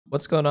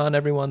What's going on,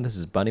 everyone? This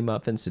is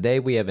BunnyMuffins. Today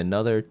we have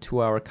another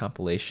 2-hour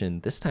compilation.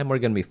 This time we're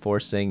going to be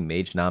forcing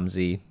Mage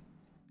Nomsy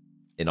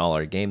in all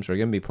our games. We're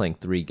going to be playing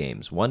 3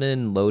 games. One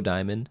in low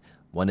diamond,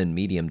 one in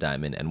medium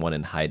diamond, and one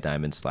in high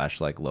diamond /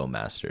 like low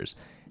masters.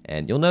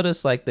 And you'll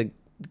notice like the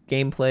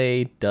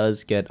gameplay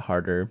does get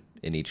harder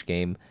in each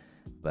game,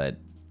 but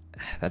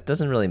that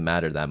doesn't really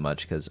matter that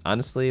much because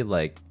honestly,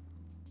 like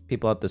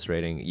people at this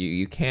rating,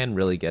 you can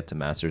really get to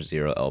Master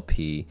 0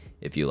 LP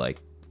if you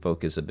like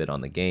focus a bit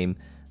on the game.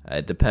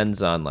 It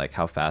depends on like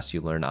how fast you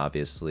learn,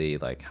 obviously,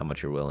 like how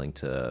much you're willing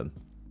to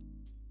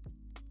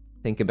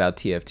think about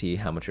TFT,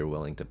 how much you're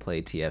willing to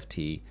play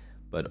TFT.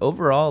 But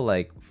overall,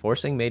 like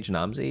forcing Mage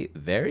Nomsy,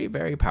 very,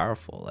 very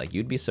powerful. Like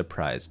you'd be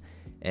surprised.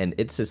 And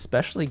it's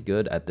especially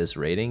good at this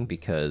rating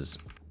because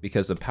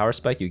the power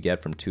spike you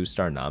get from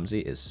 2-star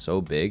Nomsy is so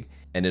big,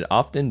 and it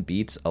often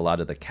beats a lot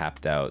of the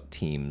capped out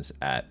teams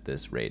at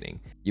this rating.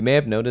 You may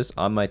have noticed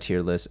on my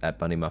tier list at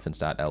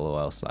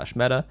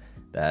bunnymuffins.lol/meta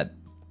that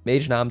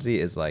Mage Nomsy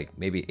is like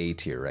maybe A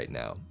tier right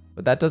now,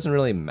 but that doesn't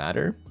really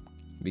matter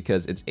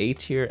because it's A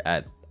tier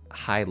at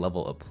high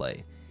level of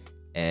play.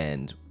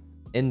 And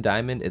in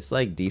Diamond, it's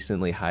like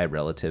decently high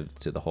relative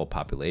to the whole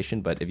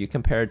population, but if you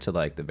compare it to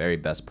like the very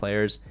best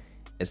players,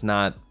 it's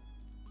not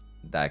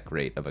that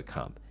great of a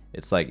comp.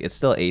 It's like, it's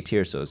still A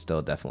tier, so it's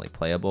still definitely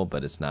playable,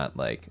 but it's not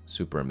like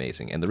super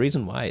amazing. And the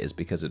reason why is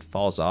because it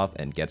falls off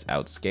and gets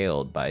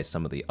outscaled by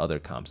some of the other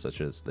comps,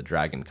 such as the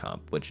Dragon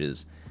comp, which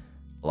is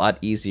a lot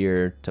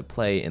easier to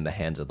play in the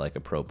hands of like a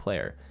pro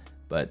player.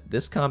 But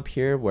this comp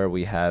here, where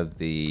we have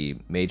the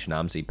Mage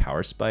Nomsy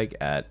power spike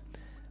at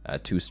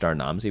 2-star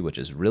Nomsy, which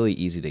is really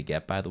easy to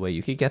get, by the way.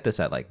 You could get this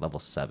at like level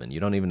 7.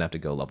 You don't even have to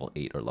go level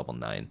 8 or level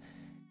 9.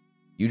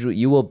 Usually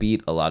you will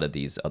beat a lot of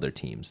these other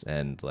teams,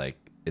 and like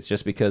it's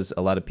just because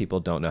a lot of people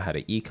don't know how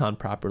to econ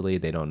properly,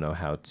 they don't know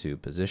how to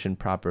position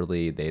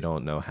properly, they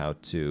don't know how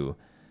to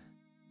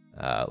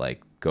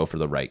like go for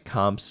the right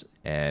comps,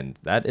 and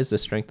that is the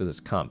strength of this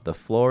comp. The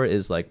floor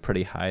is like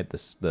pretty high,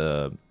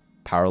 the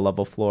power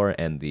level floor,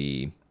 and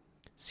the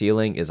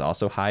ceiling is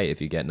also high if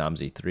you get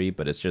Nomsy 3,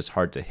 but it's just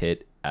hard to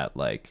hit at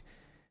like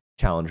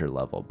challenger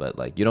level. But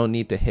like you don't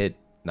need to hit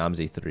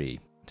Nomsy 3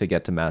 to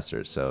get to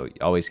masters, so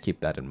always keep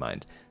that in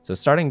mind. So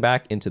starting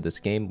back into this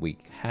game, we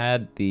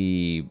had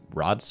the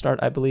Rod start,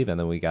 I believe, and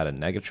then we got a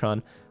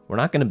Negatron. We're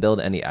not going to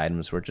build any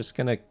items, we're just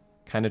going to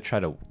kind of try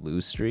to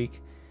lose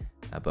streak.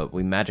 But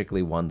we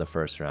magically won the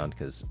first round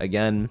because,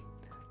 again,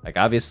 like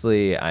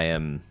obviously I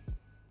am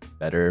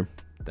better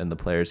than the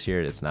players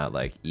here. It's not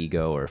like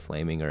ego or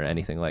flaming or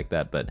anything like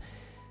that, but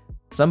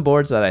some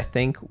boards that I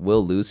think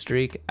will lose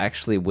streak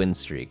actually win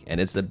streak,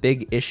 and it's a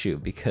big issue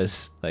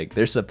because like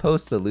they're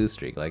supposed to lose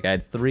streak. Like I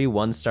had 3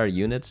 1-star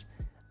units,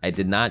 I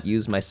did not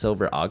use my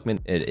silver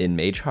augment in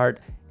Mage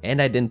Heart, and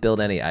I didn't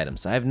build any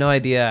items. So I have no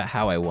idea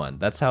how I won.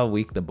 That's how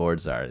weak the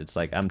boards are. It's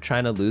like I'm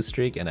trying to lose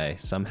streak and I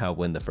somehow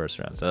win the first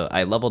round. So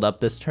I leveled up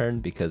this turn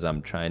because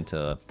I'm trying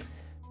to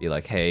be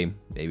like, hey,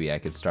 maybe I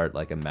could start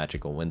like a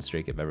magical win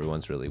streak if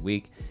everyone's really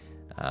weak.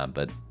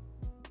 But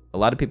a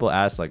lot of people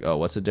ask like, oh,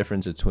 what's the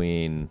difference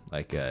between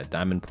like a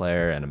diamond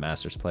player and a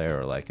masters player,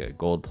 or like a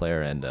gold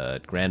player and a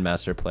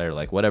grandmaster player,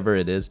 like whatever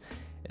it is.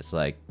 It's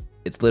like,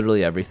 it's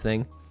literally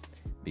everything,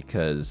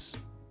 because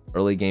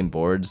early game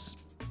boards,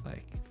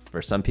 like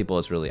for some people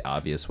it's really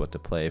obvious what to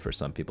play, for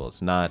some people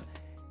it's not.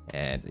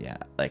 And yeah,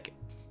 like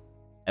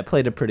I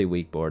played a pretty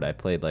weak board. I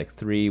played like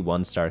 3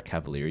 1-star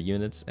Cavalier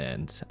units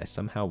and I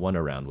somehow won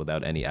a round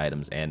without any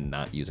items and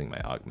not using my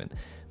augment.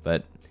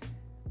 But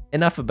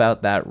enough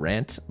about that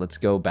rant. Let's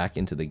go back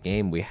into the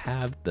game. We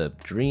have the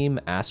Dream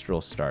Astral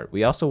start.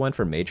 We also went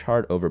for Mage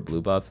Heart over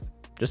Blue Buff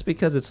just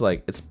because it's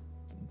like, it's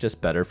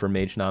just better for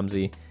Mage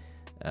Nomsy.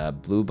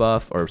 Blue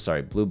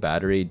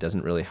Battery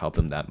doesn't really help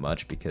him that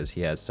much because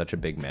he has such a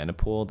big mana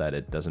pool that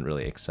it doesn't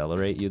really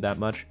accelerate you that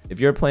much. If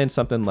you're playing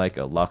something like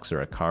a Lux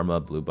or a Karma,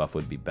 Blue Buff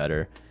would be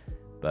better.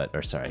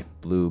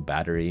 Blue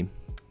Battery,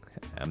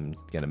 I'm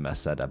gonna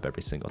mess that up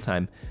every single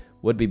time,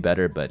 would be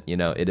better, but you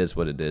know, it is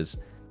what it is.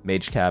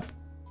 Mage Cap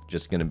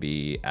just gonna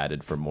be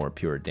added for more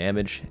pure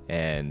damage,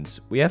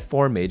 and we have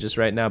 4 mages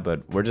right now,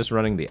 but we're just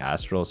running the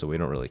Astral, so we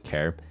don't really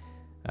care.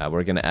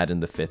 We're going to add in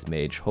the 5th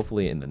mage,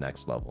 hopefully in the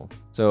next level.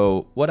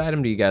 So what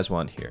item do you guys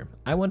want here?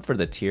 I went for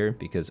the tier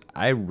because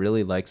I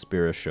really like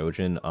Spirit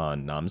Shojin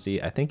on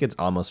Nomsy. I think it's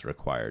almost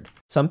required.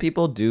 Some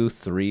people do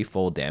 3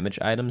 full damage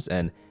items,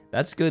 and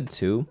that's good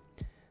too,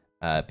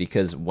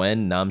 because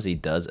when Nomsy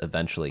does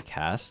eventually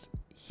cast,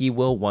 he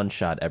will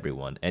one-shot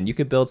everyone. And you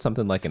could build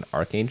something like an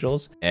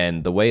Archangels,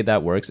 and the way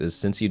that works is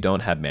since you don't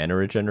have mana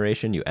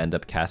regeneration, you end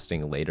up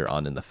casting later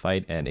on in the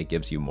fight, and it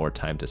gives you more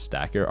time to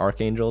stack your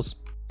Archangels.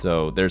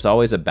 So there's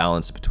always a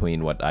balance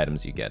between what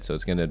items you get. So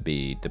it's going to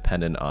be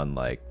dependent on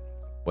like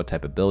what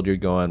type of build you're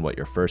going, what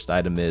your first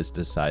item is,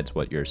 decides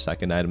what your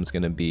second item is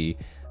going to be.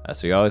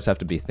 So you always have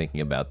to be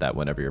thinking about that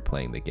whenever you're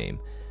playing the game.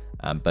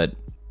 But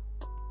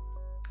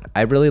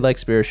I really like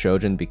Spirit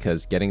Shojin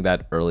because getting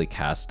that early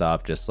cast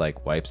off just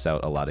like wipes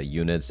out a lot of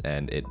units,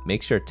 and it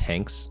makes your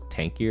tanks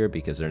tankier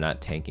because they're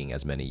not tanking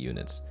as many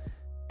units.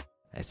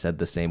 I said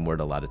the same word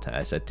a lot of times.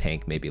 I said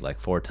tank maybe like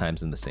 4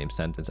 times in the same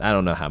sentence. I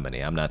don't know how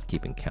many. I'm not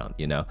keeping count,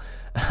 you know?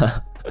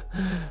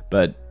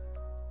 But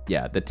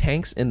yeah, the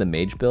tanks in the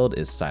mage build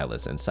is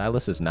Silas, and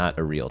Silas is not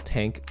a real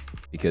tank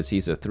because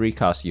he's a 3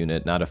 cost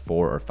unit, not a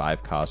 4 or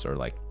 5 cost or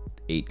like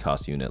 8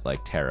 cost unit like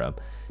Terra.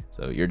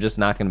 So you're just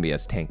not going to be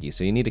as tanky.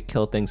 So you need to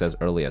kill things as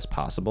early as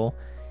possible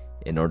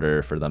in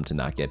order for them to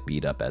not get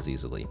beat up as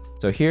easily.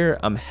 So here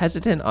I'm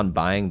hesitant on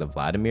buying the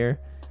Vladimir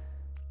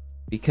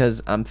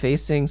because I'm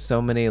facing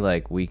so many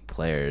like weak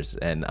players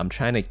and I'm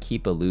trying to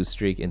keep a lose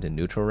streak into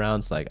neutral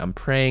rounds. Like I'm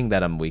praying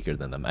that I'm weaker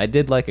than them. I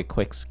did like a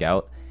quick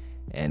scout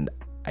and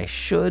I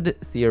should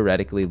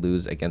theoretically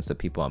lose against the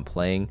people I'm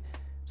playing.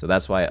 So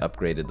that's why I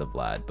upgraded the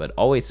Vlad, but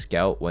always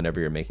scout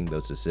whenever you're making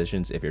those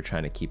decisions if you're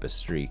trying to keep a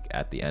streak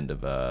at the end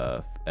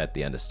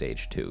of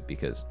stage 2,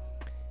 because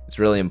it's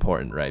really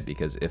important, right?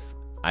 Because if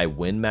I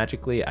win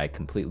magically, I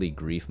completely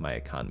grief my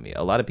economy.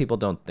 A lot of people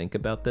don't think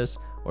about this,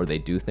 or they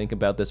do think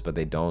about this, but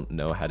they don't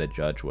know how to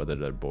judge whether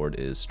their board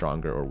is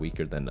stronger or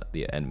weaker than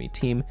the enemy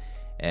team.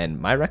 And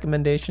my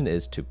recommendation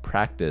is to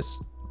practice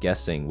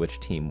guessing which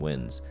team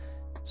wins.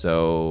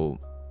 So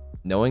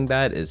knowing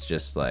that is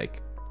just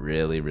like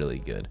really, really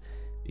good,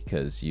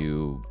 because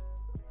you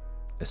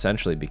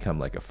essentially become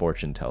like a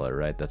fortune teller,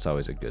 right? That's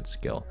always a good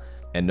skill.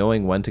 And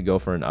knowing when to go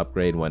for an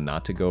upgrade, when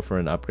not to go for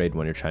an upgrade,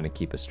 when you're trying to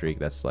keep a streak,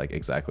 that's like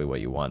exactly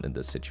what you want in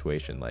this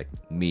situation. Like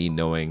me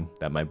knowing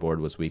that my board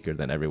was weaker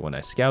than everyone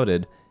I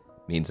scouted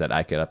means that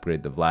I could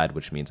upgrade the Vlad,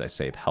 which means I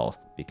save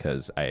health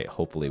because I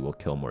hopefully will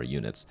kill more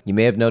units. You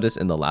may have noticed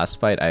in the last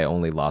fight, I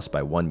only lost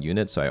by 1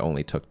 unit, so I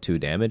only took 2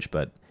 damage.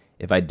 But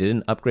if I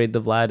didn't upgrade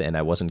the Vlad and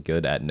I wasn't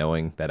good at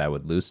knowing that I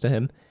would lose to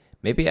him,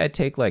 maybe I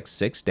take like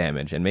 6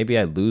 damage and maybe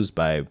I lose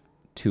by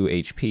 2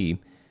 HP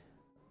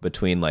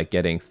between like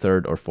getting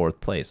 3rd or 4th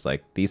place.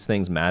 Like these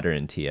things matter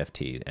in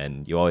TFT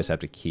and you always have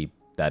to keep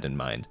that in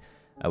mind.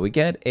 We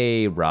get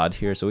a rod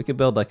here, so we could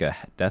build like a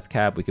death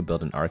cap, we could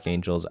build an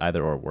archangels,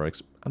 either or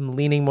works. I'm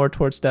leaning more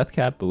towards death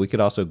cap, but we could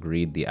also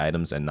greed the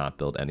items and not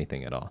build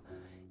anything at all.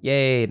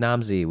 Yay,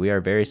 Nomsy, we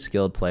are very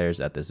skilled players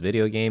at this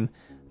video game.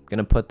 I'm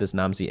gonna put this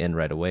Nomsy in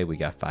right away. We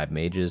got 5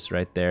 mages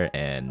right there,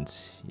 and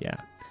yeah.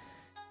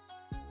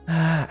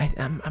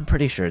 I'm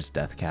pretty sure it's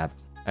death cap.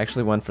 I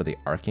actually went for the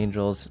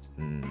archangels.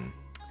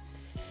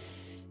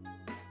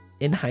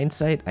 In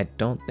hindsight, I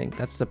don't think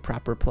that's the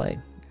proper play.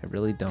 I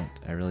really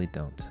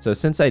don't. So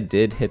since I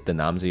did hit the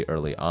Nomsy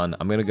early on,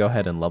 I'm gonna go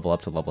ahead and level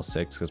up to level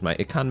 6 because my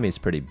economy is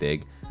pretty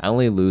big. I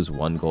only lose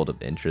 1 gold of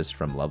interest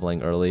from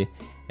leveling early,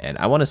 and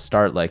I want to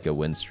start like a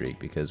win streak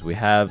because we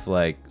have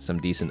like some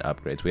decent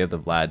upgrades. We have the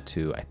Vlad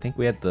 2, I think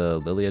we had the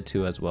Lilia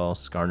 2 as well,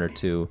 Skarner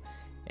 2,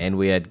 and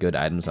we had good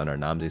items on our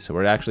Nomsy, so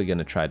we're actually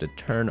gonna try to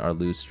turn our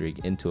lose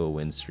streak into a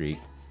win streak.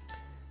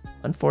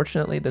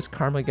 Unfortunately, this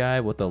Karma guy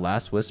with the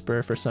last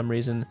whisper for some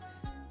reason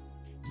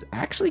is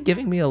actually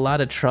giving me a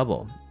lot of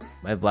trouble.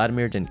 My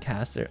Vladimir didn't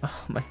cast there.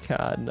 Oh my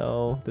god,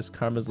 no. This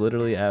Karma's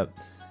literally at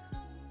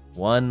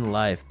 1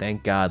 life.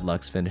 Thank god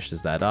Lux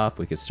finishes that off.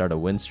 We could start a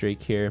win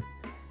streak here.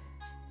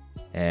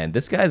 And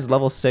this guy's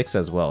level 6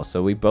 as well.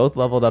 So we both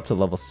leveled up to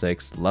level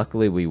 6.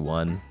 Luckily we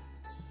won.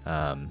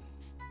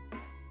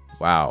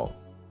 Wow.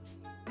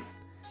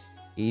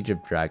 Age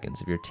of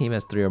Dragons. If your team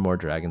has 3 or more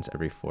dragons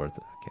every 4th.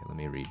 Okay, let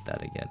me read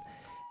that again.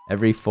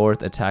 Every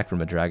 4th attack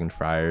from a dragon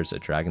fires a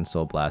dragon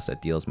soul blast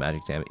that deals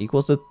magic damage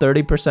equals to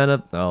 30%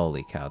 of...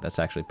 Holy cow, that's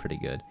actually pretty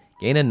good.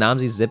 Gain a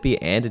Nomsy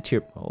Zippy and a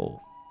tier...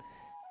 Oh.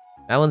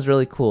 That one's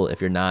really cool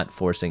if you're not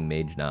forcing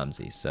Mage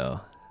Nomsy,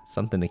 so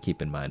something to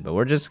keep in mind. But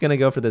we're just going to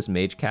go for this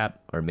Mage Cap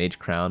or Mage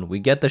Crown. We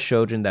get the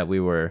Shojin that we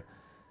were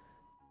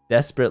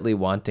desperately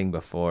wanting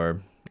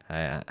before.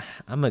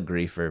 I'm a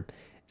griefer.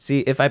 See,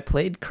 if I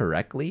played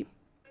correctly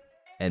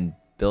and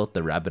built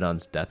the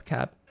Rabadon's Death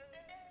Cap,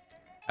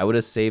 I would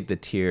have saved the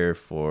tier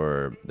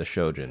for the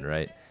Shojin,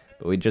 right?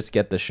 But we just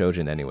get the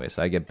Shojin anyway,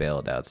 so I get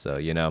bailed out. So,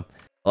 you know,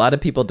 a lot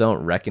of people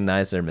don't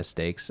recognize their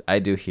mistakes. I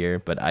do here,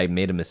 but I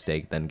made a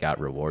mistake, then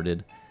got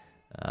rewarded.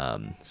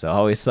 So I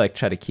always like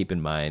try to keep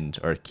in mind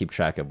or keep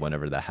track of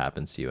whenever that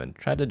happens to you and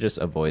try to just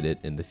avoid it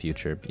in the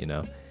future, you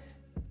know?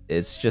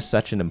 It's just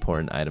such an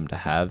important item to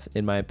have,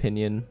 in my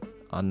opinion,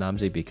 on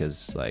Nomsy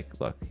because, like,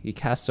 look, he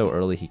cast so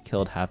early, he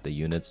killed half the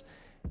units,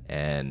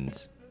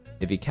 and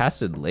if he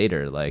casted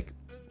later, like,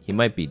 he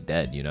might be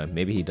dead, you know?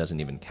 Maybe he doesn't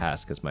even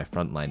cast because my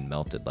front line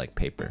melted like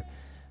paper.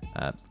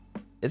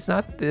 It's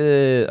not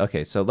the...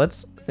 Okay, so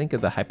let's think of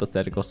the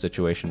hypothetical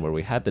situation where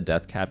we had the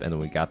death cap and then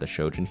we got the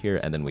Shojin here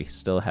and then we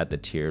still had the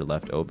tier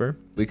left over.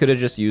 We could have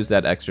just used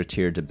that extra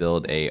tier to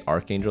build a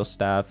Archangel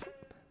Staff,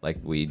 like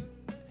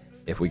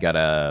if we got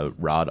a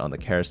Rod on the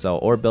Carousel,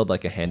 or build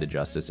like a Hand of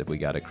Justice if we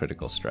got a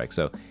critical strike.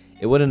 So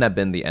it wouldn't have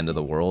been the end of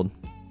the world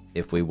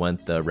if we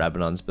went the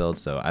Rabadon's build,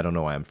 so I don't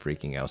know why I'm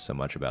freaking out so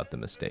much about the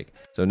mistake.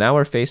 So now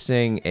we're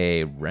facing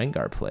a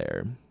Rengar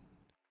player.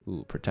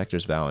 Ooh,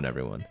 Protector's Vow on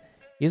everyone.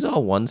 He's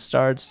all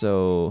 1-starred,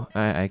 so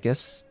I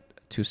guess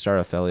 2-star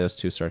Aphelios,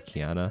 2-star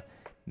Kiana.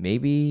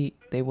 Maybe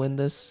they win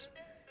this.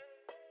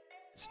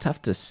 It's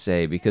tough to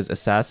say because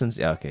assassins,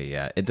 yeah, okay,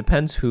 yeah, it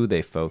depends who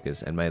they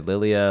focus. And my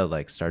Lilia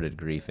like started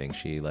griefing.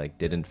 She like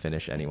didn't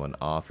finish anyone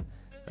off.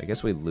 I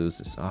guess we lose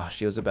this. Oh,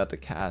 she was about to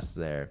cast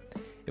there.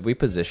 If we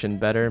positioned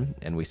better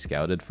and we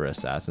scouted for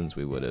assassins,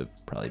 we would have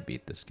probably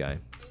beat this guy.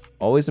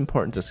 Always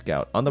important to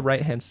scout. On the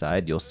right hand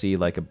side, you'll see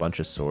like a bunch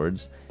of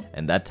swords,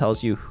 and that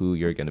tells you who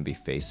you're going to be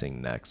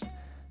facing next.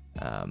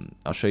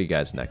 I'll show you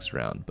guys next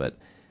round, but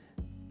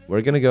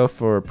we're going to go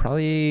for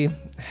probably,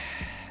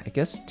 I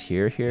guess,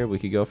 tier here. We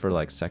could go for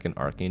like second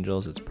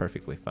archangels. It's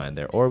perfectly fine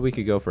there. Or we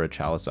could go for a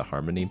chalice of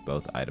harmony.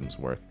 Both items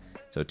work.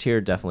 So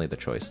tier, definitely the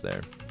choice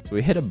there. So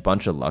we hit a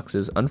bunch of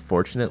luxes.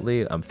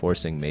 Unfortunately, I'm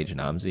forcing Mage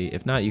Nomsy.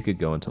 If not, you could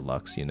go into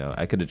Lux, you know.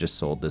 I could have just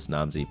sold this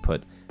Nomsy,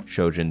 put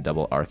Shojin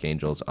double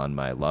Archangels on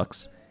my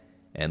Lux.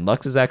 And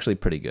Lux is actually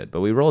pretty good. But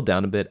we rolled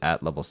down a bit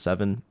at level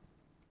 7.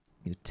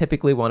 You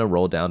typically want to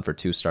roll down for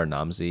 2-star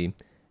Nomsy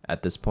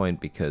at this point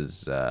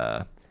because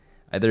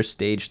either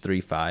stage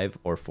 3-5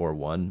 or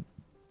 4-1.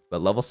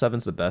 But level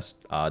 7's the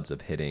best odds of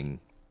hitting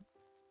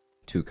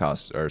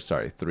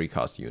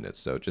 3-cost units.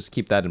 So just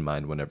keep that in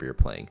mind whenever you're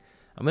playing.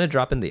 I'm going to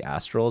drop in the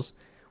Astrals.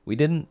 We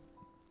didn't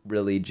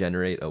really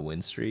generate a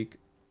win streak,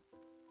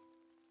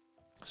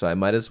 so I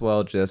might as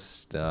well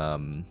just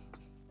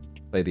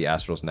play the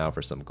Astrals now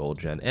for some gold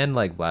gen and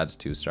like Vlad's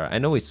 2-star. I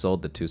know we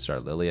sold the 2-star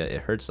Lilia.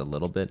 It hurts a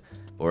little bit,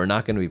 but we're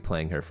not going to be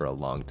playing her for a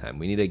long time.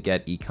 We need to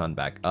get econ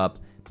back up,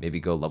 maybe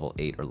go level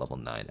 8 or level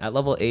 9. At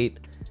level 8,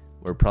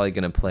 we're probably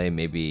going to play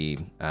maybe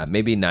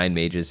 9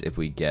 mages if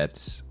we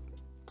get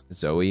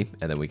Zoe,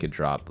 and then we could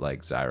drop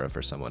like Zyra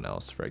for someone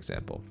else, for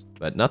example.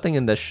 But nothing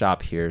in this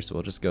shop here, so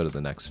we'll just go to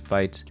the next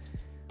fight.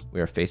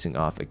 We are facing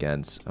off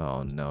against,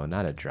 oh no,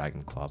 not a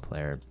Dragonclaw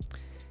player.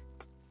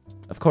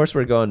 Of course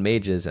we're going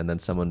mages, and then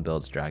someone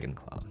builds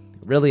Dragonclaw.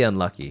 Really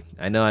unlucky.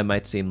 I know I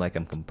might seem like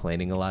I'm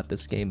complaining a lot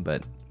this game,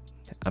 but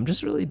I'm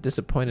just really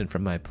disappointed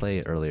from my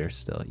play earlier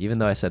still, even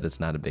though I said it's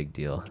not a big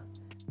deal.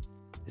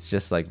 It's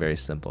just like very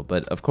simple.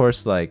 But of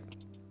course, like,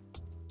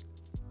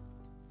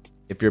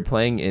 if you're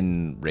playing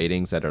in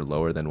ratings that are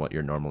lower than what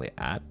you're normally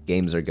at,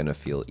 games are going to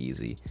feel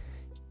easy.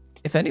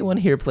 If anyone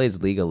here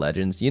plays League of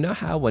Legends, you know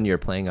how when you're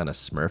playing on a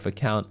Smurf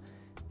account,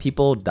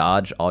 people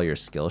dodge all your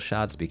skill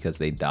shots because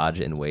they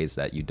dodge in ways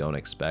that you don't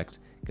expect,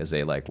 because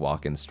they like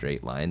walk in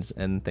straight lines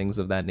and things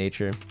of that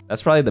nature?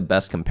 That's probably the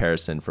best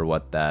comparison for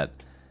what that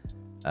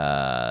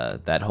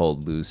whole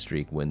lose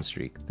streak, win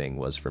streak thing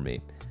was for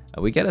me.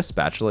 We get a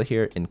spatula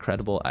here,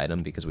 incredible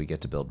item because we get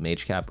to build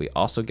Mage Cap. We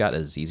also got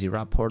a ZZ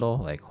Rot portal.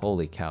 Like,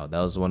 holy cow, that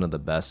was one of the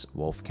best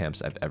wolf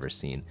camps I've ever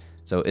seen.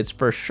 So it's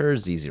for sure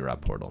ZZ Rot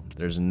portal.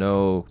 There's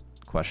no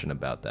question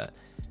about that.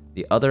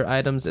 The other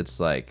items, it's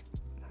like,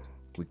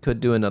 we could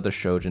do another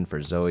Shojin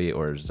for Zoe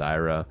or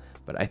Zyra,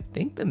 but I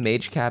think the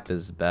Mage Cap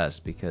is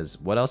best because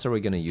what else are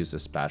we going to use the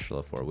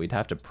spatula for? We'd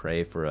have to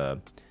pray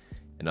for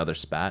another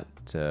spat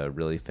to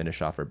really finish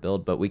off our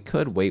build, but we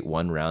could wait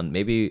one round.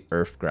 Maybe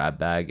Earth Grab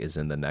Bag is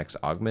in the next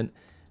augment,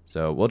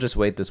 so we'll just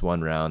wait this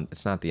one round.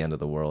 It's not the end of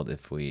the world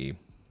if we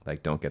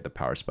like don't get the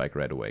power spike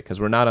right away, because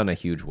we're not on a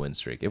huge win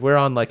streak. If we're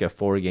on like a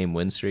 4-game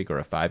win streak or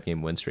a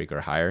 5-game win streak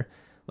or higher,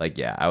 like,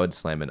 yeah, I would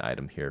slam an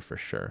item here for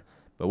sure,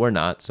 but we're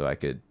not, so I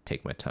could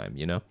take my time,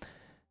 you know.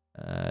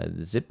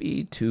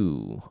 Zippy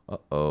 2.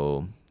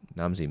 Uh-oh,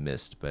 Nomsy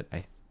missed, but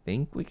I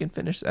think we can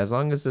finish as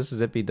long as this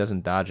Zippy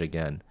doesn't dodge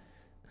again.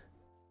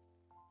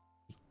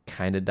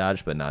 Kind of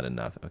dodged, but not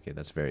enough. Okay,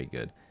 that's very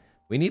good.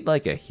 We need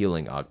like a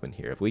healing augment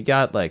here. If we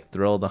got like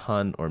Thrill the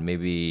Hunt or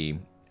maybe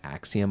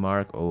Axiom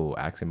Arc, oh,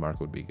 Axiom Arc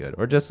would be good.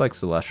 Or just like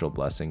Celestial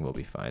Blessing will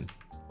be fine.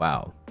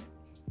 Wow.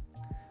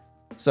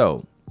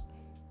 So,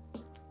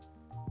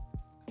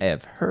 I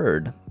have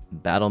heard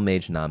Battle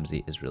Mage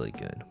Nomsy is really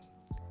good,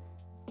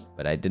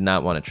 but I did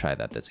not want to try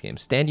that this game.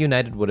 Stand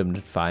United would have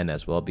been fine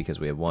as well because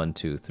we have 1,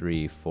 2,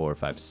 3, 4,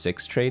 5,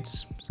 6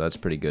 traits, so that's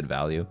pretty good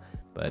value.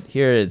 But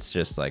here it's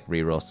just like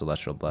reroll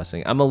Celestial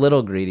Blessing. I'm a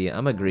little greedy.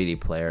 I'm a greedy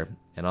player,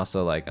 and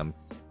also like I'm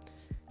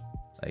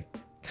like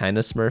kind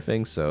of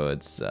smurfing, so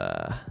it's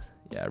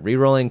yeah,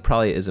 rerolling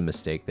probably is a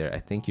mistake there. I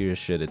think you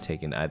should have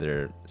taken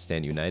either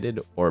Stand United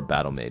or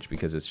Battle Mage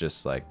because it's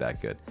just like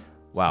that good.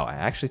 Wow, I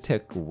actually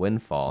took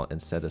Windfall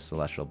instead of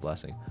Celestial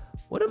Blessing.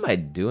 What am I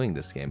doing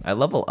this game? I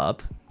level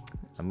up.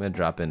 I'm gonna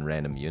drop in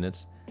random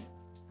units.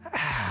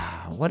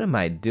 What am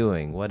I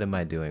doing? What am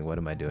I doing? What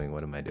am I doing?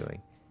 What am I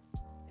doing?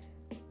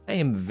 I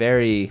am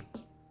very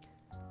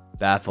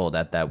baffled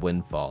at that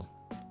Windfall.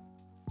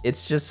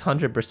 It's just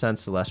 100%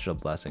 Celestial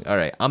Blessing. All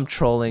right, I'm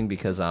trolling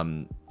because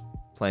I'm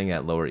playing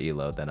at lower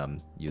elo than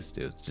I'm used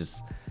to.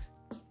 Just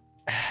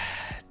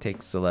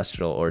take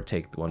Celestial or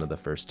take one of the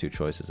first 2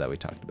 choices that we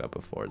talked about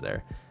before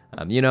there.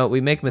 You know,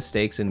 we make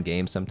mistakes in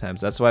games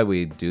sometimes. That's why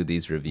we do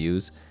these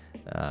reviews.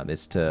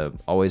 It's to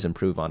always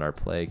improve on our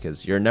play,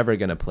 because you're never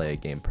going to play a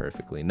game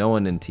perfectly. No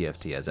one in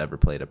TFT has ever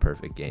played a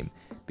perfect game,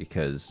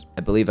 because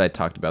I believe I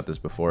talked about this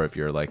before if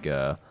you're like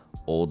a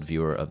old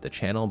viewer of the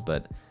channel,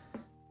 but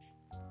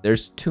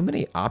there's too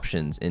many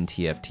options in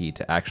TFT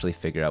to actually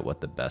figure out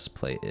what the best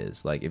play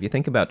is. Like if you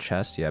think about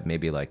chess, you have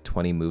maybe like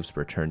 20 moves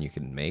per turn you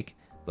can make,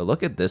 but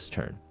look at this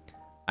turn.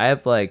 I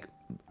have like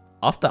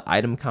off the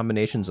item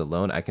combinations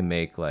alone, I can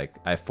make like,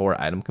 I have 4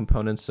 item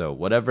components. So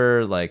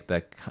whatever like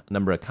the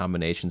number of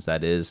combinations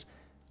that is,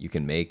 you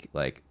can make,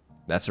 like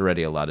that's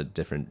already a lot of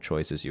different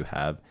choices you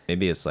have.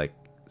 Maybe it's like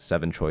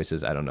 7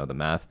 choices. I don't know the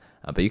math,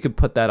 but you could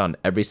put that on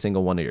every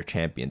single one of your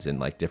champions in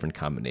like different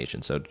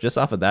combinations. So just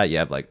off of that, you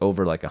have like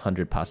over like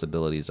 100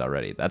 possibilities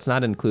already. That's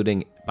not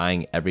including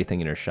buying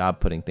everything in your shop,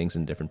 putting things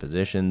in different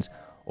positions,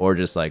 or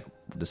just like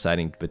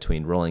deciding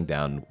between rolling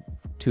down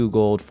 2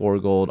 gold, 4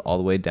 gold, all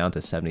the way down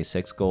to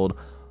 76 gold,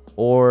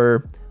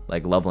 or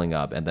like leveling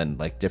up and then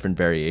like different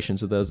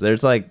variations of those.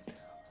 There's like,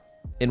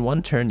 in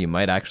one turn, you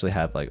might actually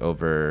have like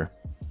over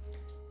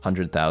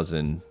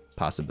 100,000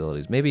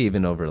 possibilities, maybe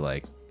even over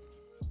like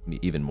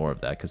even more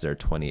of that, because there are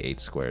 28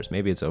 squares.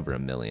 Maybe it's over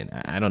 1 million.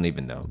 I don't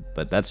even know,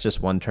 but that's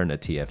just one turn of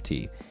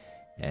TFT.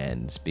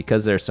 And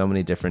because there are so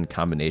many different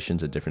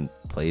combinations of different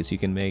plays you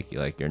can make,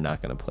 like you're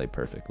not going to play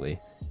perfectly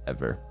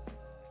ever.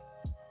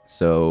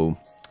 So,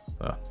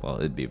 well,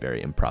 it'd be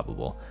very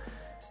improbable.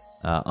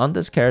 On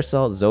this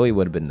carousel, Zoe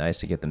would have been nice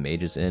to get the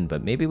mages in,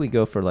 but maybe we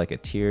go for like a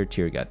tier.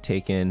 Tier got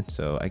taken,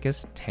 so I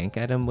guess tank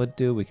item would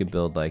do. We could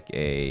build like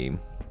a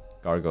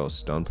gargoyle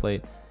stone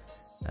plate.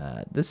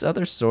 This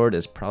other sword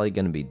is probably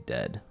going to be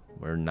dead.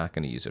 We're not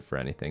going to use it for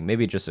anything.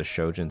 Maybe just a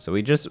Shojin. So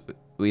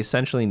we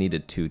essentially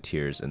needed 2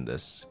 tiers in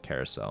this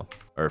carousel,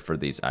 or for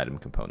these item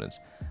components.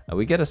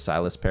 We get a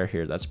Silas pair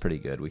here. That's pretty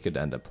good. We could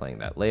end up playing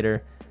that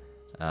later.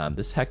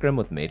 This Hecarim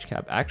with Mage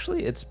Cap,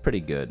 actually, it's pretty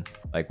good.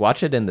 Like,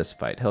 watch it in this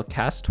fight. He'll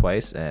cast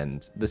twice,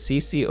 and the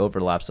CC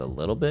overlaps a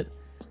little bit,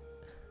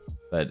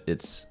 but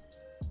it's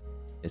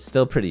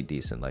still pretty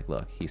decent. Like,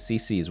 look, he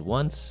CCs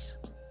once,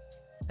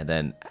 and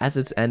then as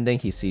it's ending,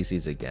 he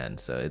CCs again.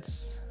 So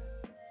it's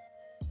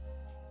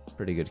a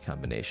pretty good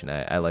combination.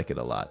 I like it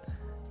a lot.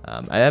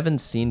 I haven't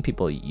seen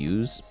people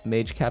use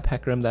Mage Cap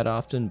Hecarim that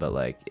often, but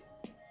like,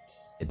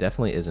 it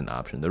definitely is an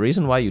option. The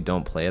reason why you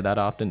don't play it that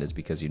often is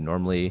because you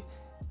normally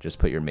just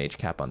put your Mage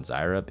Cap on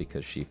Zyra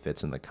because she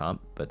fits in the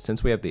comp. But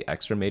since we have the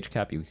extra Mage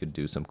Cap, you could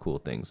do some cool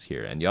things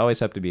here. And you always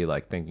have to be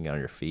like thinking on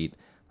your feet,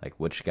 like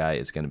which guy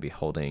is going to be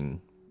holding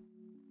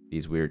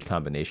these weird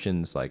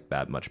combinations like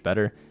that much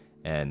better.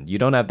 And you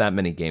don't have that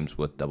many games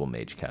with double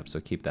Mage Cap, so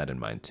keep that in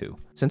mind too.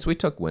 Since we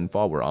took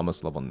Windfall, we're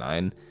almost level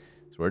 9,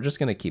 so we're just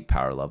going to keep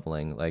power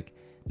leveling. Like,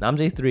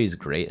 Nomsy 3 is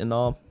great and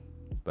all,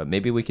 but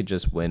maybe we could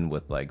just win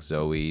with like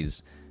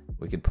Zoes.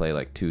 We could play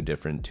like 2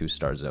 different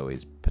 2-star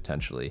Zoes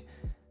potentially.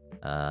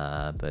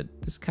 But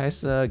this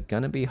Kaisa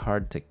gonna be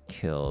hard to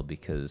kill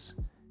because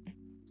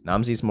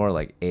Nomsy's more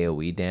like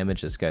AoE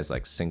damage. This guy's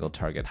like single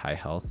target high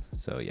health.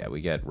 So yeah,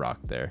 we get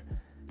rocked there.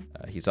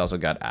 He's also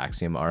got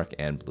Axiom Arc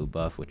and blue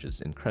buff, which is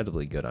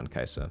incredibly good on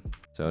Kaisa.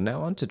 So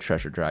now on to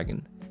Treasure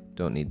Dragon.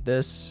 Don't need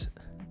this.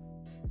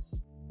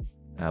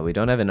 We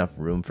don't have enough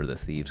room for the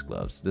Thieves'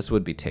 Gloves. This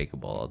would be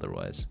takeable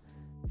otherwise.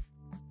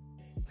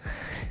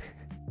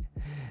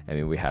 I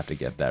mean, we have to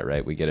get that,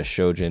 right? We get a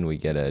Shojin, we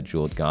get a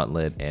Jeweled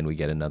Gauntlet, and we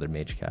get another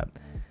Mage Cap.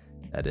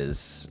 That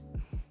is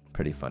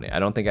pretty funny. I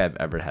don't think I've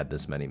ever had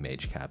this many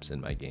Mage Caps in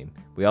my game.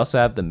 We also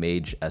have the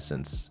Mage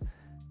Essence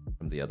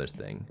from the other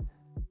thing.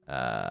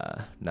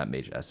 Not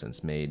Mage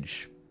Essence,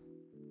 Mage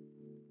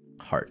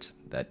Heart.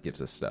 That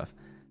gives us stuff.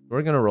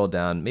 We're going to roll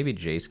down. Maybe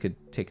Jace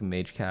could take a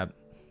Mage Cap.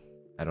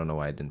 I don't know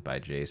why I didn't buy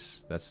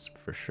Jace. That's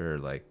for sure,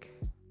 like,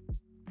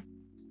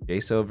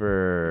 Jace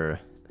over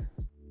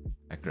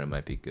Hecarim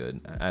might be good.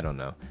 I don't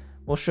know.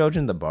 Well,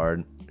 Shojin the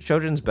Bard.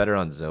 Shojin's better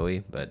on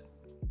Zoe, but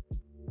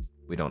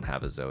we don't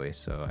have a Zoe,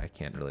 so I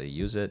can't really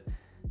use it.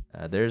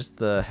 There's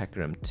the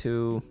Hecarim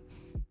 2.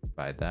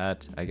 Buy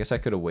that. I guess I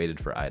could have waited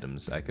for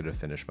items. I could have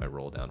finished my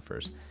roll down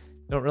first.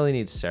 Don't really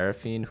need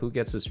Seraphine. Who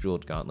gets this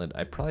Jeweled Gauntlet?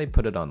 I probably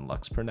put it on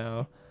Lux per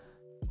now,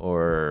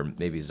 or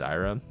maybe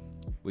Zyra.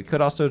 We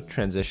could also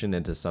transition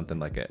into something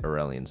like an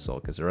Aurelion Soul,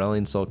 because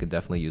Aurelion Soul could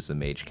definitely use the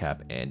Mage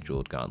Cap and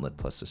Jeweled Gauntlet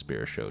plus the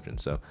Spear of Shojin.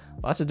 So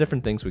lots of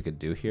different things we could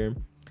do here.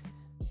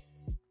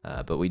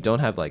 But we don't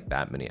have like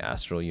that many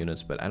Astral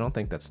units, but I don't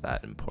think that's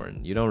that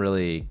important. You don't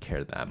really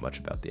care that much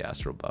about the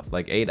Astral buff.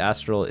 Like 8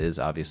 Astral is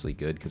obviously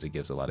good because it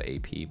gives a lot of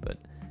AP, but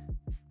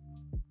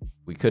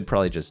we could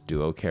probably just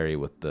duo carry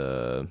with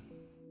the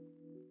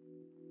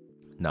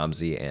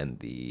Nomsy and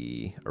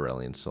the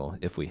Aurelion Soul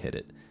if we hit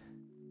it.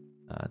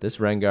 This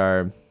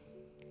Rengar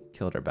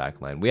killed our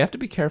backline. We have to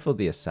be careful of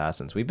the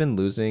assassins. We've been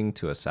losing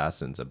to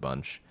assassins a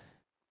bunch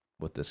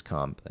with this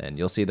comp, and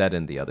you'll see that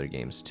in the other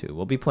games too.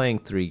 We'll be playing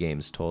 3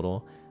 games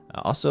total.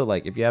 Also,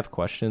 like, if you have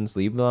questions,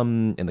 leave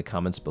them in the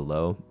comments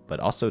below, but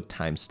also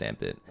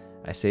timestamp it.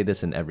 I say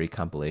this in every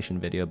compilation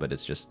video, but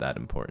it's just that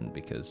important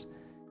because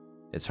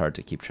it's hard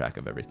to keep track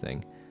of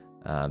everything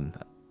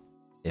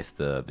if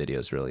the video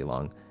is really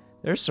long.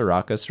 There's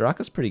Soraka.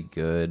 Soraka's pretty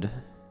good.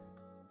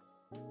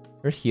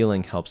 Her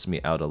healing helps me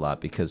out a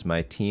lot because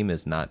my team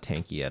is not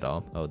tanky at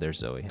all. Oh, there's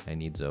Zoe. I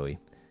need Zoe.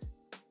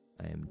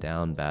 I am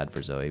down bad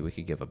for Zoe. We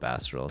could give up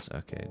Astrals.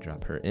 Okay,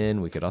 drop her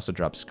in. We could also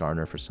drop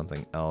Skarner for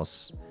something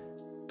else.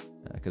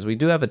 Because we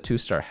do have a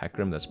 2-star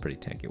Hecarim that's pretty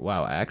tanky.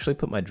 Wow, I actually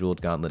put my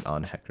Jeweled Gauntlet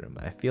on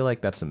Hecarim. I feel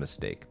like that's a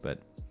mistake, but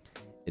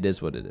It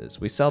is what it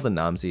is. We sell the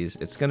Nomsies.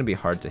 It's going to be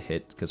hard to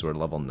hit because we're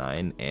level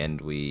 9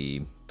 and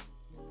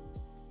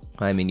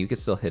I mean, you could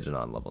still hit it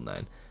on level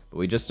 9, but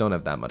we just don't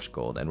have that much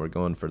gold, and we're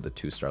going for the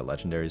 2-star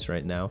legendaries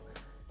right now.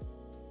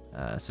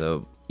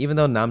 So even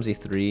though Nomsy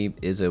 3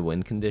 is a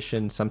win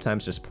condition,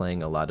 sometimes just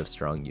playing a lot of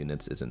strong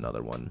units is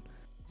another one.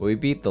 But we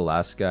beat the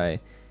last guy.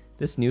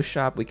 This new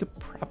shop, we could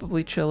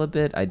probably chill a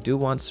bit. I do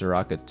want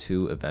Soraka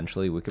 2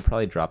 eventually. We could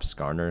probably drop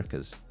Skarner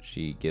because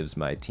she gives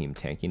my team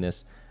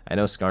tankiness. I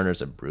know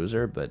Skarner's a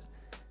bruiser, but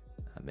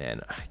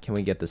man, can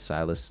we get the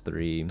Silas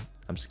 3?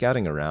 I'm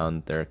scouting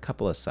around. There are a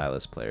couple of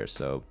Silas players,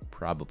 so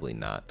probably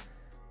not.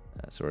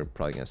 So we're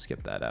probably going to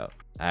skip that out.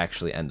 I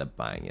actually end up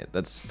buying it.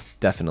 That's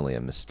definitely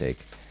a mistake.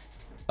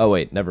 Oh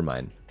wait, never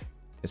mind.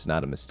 It's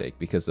not a mistake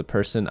because the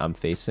person I'm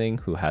facing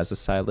who has a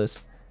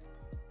Silas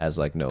has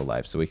like no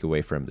life, so we could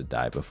wait for him to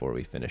die before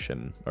we finish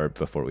him, or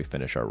before we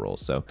finish our roll.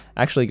 So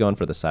actually going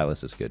for the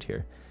Silas is good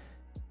here.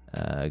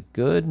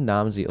 Good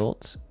Nomsy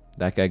ult.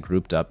 That guy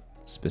grouped up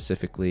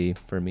specifically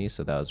for me,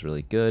 so that was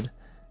really good.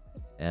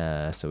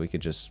 So we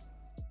could just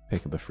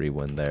pick up a free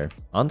win there.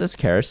 On this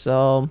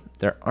carousel,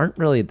 there aren't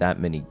really that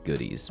many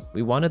goodies.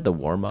 We wanted the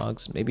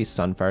Warmogs, maybe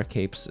Sunfire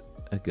Cape's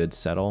a good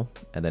settle,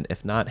 and then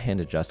if not,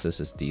 Hand of Justice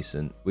is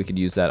decent. We could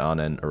use that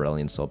on an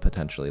Aurelion Soul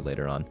potentially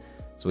later on.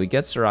 So we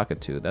get Soraka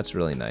 2, that's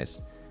really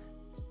nice.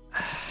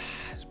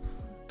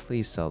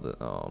 Please sell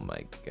the, oh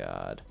my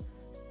god.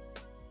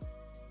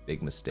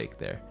 Big mistake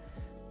there.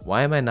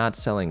 Why am I not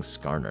selling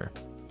Skarner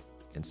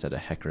instead of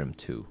Hecarim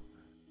 2?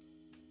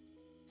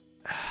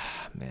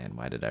 Man,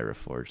 why did I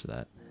reforge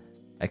that?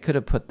 I could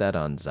have put that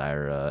on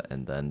Zyra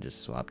and then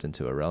just swapped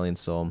into Aurelion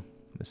Soul.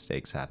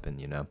 Mistakes happen,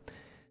 you know.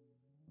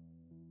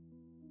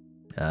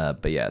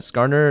 But yeah,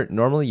 Skarner,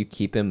 normally you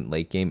keep him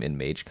late game in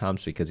mage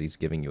comps because he's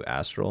giving you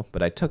Astral,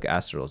 but I took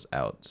Astrals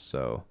out,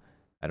 so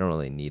I don't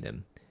really need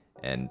him.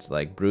 And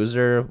like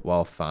Bruiser,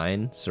 while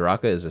fine,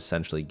 Soraka is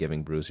essentially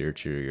giving Bruiser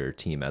to your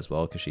team as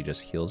well because she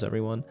just heals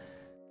everyone.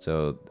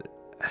 So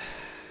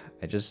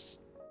I just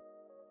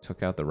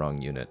took out the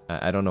wrong unit.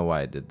 I don't know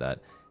why I did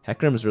that.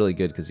 Hecarim's really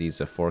good because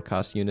he's a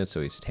 4-cost unit,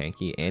 so he's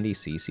tanky, and he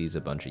CCs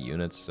a bunch of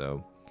units,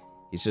 so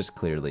he's just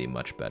clearly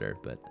much better.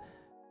 But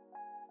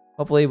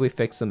hopefully we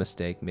fix the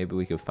mistake. Maybe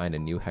we could find a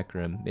new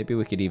Hecarim. Maybe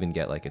we could even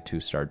get like a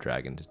 2-star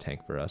dragon to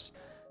tank for us.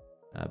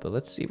 But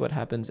let's see what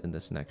happens in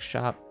this next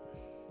shop.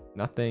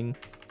 Nothing.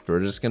 So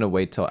we're just going to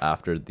wait till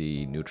after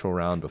the neutral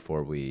round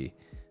before we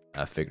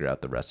figure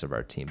out the rest of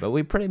our team. But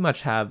we pretty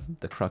much have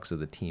the crux of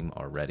the team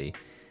already.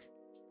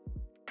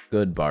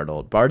 Good Bard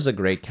ult. Bard's a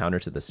great counter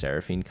to the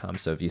Seraphine comp,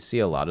 so if you see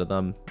a lot of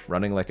them,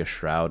 running like a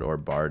Shroud or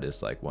Bard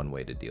is like one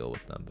way to deal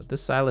with them. But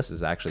this Silas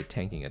is actually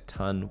tanking a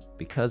ton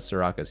because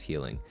Soraka's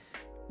healing.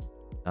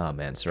 Oh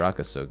man,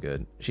 Soraka's so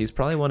good. She's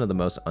probably one of the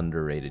most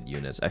underrated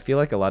units. I feel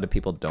like a lot of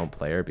people don't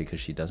play her because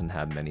she doesn't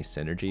have many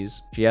synergies.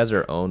 She has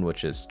her own,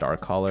 which is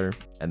Starcaller,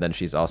 and then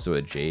she's also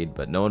a Jade,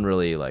 but no one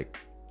really like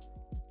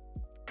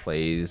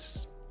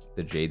plays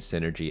the Jade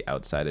synergy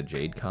outside of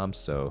Jade comps,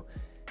 so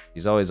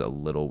she's always a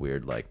little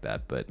weird like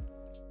that, but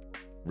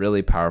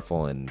really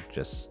powerful and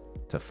just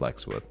to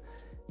flex with.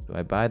 Do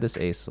I buy this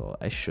Aesol?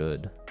 I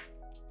should.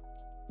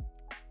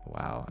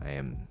 Wow, I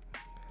am...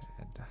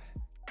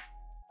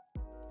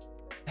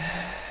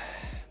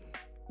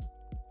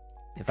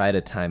 If I had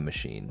a time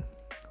machine,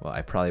 well,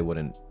 I probably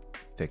wouldn't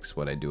fix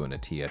what I do in a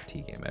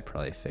TFT game. I'd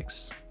probably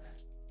fix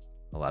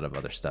a lot of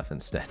other stuff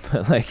instead.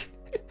 But like,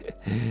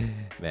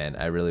 man,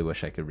 I really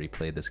wish I could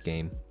replay this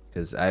game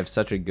because I have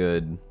such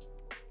good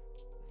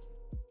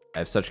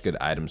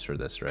items for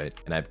this, right?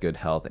 And I have good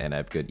health and I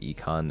have good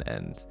econ,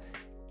 and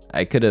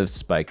I could have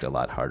spiked a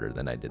lot harder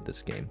than I did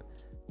this game.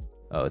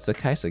 Oh, it's a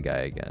Kaisa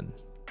guy again.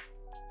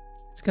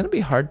 It's gonna be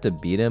hard to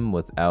beat him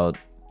without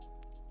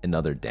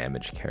another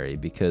damage carry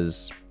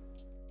because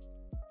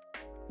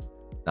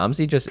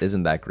Nomsy just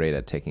isn't that great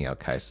at taking out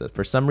Kaisa.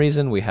 For some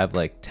reason, we have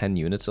like 10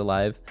 units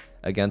alive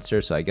against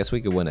her, so I guess we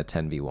could win a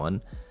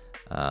 10v1.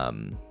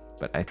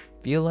 But I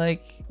feel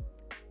like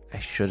I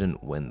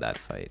shouldn't win that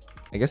fight.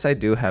 I guess I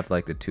do have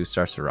like the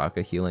 2-star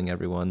Soraka healing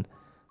everyone.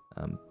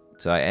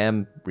 So I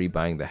am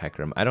rebuying the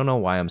Hecarim. I don't know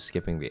why I'm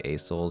skipping the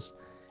Aesols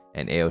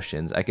and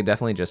Aoshins. I could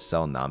definitely just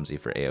sell Nomsy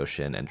for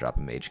Aoshin and drop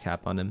a mage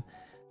cap on him.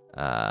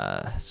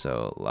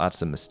 So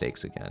lots of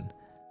mistakes again.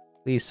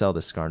 Please sell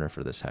the Skarner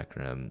for this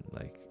Hecarim.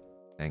 Like,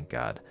 thank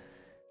God.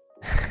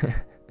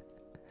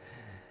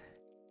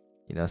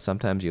 You know,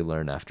 sometimes you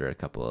learn after a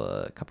couple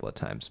of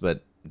times.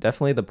 But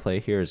definitely the play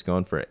here is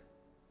going for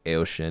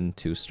Aoshin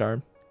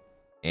 2-star.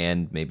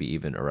 And maybe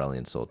even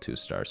Aurelion Soul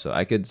 2-star. So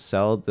I could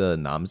sell the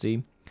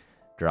Nomsy,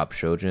 drop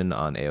Shojin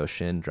on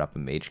Aoshin, drop a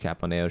mage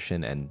cap on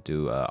Aoshin, and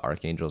do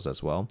Archangels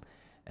as well.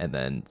 And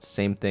then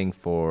same thing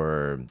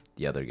for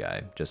the other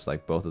guy. Just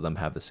like both of them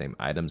have the same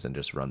items and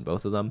just run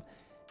both of them.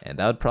 And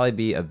that would probably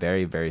be a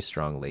very, very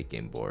strong late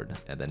game board.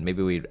 And then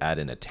maybe we'd add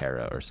in a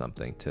Terra or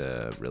something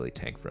to really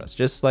tank for us.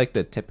 Just like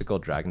the typical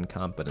Dragon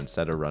comp, but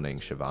instead of running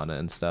Shyvana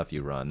and stuff,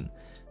 you run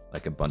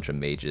like a bunch of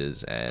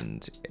mages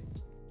and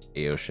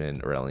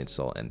Aoshin, Aurelion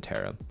Soul, and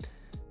Terra.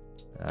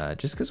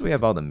 Just because we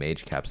have all the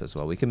mage caps as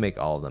well. We can make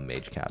all of them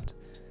mage capped.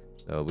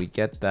 So we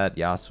get that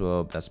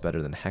Yasuo, that's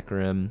better than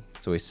Hecarim.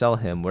 So we sell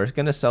him. We're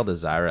going to sell the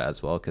Zyra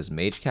as well because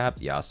mage cap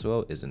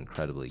Yasuo is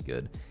incredibly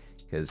good.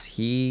 Because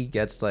he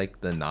gets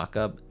like the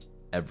knockup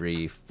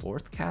every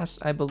 4th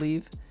cast, I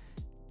believe.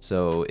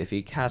 So if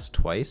he casts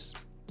twice,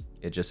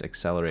 it just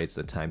accelerates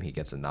the time he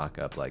gets a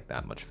knockup like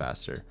that much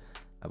faster.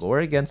 But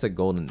we're against a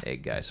golden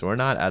egg guy, so we're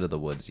not out of the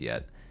woods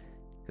yet.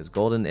 Because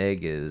golden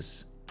egg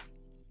is,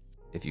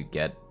 if you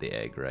get the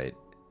egg, right?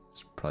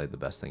 It's probably the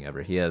best thing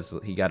ever. He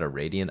got a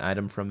radiant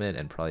item from it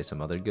and probably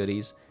some other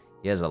goodies.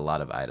 He has a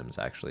lot of items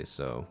actually,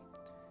 so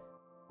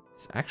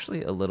it's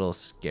actually a little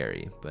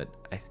scary. But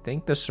I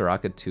think the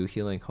Soraka 2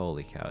 healing,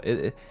 holy cow.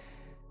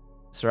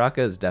 Soraka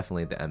is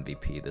definitely the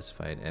MVP this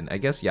fight. And I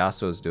guess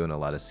Yasuo is doing a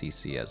lot of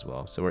CC as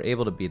well. So we're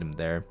able to beat him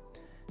there.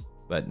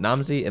 But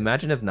Nomsy,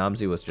 imagine if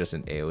Nomsy was just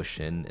an AO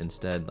Shin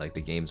instead. Like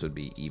the games would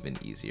be even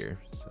easier.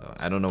 So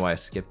I don't know why I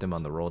skipped him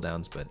on the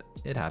rolldowns, but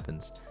it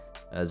happens.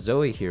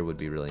 Zoe here would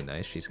be really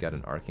nice. She's got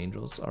an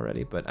Archangels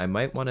already, but I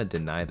might want to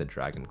deny the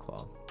Dragon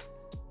Claw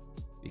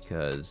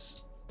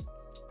because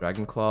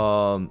Dragon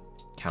Claw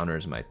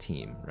counters my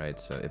team, right?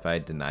 So if I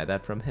deny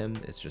that from him,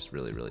 it's just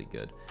really, really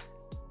good.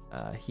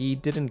 He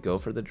didn't go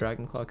for the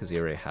Dragon Claw because he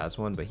already has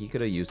one, but he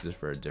could have used it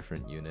for a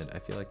different unit. I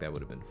feel like that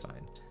would have been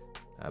fine.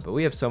 But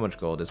we have so much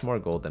gold. It's more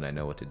gold than I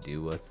know what to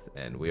do with,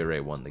 and we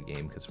already won the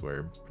game because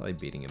we're probably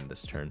beating him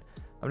this turn.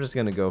 I'm just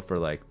going to go for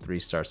like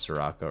 3-star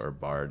Soraka or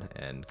Bard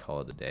and call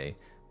it a day.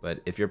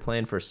 But if you're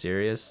playing for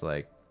serious,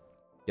 like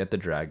get the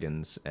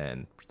dragons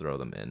and throw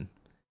them in.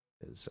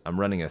 Because I'm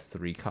running a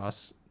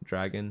 3-cost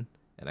dragon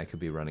and I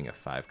could be running a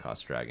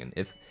 5-cost dragon.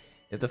 If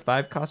the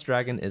 5-cost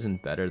dragon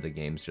isn't better, the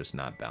game's just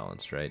not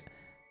balanced, right?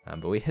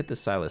 But we hit the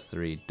Sylas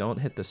 3. Don't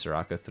hit the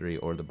Soraka 3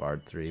 or the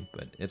Bard 3,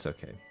 but it's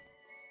okay.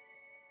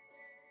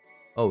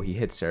 Oh, he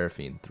hit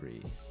Seraphine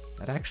 3.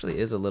 That actually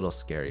is a little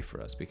scary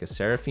for us because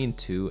Seraphine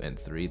 2 and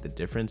 3, the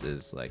difference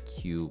is like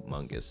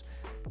humongous.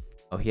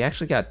 Oh, he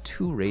actually got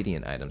 2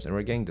 Radiant items and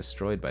we're getting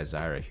destroyed by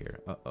Zyra here.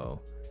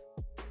 Uh-oh.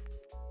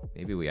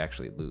 Maybe we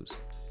actually lose.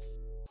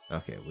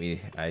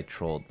 Okay, I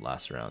trolled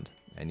last round.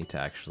 I need to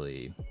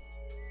actually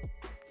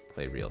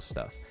play real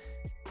stuff.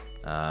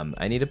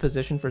 I need a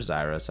position for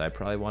Zyra, so I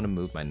probably want to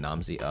move my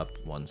Nomsy up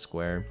 1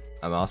 square.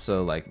 I'm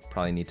also like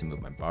probably need to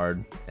move my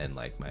Bard and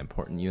like my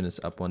important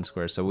units up 1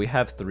 square. So we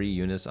have 3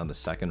 units on the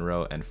 2nd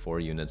row and 4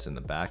 units in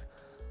the back.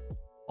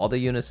 All the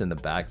units in the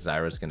back,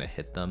 Zyra's gonna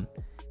hit them,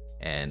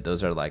 and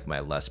those are like my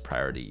less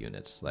priority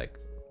units. Like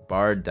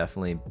Bard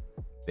definitely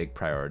big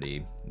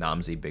priority,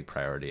 Nomsy big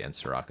priority, and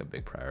Soraka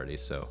big priority.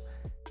 So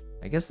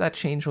I guess that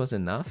change was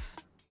enough.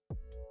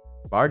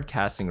 Bard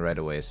casting right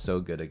away is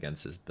so good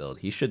against his build.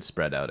 He should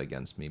spread out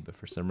against me, but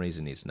for some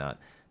reason he's not.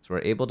 So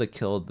we're able to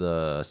kill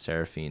the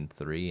Seraphine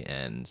 3,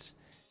 and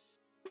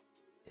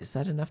is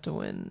that enough to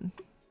win?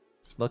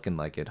 It's looking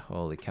like it.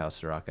 Holy cow,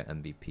 Soraka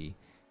MVP.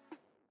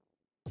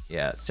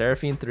 Yeah,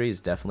 Seraphine 3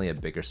 is definitely a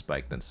bigger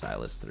spike than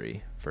Sylas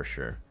 3, for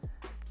sure.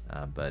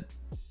 But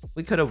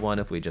we could have won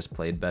if we just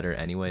played better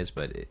anyways,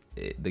 but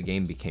the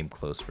game became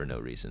close for no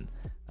reason.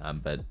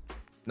 But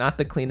not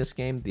the cleanest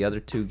game. The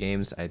other 2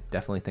 games, I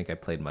definitely think I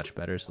played much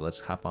better, so let's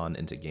hop on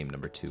into game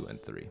number 2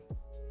 and 3.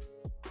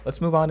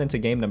 Let's move on into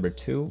game number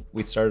 2.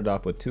 We started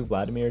off with 2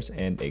 Vladimirs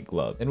and a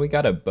glove. And we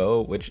got a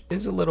bow, which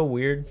is a little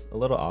weird, a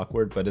little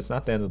awkward, but it's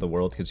not the end of the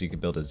world because you can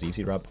build a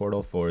ZZ Rot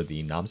portal for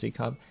the Nomsy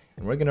comp.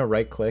 And we're going to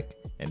right click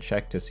and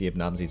check to see if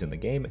Nomsy's in the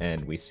game,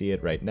 and we see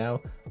it right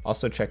now.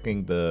 Also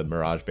checking the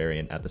Mirage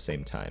variant at the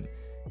same time.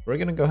 We're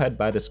going to go ahead and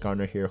buy this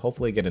Garner here,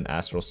 hopefully get an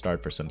Astral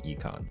start for some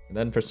econ. And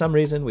then for some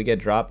reason we get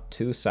dropped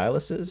 2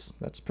 Sylases.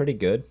 That's pretty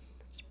good.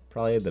 It's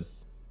probably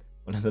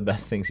one of the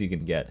best things you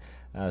can get.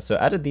 So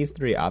out of these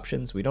 3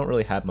 options, we don't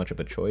really have much of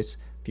a choice.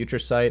 Future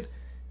Sight,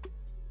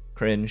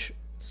 Cringe,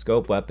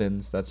 Scope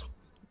Weapons, that's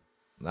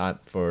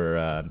not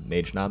for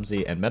Mage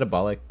Nomsy, and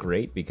Metabolic,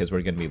 great, because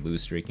we're going to be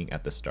lose streaking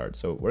at the start.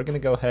 So we're going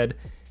to go ahead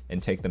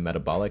and take the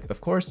Metabolic. Of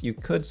course, you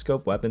could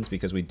Scope Weapons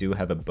because we do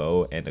have a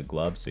bow and a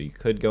glove, so you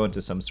could go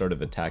into some sort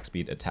of attack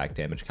speed, attack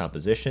damage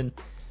composition.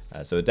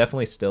 So it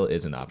definitely still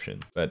is an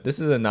option. But this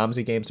is a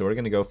Nomsy game, so we're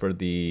going to go for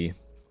the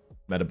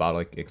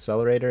Metabolic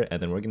Accelerator, and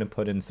then we're going to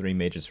put in 3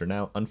 mages for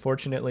now.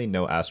 Unfortunately,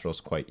 no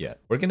Astrals quite yet.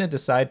 We're going to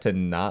decide to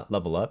not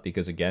level up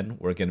because, again,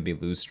 we're going to be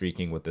lose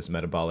streaking with this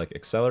Metabolic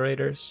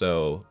Accelerator,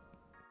 so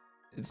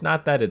it's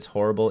not that it's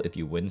horrible if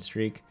you win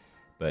streak,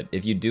 but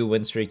if you do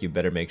win streak, you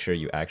better make sure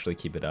you actually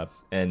keep it up.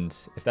 And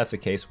if that's the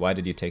case, why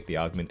did you take the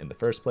augment in the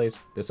first place?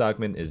 This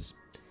augment is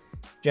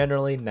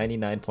generally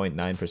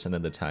 99.9%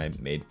 of the time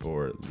made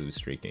for lose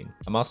streaking.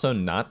 I'm also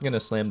not going to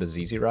slam the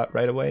ZZ Rot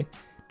right away,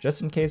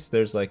 just in case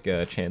there's like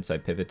a chance I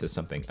pivot to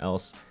something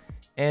else,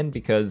 and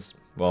because,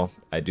 well,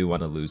 I do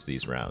want to lose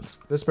these rounds.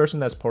 This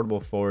person has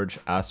Portable Forge,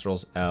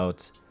 Astral's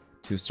out,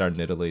 2-star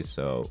Nidalee,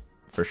 so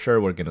for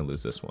sure we're going to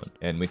lose this one.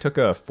 And we took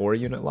a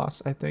 4-unit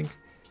loss, I think,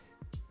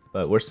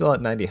 but we're still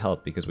at 90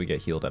 health because we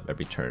get healed up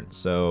every turn,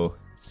 so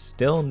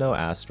still no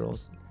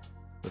Astrals.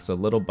 That's a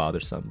little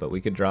bothersome, but we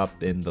could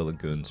drop in the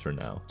Lagoons for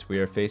now. So we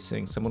are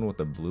facing someone with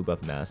a blue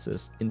buff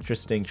Nasus.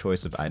 Interesting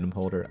choice of item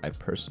holder. I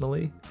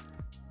personally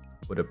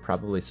would have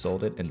probably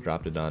sold it and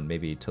dropped it on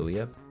maybe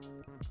Talia.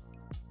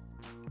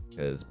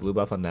 Because blue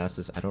buff on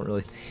Nasus, I don't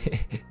really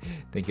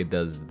think it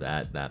does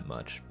that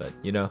much. But,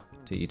 you know,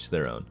 to each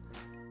their own.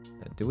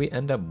 Do we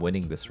end up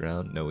winning this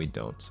round? No, we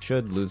don't.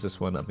 Should lose this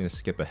one. I'm going to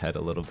skip ahead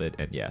a little bit.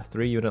 And yeah,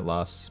 3 unit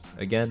loss.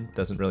 Again,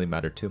 doesn't really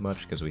matter too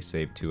much because we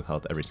save 2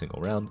 health every single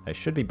round. I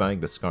should be buying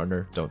the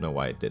Skarner. Don't know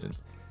why I didn't.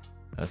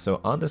 So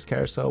on this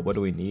carousel, what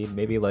do we need?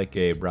 Maybe like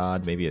a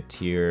rod, maybe a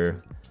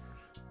tier.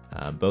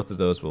 Both of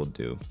those will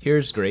do.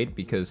 Here's great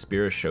because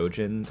Spear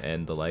Shojin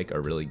and the like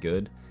are really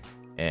good.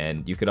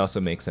 And you could also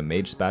make some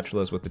mage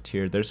spatulas with the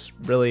tier. There's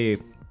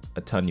really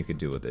a ton you could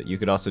do with it. You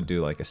could also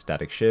do like a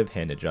static shiv,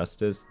 hand of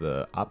justice.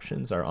 The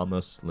options are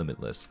almost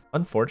limitless.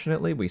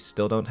 Unfortunately, we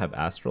still don't have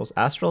astrals.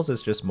 Astrals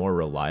is just more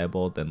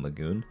reliable than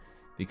Lagoon,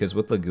 because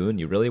with Lagoon,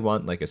 you really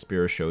want like a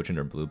Spear of Shojin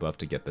or blue buff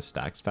to get the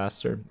stacks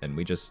faster, and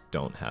we just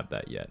don't have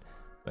that yet.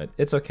 But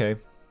it's okay.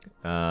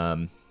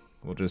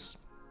 We'll just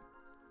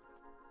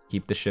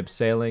keep the ship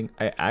sailing.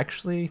 I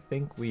actually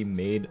think we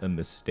made a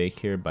mistake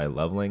here by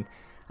leveling.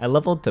 I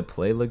leveled to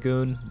play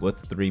Lagoon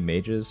with 3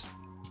 mages,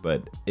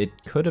 but it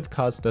could have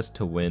caused us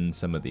to win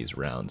some of these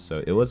rounds,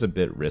 so it was a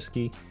bit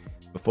risky.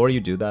 Before you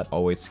do that,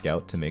 always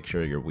scout to make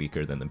sure you're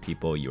weaker than the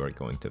people you are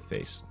going to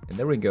face. And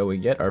there we go, we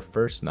get our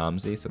first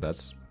Nomsy, so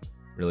that's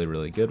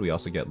really good. We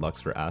also get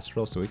Lux for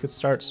Astral, so we could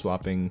start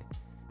swapping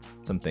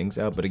some things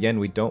out, but again,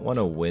 we don't want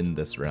to win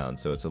this round,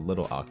 so it's a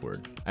little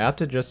awkward. I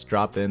opted to just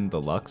drop in the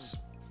Lux,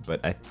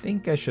 but I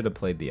think I should have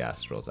played the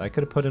Astrals. I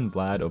could have put in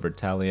Vlad over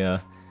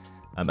Talia.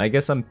 I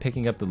guess I'm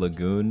picking up the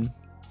Lagoon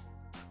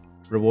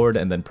reward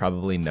and then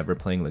probably never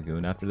playing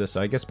Lagoon after this,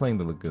 so I guess playing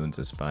the Lagoons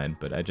is fine,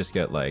 but I just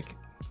get like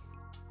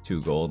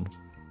 2 gold.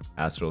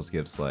 Astrals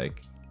gives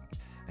like,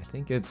 I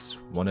think it's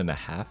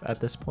 1.5 at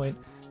this point,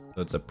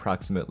 so it's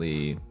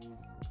approximately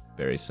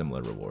very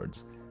similar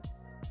rewards.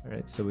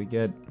 Alright, so we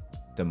get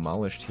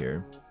demolished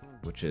here,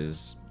 which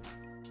is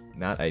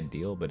not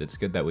ideal, but it's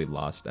good that we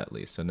lost at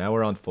least. So now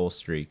we're on full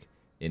streak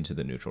into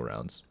the neutral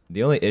rounds.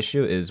 The only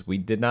issue is we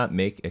did not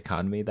make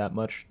economy that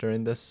much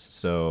during this,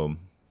 so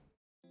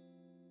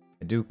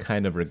I do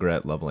kind of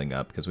regret leveling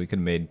up because we could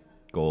have made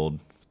gold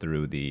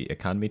through the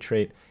economy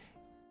trait,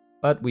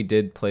 but we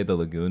did play the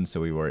Lagoon, so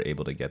we were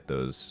able to get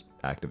those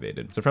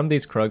activated. So from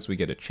these Krugs, we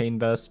get a chain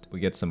vest, we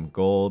get some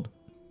gold,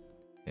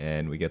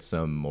 and we get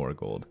some more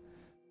gold.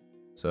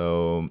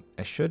 So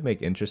I should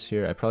make interest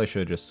here. I probably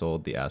should have just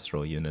sold the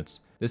astral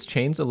units. This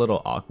chain's a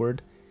little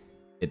awkward.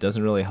 It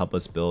doesn't really help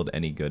us build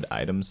any good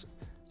items.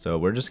 So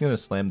we're just going to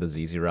slam the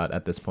ZZ Rot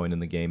at this point in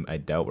the game. I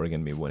doubt we're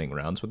going to be winning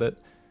rounds with it.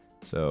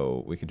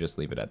 So we could just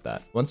leave it at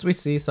that. Once we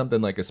see something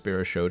like a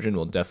Spear of Shojin,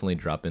 we'll definitely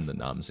drop in the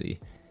Nomsy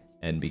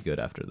and be good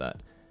after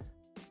that.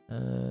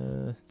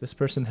 This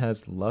person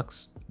has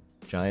Lux,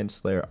 Giant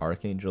Slayer,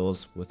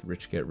 Archangels with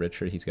Rich Get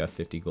Richer. He's got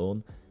 50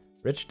 gold.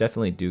 Rich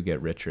definitely do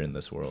get richer in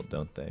this world,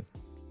 don't they?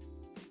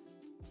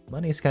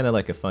 Money's kind of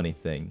like a funny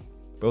thing,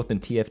 both in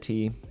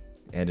TFT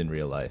and in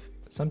real life.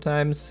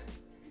 Sometimes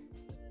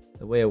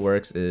the way it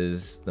works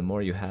is the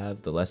more you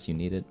have, the less you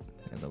need it,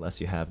 and the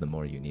less you have, the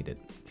more you need it.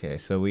 Okay,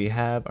 so we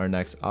have our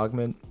next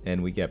augment,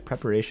 and we get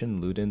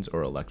Preparation, Ludens,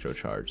 or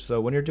Electrocharge.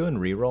 So when you're doing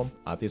reroll,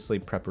 obviously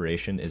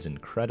Preparation is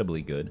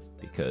incredibly good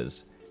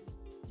because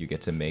you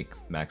get to make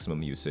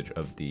maximum usage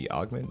of the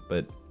augment,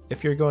 but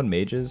if you're going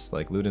mages,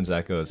 like Ludens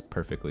Echo is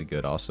perfectly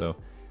good also.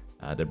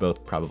 They're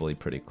both probably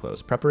pretty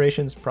close.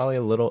 Preparation's probably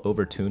a little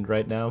overtuned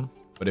right now,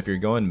 but if you're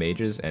going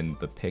mages and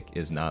the pick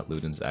is not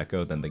Ludens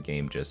Echo, then the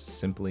game just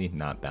simply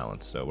not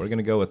balanced. So we're going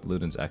to go with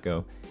Ludens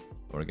Echo.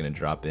 We're going to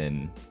drop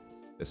in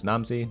this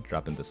Nomsy,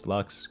 drop in this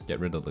Lux, get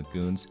rid of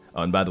Lagoons.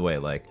 Oh, and by the way,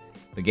 like,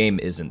 the game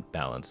isn't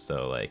balanced,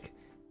 so like,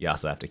 you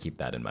also have to keep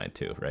that in mind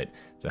too, right?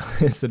 So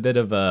it's a bit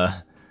of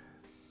a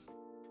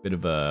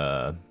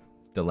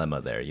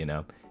dilemma there, you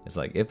know? It's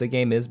like, if the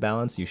game is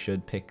balanced, you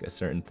should pick a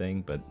certain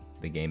thing, but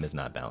the game is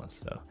not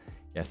balanced, so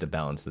you have to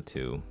balance the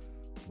two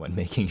when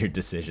making your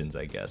decisions,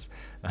 I guess.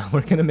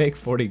 We're gonna make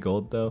 40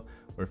 gold though.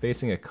 We're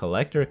facing a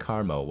Collector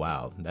Karma.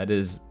 Wow, that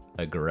is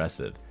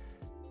aggressive.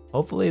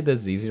 Hopefully the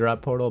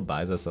ZZ-Rot portal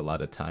buys us a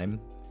lot of time.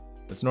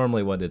 That's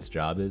normally what its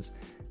job is.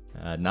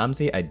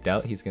 Nomsy, I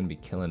doubt he's gonna be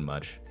killing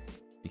much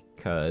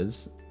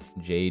because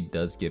Jade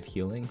does give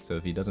healing, so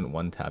if he doesn't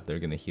one-tap, they're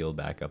gonna heal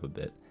back up a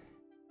bit.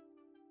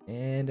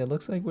 And it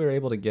looks like we were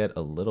able to get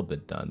a little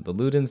bit done. The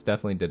Ludens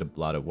definitely did a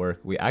lot of work.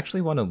 We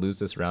actually want to lose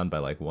this round by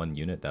like 1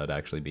 unit. That would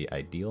actually be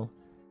ideal.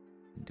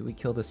 Do we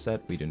kill this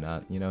set? We do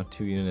not. You know,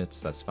 2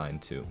 units, that's fine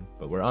too.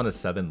 But we're on a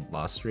 7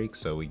 loss streak,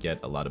 so we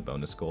get a lot of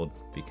bonus gold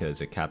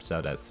because it caps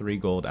out at 3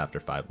 gold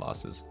after 5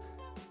 losses.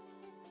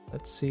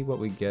 Let's see what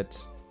we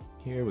get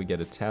here. We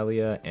get a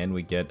Talia and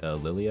we get a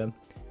Lilia.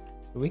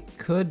 We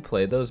could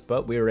play those,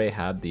 but we already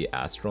have the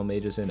Astral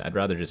Mages in. I'd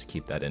rather just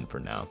keep that in for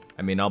now.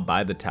 I mean, I'll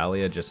buy the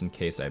Talia just in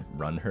case I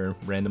run her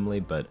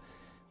randomly, but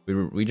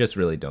we just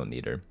really don't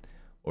need her.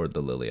 Or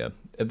the Lilia.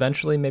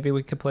 Eventually, maybe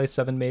we could play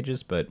 7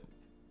 Mages, but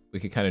we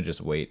could kind of just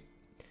wait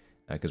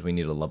because we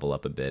need to level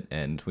up a bit.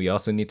 And we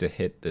also need to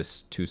hit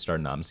this 2-star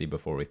Nomsy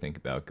before we think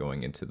about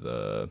going into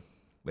the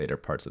later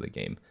parts of the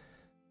game.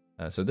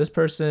 So this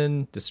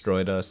person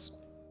destroyed us.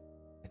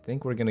 I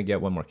think we're going to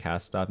get one more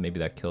cast off. Maybe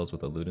that kills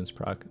with a Ludens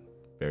proc.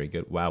 Very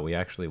good. Wow, we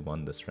actually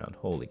won this round.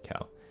 Holy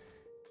cow.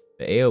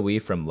 The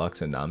AoE from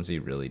Lux and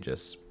Nomsy really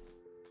just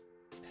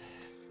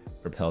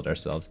propelled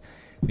ourselves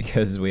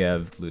because we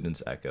have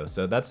Ludens Echo.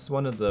 So that's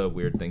one of the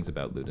weird things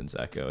about Ludens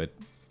Echo. It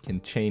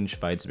can change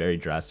fights very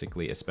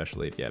drastically,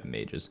 especially if you have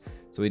mages.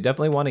 So we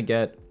definitely want to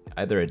get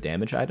either a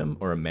damage item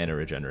or a mana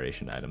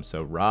regeneration item.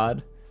 So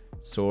Rod,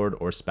 Sword,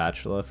 or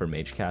Spatula for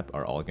Mage Cap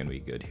are all going to be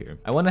good here.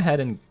 I went ahead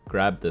and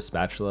grabbed the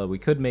Spatula. We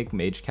could make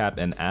Mage Cap,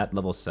 and at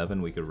level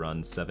 7 we could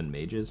run 7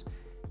 mages,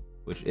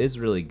 which is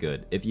really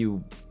good. If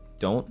you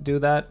don't do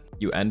that,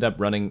 you end up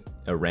running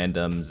a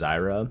random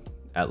Zyra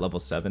at level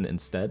 7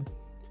 instead,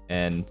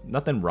 and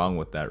nothing wrong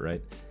with that,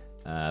 right?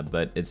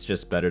 But it's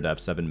just better to have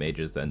 7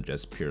 mages than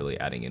just purely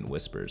adding in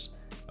Whispers.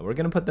 We're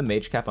going to put the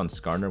Mage Cap on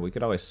Skarner. We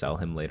could always sell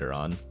him later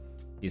on.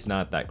 He's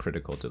not that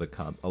critical to the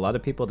comp. A lot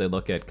of people, they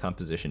look at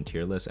composition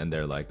tier lists and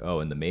they're like,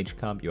 oh, in the Mage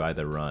comp, you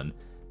either run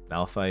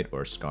Malphite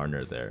or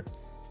Skarner there.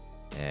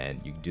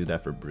 And you do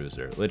that for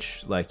Bruiser,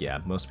 which, like, yeah,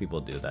 most people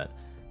do that.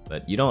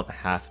 But you don't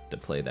have to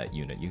play that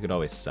unit. You could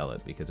always sell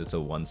it because it's a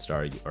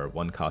 1-star or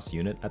 1-cost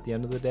unit at the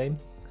end of the day.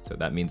 So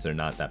that means they're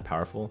not that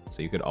powerful.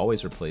 So you could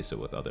always replace it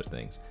with other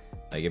things.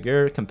 Like if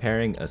you're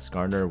comparing a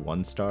Skarner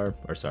 1-star,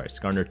 or sorry,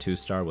 Skarner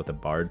 2-star with a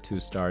Bard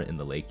 2-star in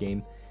the late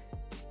game,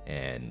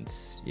 and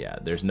yeah,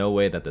 there's no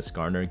way that the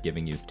Skarner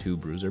giving you 2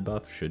 Bruiser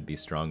buff should be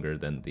stronger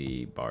than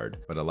the Bard.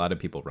 But a lot of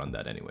people run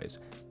that anyways.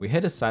 We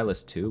hit a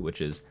Silas 2,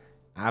 which is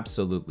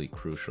absolutely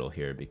crucial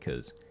here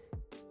because,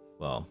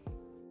 well,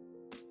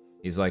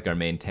 he's like our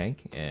main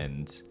tank,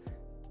 and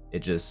it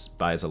just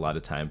buys a lot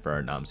of time for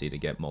our Nomsy to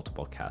get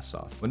multiple casts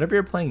off. Whenever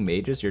you're playing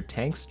mages, your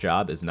tank's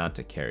job is not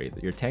to carry.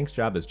 Your tank's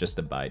job is just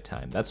to buy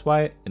time. That's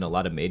why in a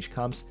lot of mage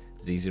comps,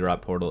 ZZ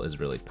Rot Portal is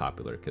really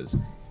popular, because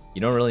you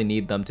don't really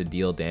need them to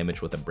deal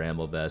damage with a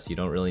Bramble Vest. You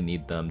don't really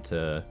need them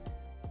to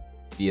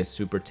be a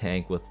super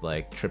tank with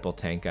like triple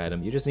tank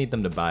item. You just need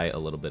them to buy a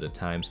little bit of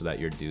time so that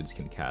your dudes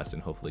can cast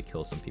and hopefully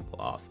kill some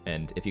people off.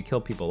 And if you kill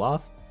people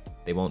off,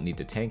 they won't need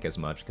to tank as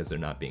much because they're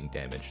not being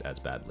damaged as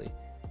badly.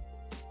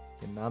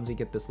 Can Nomsy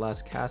get this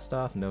last cast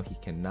off? No, he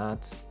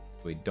cannot.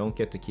 We don't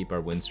get to keep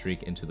our win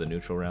streak into the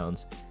neutral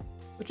rounds,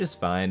 which is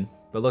fine.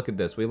 But look at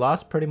this. We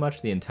lost pretty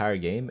much the entire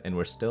game, and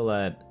we're still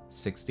at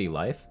 60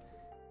 life,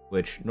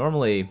 which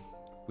normally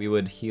we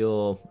would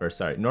heal, or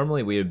sorry,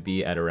 normally we would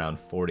be at around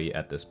 40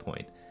 at this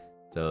point.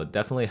 So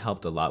definitely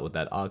helped a lot with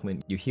that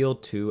augment. You heal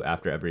 2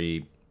 after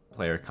every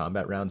player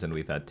combat rounds, and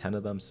we've had 10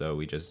 of them, so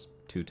we just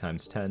 2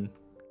 times 10,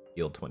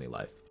 healed 20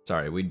 life.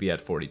 Sorry, we'd be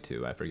at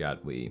 42. I forgot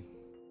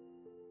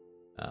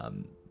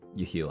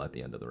you heal at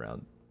the end of the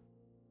round.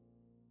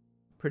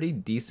 Pretty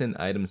decent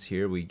items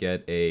here. We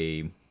get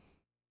a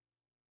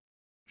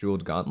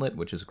Jeweled Gauntlet,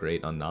 which is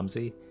great on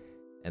Nomsy,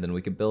 and then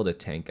we could build a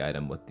tank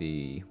item with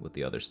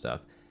the other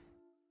stuff.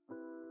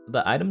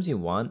 The items you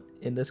want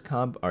in this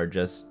comp are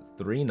just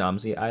 3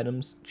 Nomsy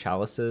items,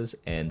 chalices,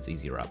 and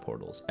ZZ Rot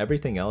portals.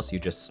 Everything else you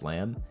just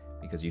slam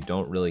because you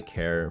don't really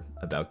care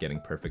about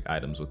getting perfect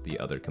items with the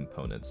other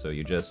components. So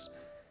you just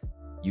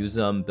use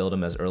them, build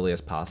them as early as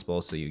possible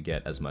so you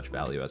get as much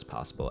value as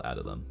possible out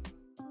of them.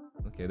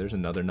 Okay, there's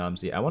another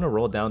Nomsy. I want to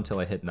roll down till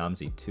I hit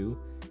Nomsy 2.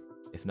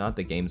 If not,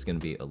 the game's going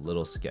to be a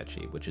little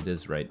sketchy, which it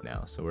is right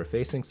now. So we're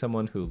facing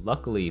someone who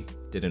luckily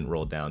didn't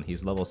roll down.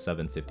 He's level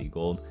 750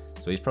 gold,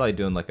 so he's probably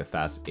doing like a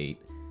fast 8.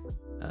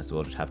 So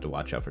we'll just have to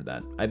watch out for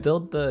that. I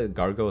built the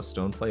Gargoyle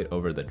Stoneplate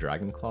over the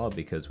Dragon Claw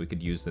because we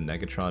could use the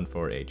Negatron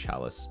for a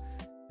Chalice,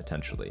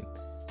 potentially.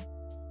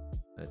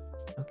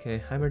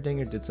 Okay,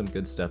 Heimerdinger did some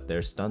good stuff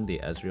there, stunned the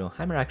Ezreal.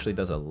 Heimer actually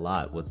does a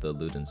lot with the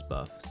Ludens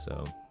buff,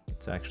 so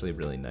it's actually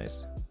really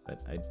nice.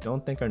 But I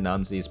don't think our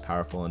Nomsy is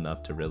powerful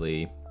enough to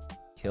really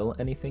kill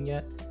anything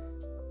yet.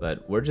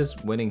 But we're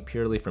just winning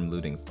purely from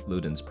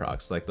Ludens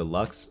procs. Like the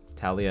Lux,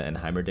 Talia, and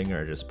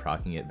Heimerdinger are just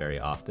procking it very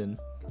often.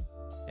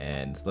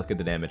 And look at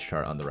the damage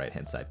chart on the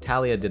right-hand side.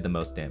 Talia did the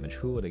most damage.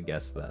 Who would have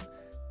guessed that?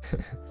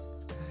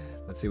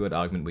 Let's see what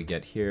augment we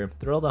get here.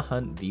 Thrill the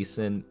Hunt,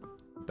 decent.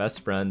 Best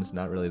Friends,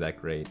 not really that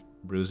great.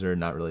 Bruiser,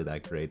 not really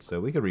that great,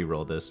 so we could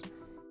re-roll this.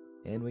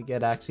 And we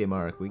get Axiom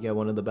Arc. We get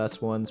one of the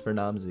best ones for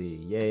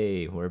Nomsy.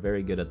 Yay, we're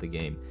very good at the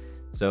game.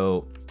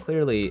 So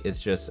clearly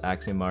it's just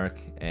Axiom Arc,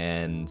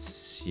 and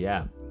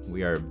yeah,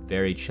 we are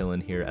very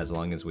chillin' here as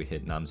long as we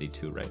hit Nomsy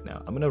 2 right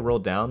now. I'm gonna roll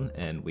down,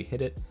 and we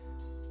hit it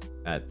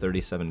at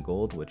 37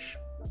 gold, which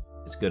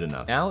is good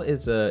enough. Now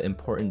is an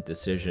important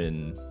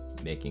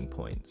decision-making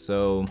point.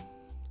 So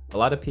a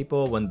lot of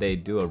people, when they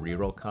do a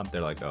reroll comp,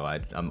 they're like, oh,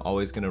 I'm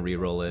always gonna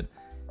reroll it,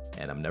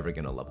 and I'm never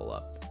gonna level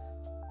up.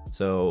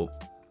 So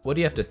what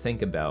do you have to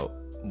think about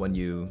when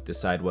you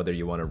decide whether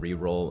you want to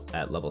reroll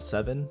at level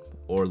 7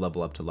 or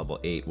level up to level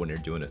 8 when you're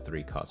doing a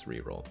 3-cost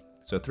reroll?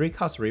 So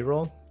 3-cost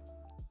reroll,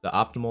 the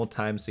optimal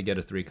times to get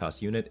a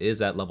 3-cost unit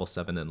is at level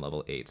 7 and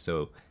level 8.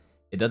 So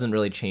it doesn't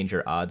really change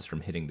your odds from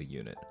hitting the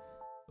unit.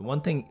 The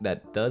one thing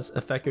that does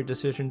affect your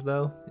decisions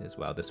though is,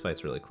 wow, this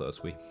fight's really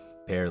close. We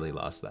barely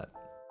lost that.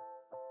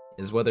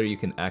 Is whether you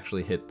can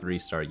actually hit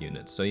 3-star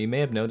units. So you may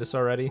have noticed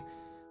already,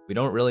 we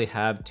don't really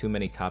have too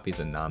many copies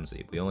of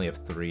Nomsy. We only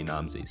have 3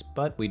 Nomsys,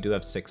 but we do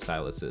have 6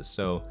 Silases.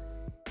 So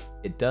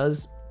it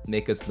does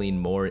make us lean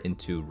more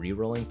into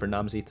re-rolling for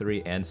Nomsy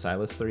 3 and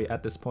Silas 3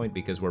 at this point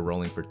because we're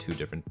rolling for 2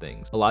 different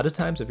things. A lot of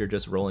times if you're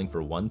just rolling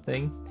for one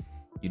thing,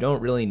 you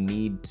don't really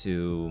need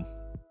to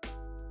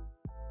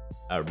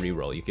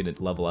re-roll. You can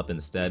level up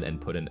instead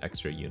and put in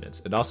extra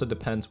units. It also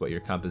depends what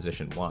your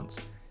composition wants.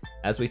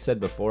 As we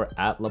said before,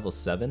 at level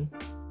 7,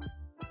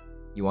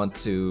 you want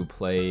to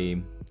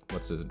play,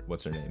 what's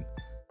her name?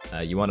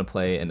 You want to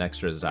play an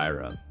extra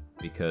Zyra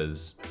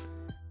because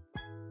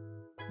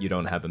you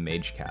don't have a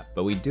mage cap.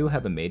 But we do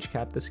have a mage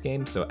cap this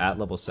game, so at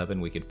level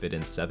 7 we could fit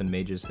in 7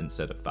 mages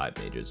instead of 5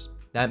 mages.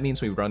 That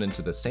means we run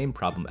into the same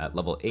problem at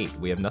level 8.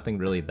 We have nothing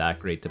really that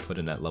great to put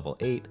in at level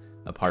 8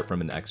 apart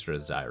from an extra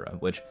Zyra,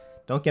 which,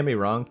 don't get me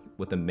wrong,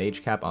 with a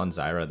mage cap on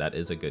Zyra that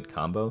is a good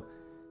combo,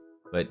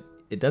 but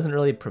it doesn't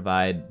really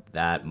provide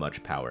that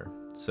much power.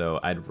 So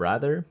I'd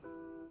rather,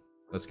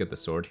 let's get the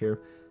sword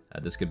here.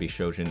 This could be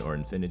Shojin or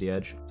Infinity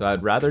Edge. So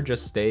I'd rather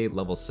just stay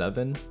level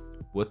 7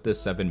 with this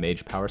 7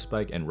 mage power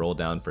spike and roll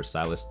down for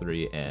Silas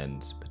 3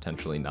 and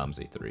potentially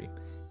Nomsy 3.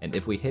 And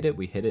if we hit it,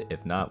 we hit it.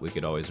 If not, we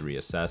could always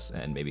reassess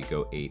and maybe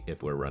go 8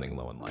 if we're running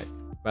low on life.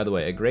 By the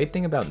way, a great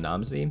thing about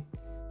Nomsy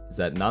is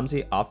that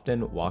Nomsy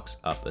often walks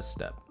up a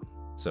step.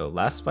 So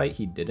last fight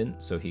he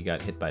didn't, so he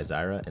got hit by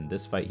Zyra, and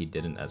this fight he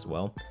didn't as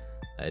well.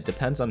 It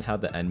depends on how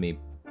the enemy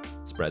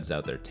spreads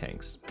out their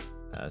tanks.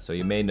 So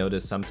you may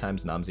notice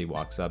sometimes Nomsy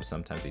walks up,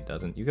 sometimes he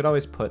doesn't. You could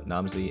always put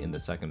Nomsy in the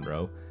second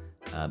row,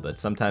 but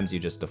sometimes you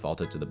just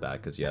default it to the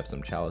back because you have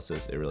some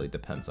chalices. It really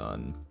depends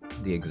on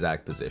the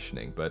exact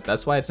positioning. But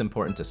that's why it's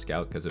important to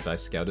scout, because if I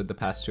scouted the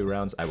past 2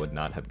 rounds, I would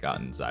not have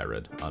gotten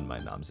Zyra'd on my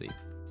Nomsy.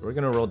 We're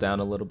going to roll down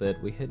a little bit.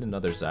 We hit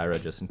another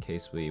Zyra just in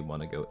case we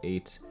want to go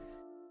 8.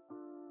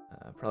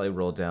 Probably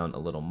roll down a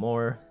little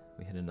more.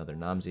 We hit another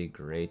Nomsy,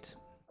 great.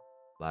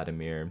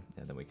 Vladimir,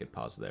 and then we could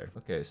pause there.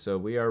 Okay, so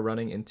we are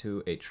running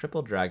into a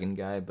triple dragon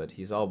guy, but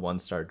he's all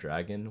 1-star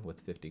dragon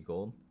with 50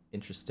 gold.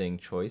 Interesting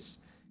choice.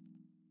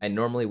 I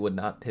normally would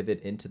not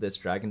pivot into this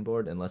dragon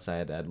board unless I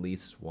had at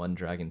least 1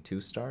 dragon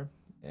 2-star,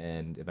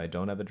 and if I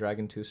don't have a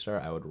dragon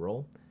 2-star, I would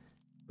roll,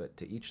 but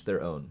to each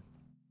their own.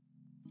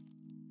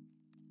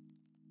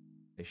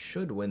 I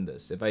should win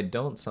this. If I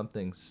don't,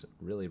 something's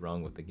really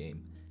wrong with the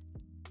game.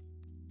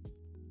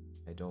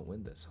 I don't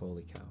win this,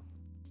 holy cow.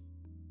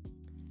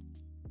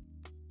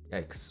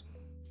 Yikes.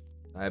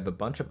 I have a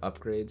bunch of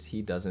upgrades.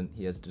 He doesn't.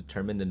 He has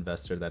Determined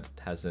Investor that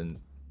hasn't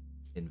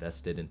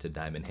invested into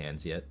Diamond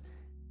Hands yet,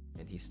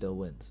 and he still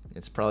wins.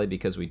 It's probably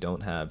because we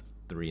don't have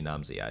 3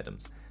 Nomsy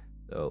items.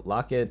 So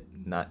Locket,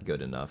 not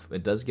good enough.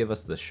 It does give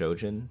us the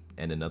Shojin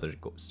and another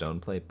stone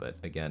plate, but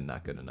again,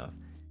 not good enough.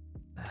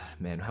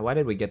 Man, why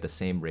did we get the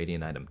same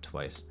Radiant item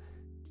twice?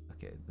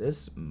 Okay,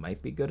 this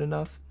might be good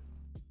enough,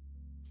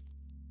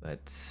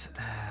 but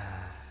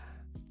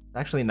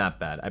actually not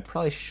bad. I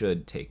probably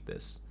should take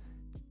this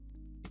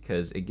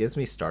because it gives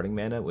me starting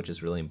mana, which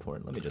is really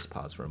important. Let me just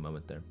pause for a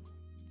moment there.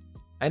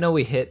 I know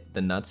we hit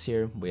the nuts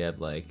here. We have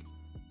like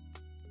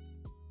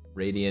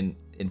Radiant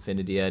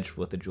Infinity Edge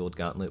with the Jeweled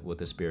Gauntlet with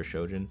the Spear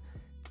Shojin,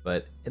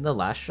 but in the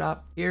last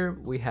shop here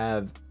we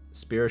have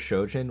Spear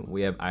Shojin,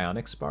 we have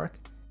Ionic Spark,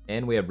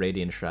 and we have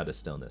Radiant Shroud of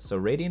Stillness. So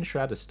Radiant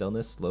Shroud of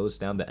Stillness slows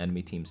down the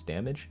enemy team's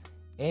damage,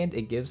 and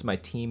it gives my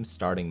team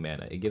starting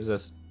mana. It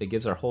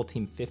gives our whole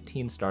team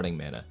 15 starting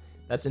mana.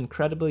 That's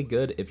incredibly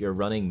good if you're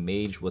running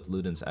Mage with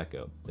Luden's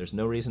Echo. There's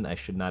no reason I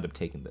should not have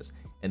taken this.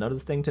 Another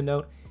thing to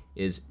note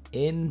is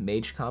in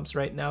Mage comps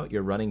right now,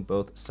 you're running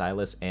both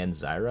Silas and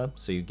Zyra,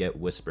 so you get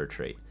Whisper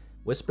trait.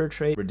 Whisper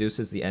trait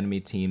reduces the enemy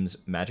team's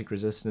magic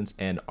resistance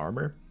and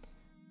armor,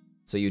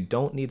 so you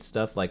don't need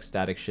stuff like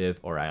Static Shiv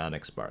or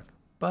Ionic Spark.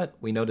 But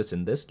we notice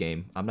in this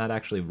game, I'm not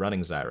actually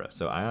running Zyra,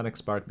 so Ionic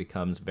Spark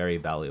becomes very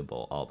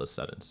valuable all of a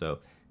sudden. So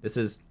this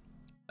is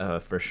a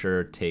for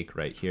sure take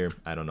right here.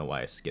 I don't know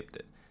why I skipped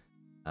it.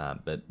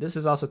 But this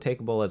is also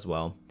takeable as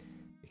well,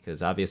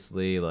 because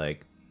obviously,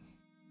 like,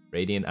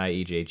 Radiant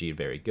IEJG,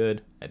 very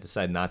good. I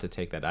decided not to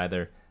take that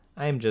either.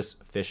 I am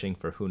just fishing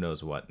for who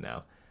knows what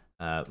now.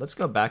 Let's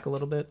go back a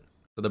little bit.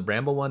 So the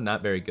Bramble one,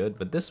 not very good,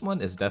 but this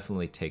one is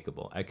definitely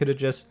takeable. I could have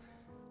just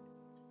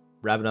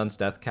Rabadon's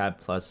Death Cap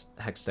plus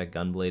Hextech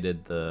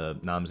Gunbladed the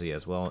Nomsy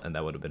as well, and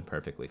that would have been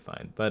perfectly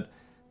fine. But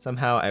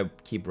somehow I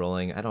keep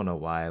rolling. I don't know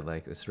why,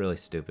 like, it's really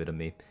stupid of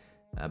me.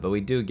 But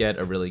we do get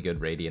a really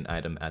good Radiant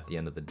item at the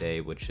end of the day,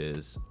 which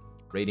is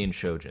Radiant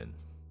Shojin.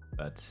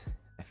 But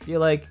I feel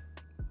like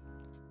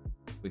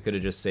we could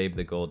have just saved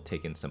the gold,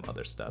 taken some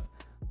other stuff.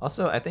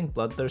 Also, I think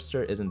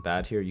Bloodthirster isn't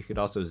bad here. You could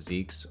also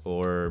Zeke's,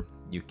 or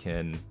you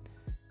can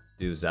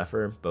do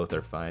Zephyr. Both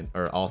are fine,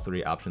 or all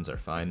 3 options are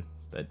fine.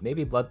 But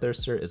maybe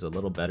Bloodthirster is a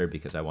little better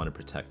because I want to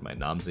protect my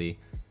Nomsy,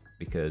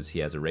 because he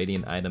has a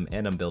Radiant item,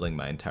 and I'm building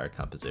my entire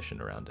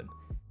composition around him.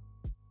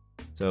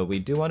 So we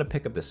do want to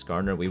pick up the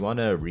Skarner. We want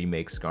to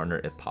remake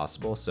Skarner if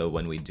possible, so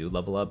when we do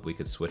level up, we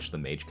could switch the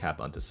Mage Cap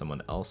onto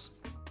someone else.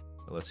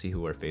 So let's see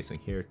who we're facing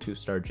here.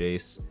 2-star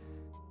Jace.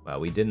 Wow,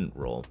 we didn't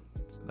roll,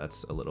 so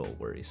that's a little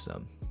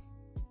worrisome.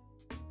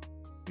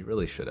 We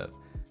really should have.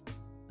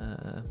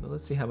 But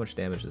let's see how much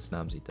damage this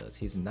Nomsy does.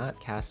 He's not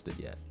casted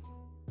yet.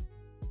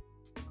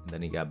 And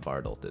then he got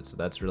Bard ulted, so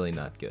that's really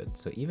not good.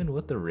 So even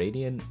with the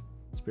Radiant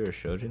Spirit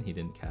Shojin, he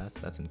didn't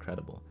cast. That's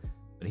incredible.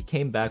 But he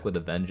came back with a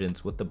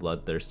Vengeance, with the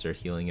Bloodthirster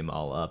healing him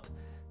all up.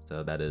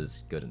 So that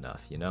is good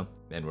enough, you know?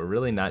 And we're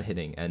really not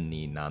hitting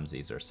any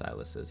Nomsys or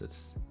Silases.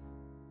 It's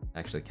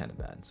actually kind of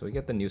bad. So we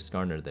get the new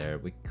Skarner there.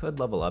 We could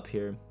level up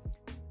here.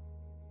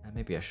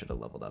 Maybe I should have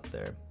leveled up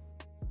there.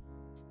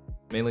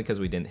 Mainly because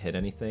we didn't hit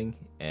anything,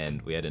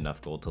 and we had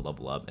enough gold to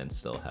level up and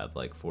still have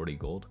like 40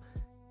 gold.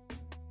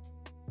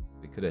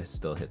 We could have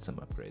still hit some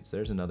upgrades.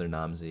 There's another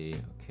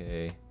Nomsy.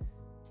 Okay.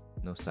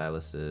 No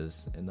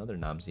Silases. Another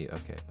Nomsy.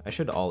 Okay. I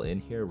should all in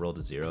here, roll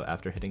to 0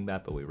 after hitting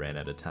that, but we ran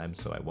out of time,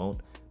 so I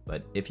won't.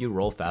 But if you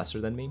roll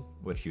faster than me,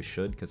 which you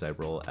should, because I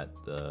roll at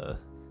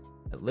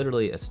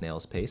literally a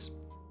snail's pace,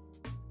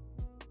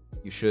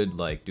 you should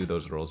like do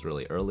those rolls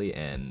really early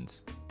and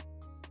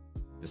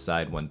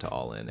decide when to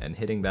all in. And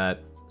hitting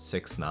that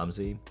 6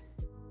 Nomsy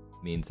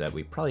means that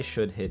we probably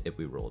should hit if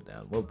we roll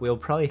down. Well, we'll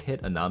probably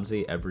hit a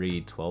Nomsy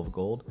every 12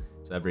 gold,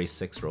 so every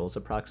 6 rolls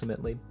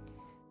approximately.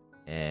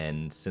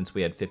 And since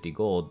we had 50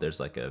 gold, there's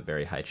like a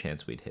very high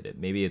chance we'd hit it.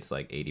 Maybe it's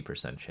like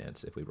 80%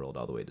 chance if we rolled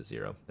all the way to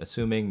 0,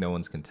 assuming no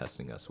one's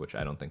contesting us, which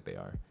I don't think they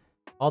are.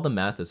 All the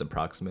math is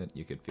approximate.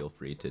 You could feel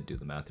free to do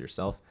the math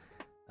yourself.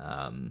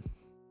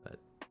 But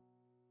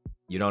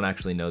you don't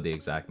actually know the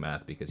exact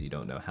math because you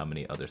don't know how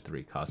many other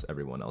 3 costs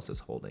everyone else is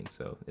holding.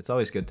 So it's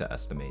always good to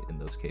estimate in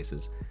those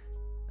cases.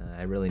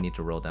 I really need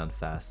to roll down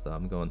fast though.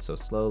 I'm going so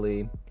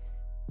slowly.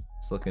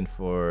 Just looking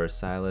for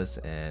Silas,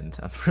 and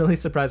I'm really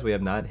surprised we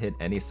have not hit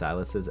any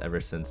Silases ever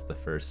since the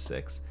first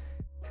 6.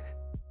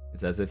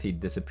 It's as if he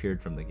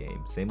disappeared from the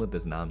game. Same with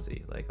this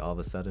Nomsy. Like all of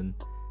a sudden,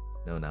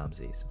 no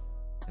Nomsys.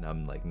 And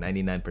I'm like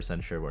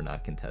 99% sure we're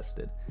not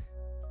contested,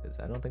 because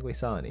I don't think we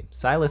saw any.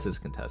 Silas is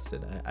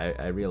contested,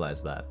 I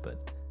realize that,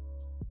 but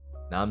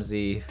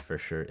Nomsy for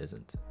sure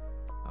isn't.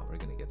 Oh, we're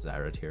gonna get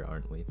Zyroed here,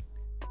 aren't we?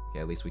 Okay,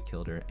 at least we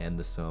killed her and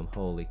the Soam.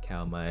 Holy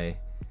cow, my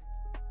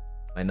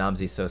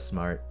Nomsy's so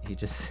smart. He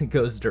just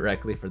goes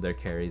directly for their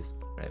carries.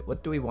 Right,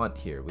 what do we want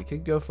here? We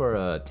could go for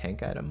a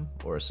tank item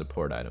or a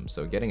support item.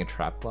 So getting a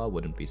Trap Claw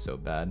wouldn't be so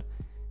bad.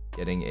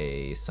 Getting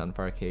a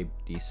Sunfire Cape,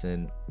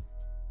 decent.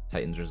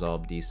 Titan's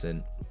Resolve,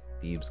 decent.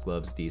 Thieves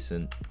Gloves,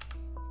 decent.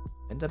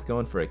 End up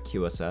going for a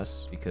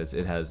QSS because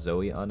it has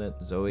Zoe on it.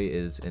 Zoe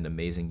is an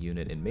amazing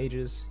unit in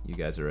mages. You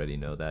guys already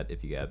know that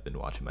if you have been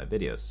watching my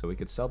videos. So we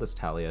could sell this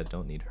Talia,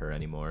 don't need her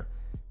anymore.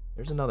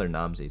 There's another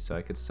Nomsy, so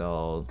I could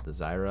sell the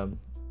Zyra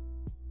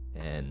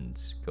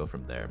and go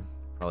from there.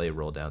 Probably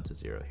roll down to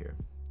 0 here.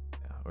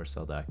 Yeah, or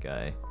sell that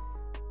guy.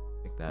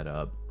 Pick that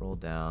up, roll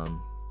down.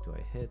 Do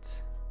I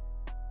hit?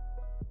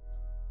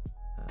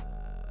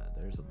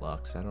 There's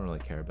Lux. I don't really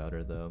care about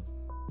her though.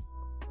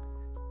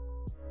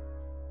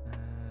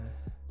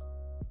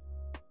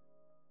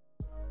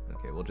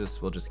 Okay, we'll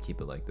just keep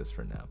it like this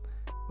for now.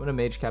 I'm gonna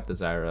Mage Cap the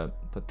Zyra,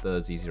 put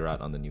the ZZ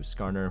Rot on the new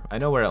Skarner. I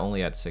know we're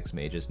only at 6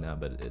 mages now,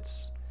 but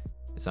it's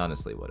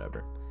honestly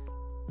whatever.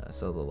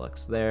 Sell the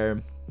Lux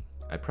there.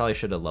 I probably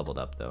should have leveled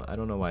up though. I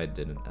don't know why I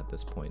didn't at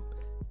this point,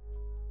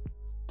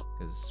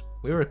 because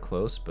we were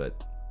close,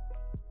 but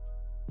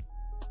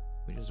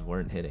we just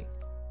weren't hitting.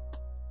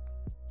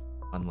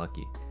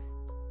 Unlucky.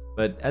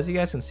 But as you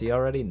guys can see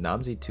already,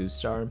 Nomsy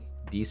 2-star,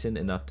 decent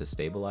enough to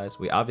stabilize.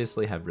 We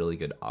obviously have really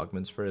good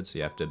augments for it, so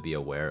you have to be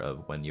aware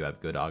of when you have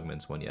good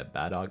augments, when you have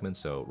bad augments.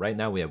 So right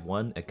now we have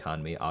 1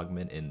 economy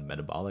augment in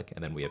Metabolic,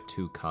 and then we have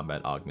 2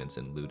 combat augments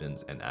in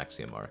Ludens and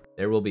Axiomarch.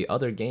 There will be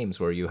other games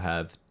where you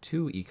have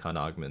 2 econ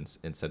augments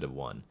instead of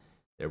 1.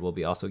 There will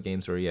be also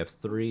games where you have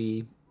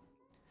 3,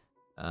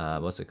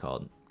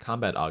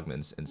 combat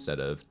augments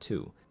instead of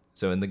 2.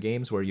 So in the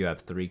games where you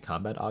have 3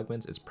 combat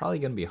augments, it's probably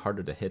going to be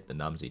harder to hit the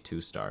Nomsy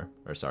 2-star,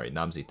 or sorry,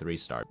 Nomsy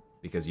 3-star,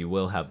 because you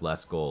will have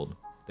less gold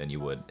than you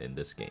would in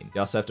this game.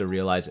 You also have to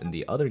realize in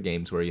the other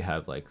games where you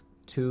have like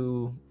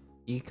 2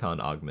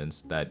 econ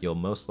augments that you'll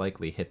most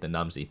likely hit the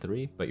Nomsy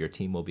 3, but your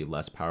team will be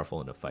less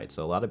powerful in a fight.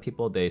 So a lot of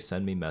people, they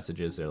send me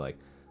messages, they're like,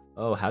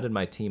 oh, how did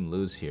my team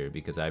lose here?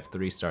 Because I have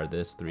 3-star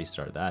this,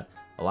 3-star that.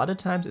 A lot of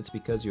times it's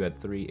because you had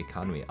 3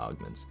 economy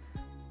augments.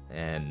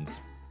 And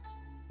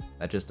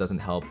that just doesn't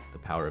help the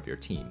power of your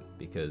team,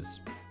 because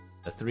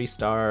a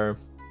 3-star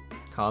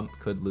comp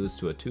could lose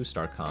to a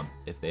 2-star comp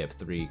if they have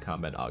 3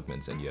 combat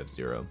augments and you have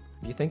 0.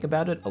 If you think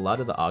about it, a lot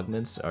of the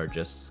augments are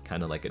just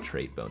kind of like a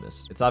trait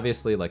bonus. It's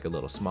obviously like a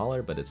little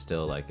smaller, but it's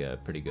still like a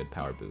pretty good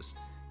power boost.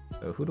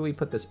 So who do we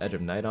put this Edge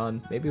of Night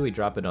on? Maybe we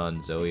drop it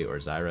on Zoe or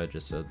Zyra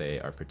just so they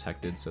are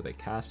protected, so they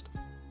cast.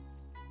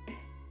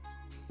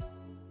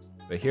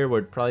 But here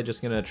we're probably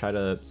just gonna try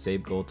to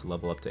save gold to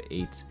level up to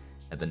 8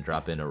 and then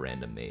drop in a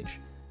random mage.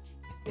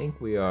 I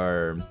think we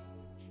are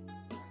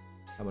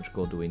How much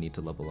gold do we need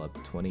to level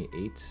up?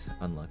 28?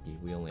 Unlucky.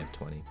 We only have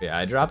 20. Yeah,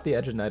 I dropped the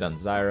Edge of Night on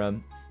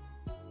Zyra.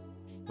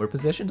 We're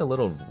positioned a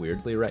little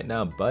weirdly right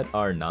now, but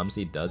our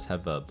Nomsy does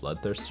have a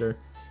Bloodthirster.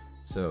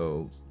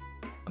 So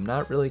I'm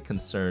not really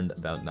concerned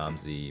about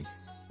Nomsy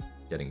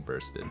getting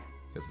bursted.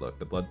 Because look,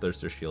 the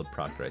Bloodthirster shield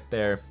proc right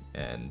there.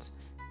 And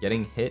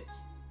getting hit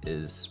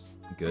is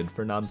good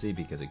for Nomsy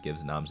because it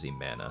gives Nomsy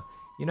mana.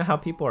 You know how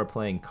people are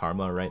playing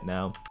Karma right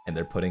now and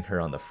they're putting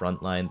her on the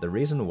front line? The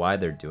reason why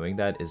they're doing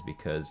that is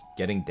because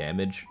getting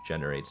damage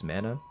generates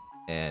mana.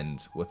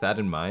 And with that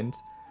in mind,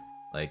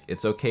 like,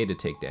 it's okay to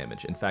take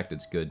damage. In fact,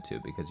 it's good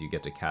too because you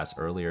get to cast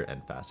earlier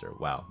and faster.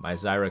 Wow, my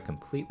Zyra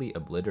completely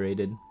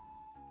obliterated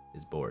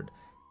his board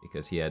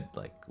because he had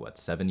like, what,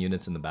 7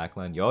 units in the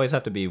backline? You always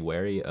have to be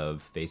wary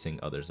of facing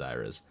other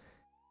Zyras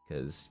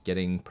because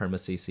getting perma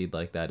CC'd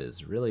like that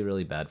is really,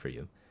 really bad for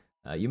you.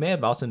 You may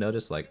have also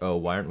noticed, like, oh,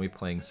 why aren't we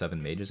playing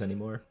 7 mages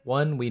anymore?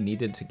 One, we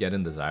needed to get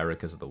in the Zyra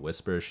because of the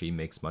Whisper. She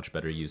makes much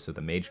better use of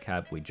the mage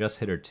cap. We just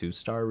hit her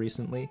 2-star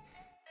recently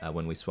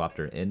when we swapped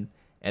her in.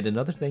 And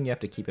another thing you have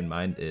to keep in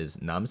mind is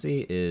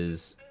Nomsy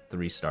is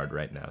 3-starred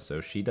right now,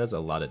 so she does a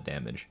lot of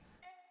damage.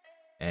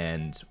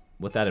 And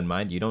with that in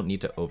mind, you don't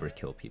need to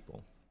overkill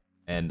people.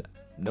 And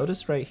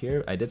notice right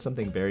here, I did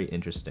something very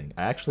interesting.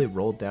 I actually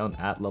rolled down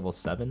at level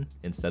 7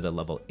 instead of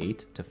level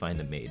 8 to find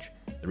a mage.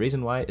 The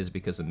reason why is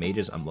because the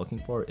mages I'm looking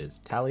for is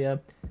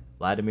Talia,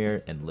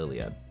 Vladimir, and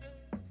Lilia.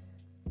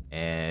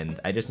 And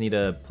I just need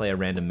to play a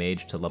random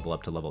mage to level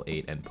up to level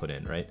 8 and put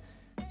in, right?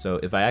 So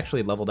if I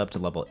actually leveled up to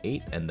level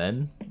 8 and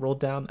then rolled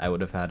down, I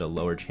would have had a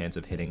lower chance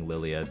of hitting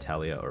Lilia,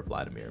 Talia, or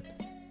Vladimir.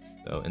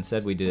 So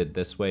instead we did it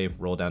this way,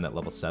 roll down at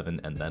level 7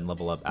 and then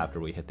level up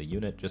after we hit the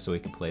unit, just so we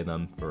can play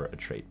them for a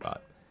trait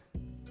bot.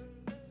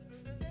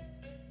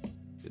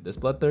 Dude, this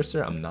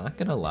Bloodthirster, I'm not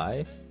gonna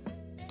lie,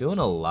 he's doing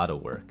a lot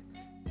of work.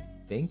 I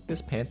think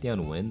this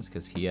Pantheon wins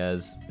because he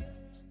has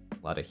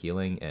a lot of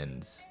healing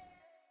and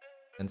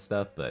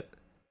stuff, but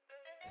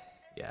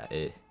yeah,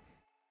 it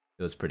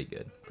was pretty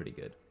good, pretty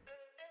good.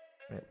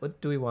 Alright,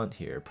 what do we want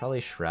here?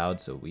 Probably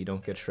Shroud so we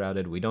don't get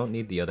shrouded. We don't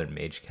need the other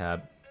mage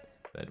cap,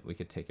 but we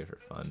could take it for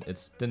fun.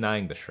 It's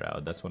denying the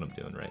Shroud, that's what I'm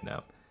doing right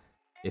now.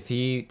 If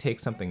he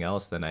takes something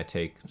else, then I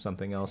take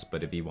something else,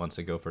 but if he wants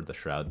to go for the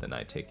Shroud, then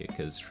I take it,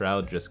 because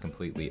Shroud just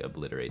completely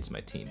obliterates my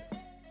team.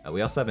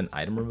 We also have an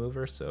item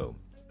remover, so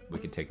we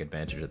could take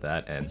advantage of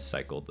that and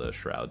cycle the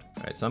Shroud.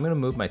 Alright, so I'm going to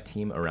move my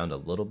team around a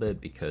little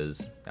bit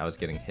because I was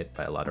getting hit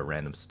by a lot of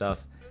random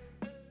stuff.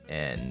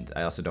 And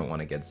I also don't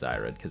want to get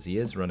Zyra because he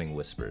is running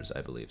Whispers,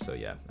 I believe. So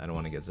yeah, I don't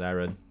want to get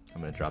Zyra.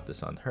 I'm going to drop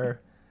this on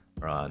her,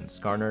 or on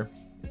Skarner,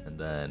 and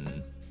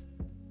then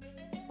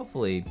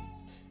hopefully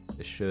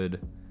this should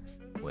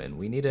win.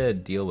 We need to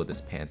deal with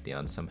this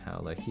Pantheon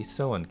somehow. Like, he's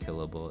so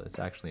unkillable. It's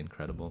actually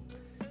incredible.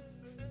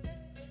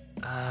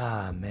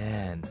 Ah,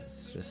 man.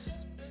 It's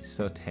just, he's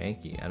so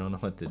tanky. I don't know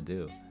what to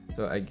do.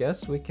 So I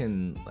guess we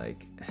can,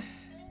 like...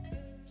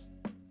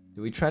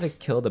 Do we try to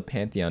kill the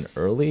Pantheon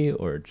early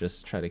or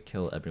just try to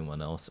kill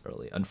everyone else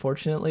early?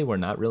 Unfortunately, we're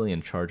not really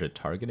in charge of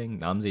targeting.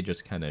 Nomsy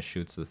just kind of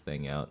shoots the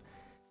thing out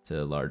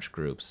to large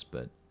groups,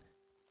 but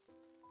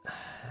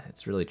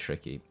it's really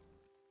tricky.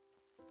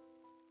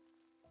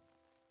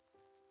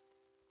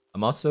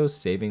 I'm also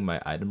saving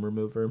my item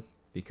remover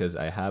because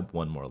I have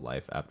one more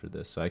life after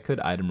this. So I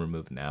could item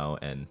remove now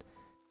and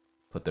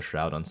put the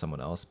Shroud on someone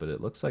else, but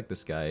it looks like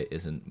this guy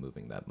isn't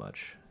moving that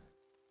much.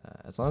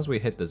 As long as we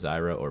hit the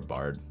Zyra or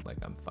Bard, like,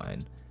 I'm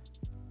fine.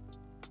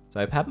 So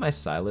I've had my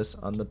Silas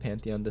on the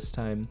Pantheon this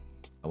time.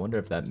 I wonder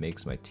if that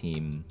makes my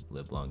team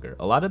live longer.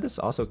 A lot of this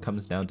also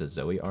comes down to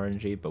Zoe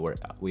RNG, but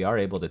we are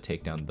able to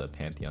take down the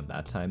Pantheon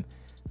that time.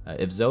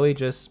 If Zoe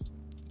just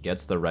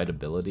gets the right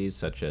abilities,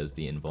 such as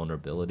the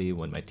invulnerability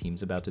when my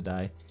team's about to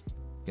die,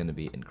 it's going to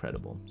be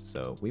incredible.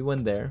 So we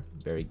win there.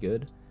 Very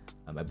good.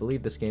 I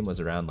believe this game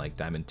was around like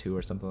Diamond 2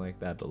 or something like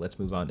that, but let's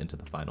move on into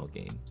the final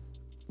game.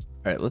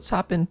 All right, let's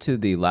hop into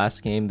the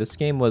last game. This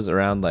game was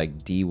around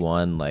like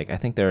D1. Like, I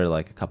think there are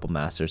like a couple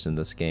masters in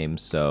this game.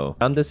 So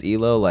on this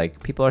elo,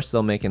 like, people are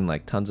still making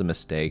like tons of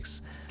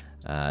mistakes.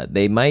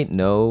 They might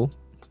know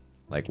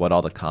like what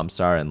all the comps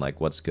are and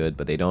like what's good,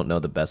 but they don't know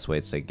the best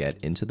ways to get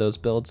into those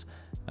builds.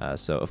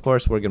 So of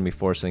course we're gonna be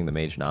forcing the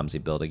Mage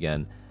Nomsy build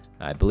again.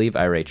 I believe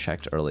I already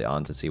checked early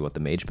on to see what the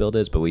mage build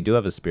is, but we do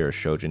have a Spear of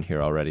Shojin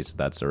here already, so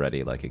that's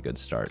already like a good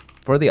start.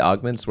 For the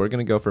augments, we're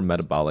gonna go for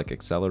Metabolic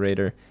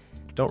Accelerator.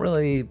 Don't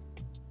really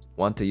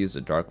want to use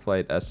a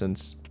Darkflight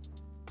Essence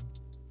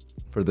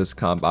for this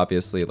comp,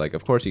 obviously. Like,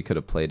 of course you could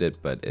have played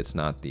it, but it's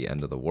not the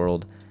end of the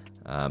world.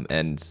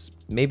 And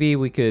maybe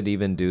we could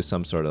even do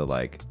some sort of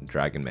like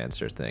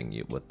Dragonmancer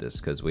thing with this,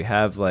 because we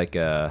have like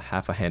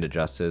half a Hand of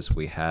Justice,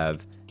 we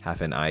have half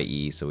an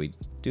IE, so we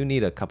do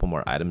need a couple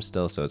more items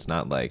still, so it's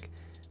not like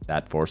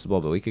that forcible,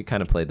 but we could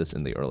kind of play this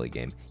in the early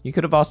game. You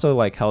could have also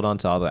like held on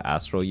to all the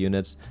Astral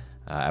units.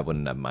 I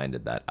wouldn't have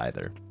minded that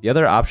either. The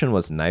other option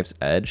was Knife's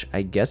Edge.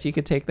 I guess you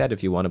could take that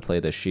if you want to play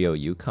the Shio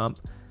Yu comp,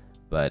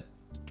 but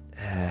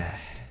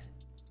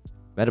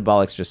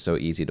Metabolic's just so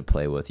easy to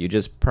play with. You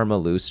just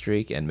perma lose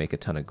streak and make a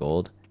ton of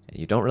gold,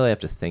 You don't really have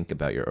to think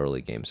about your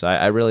early game. So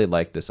I really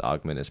like this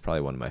augment. It's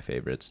probably one of my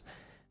favorites.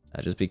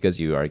 Just because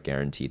you are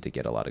guaranteed to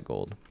get a lot of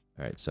gold.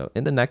 All right, so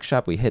in the next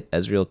shop, we hit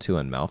Ezreal 2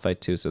 and Malphite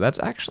 2. So that's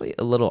actually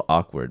a little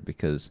awkward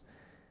because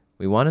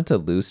we wanted to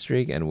lose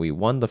streak and we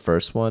won the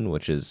first one,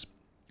 which is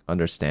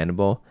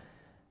understandable.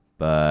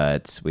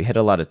 But we hit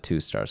a lot of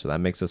 2-stars, so that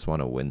makes us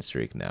want to win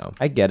streak now.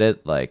 I get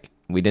it, like,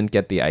 we didn't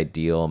get the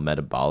ideal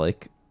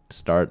metabolic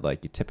start.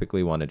 Like, you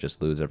typically want to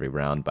just lose every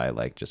round by,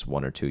 like, just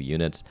 1 or 2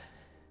 units.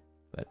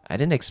 But I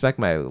didn't expect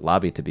my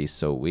lobby to be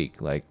so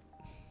weak. Like,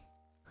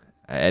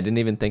 I didn't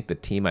even think the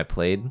team I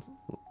played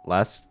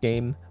last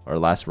game or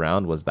last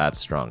round was that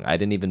strong. I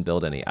didn't even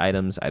build any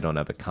items. I don't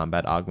have a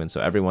combat augment,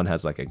 so everyone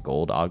has, like, a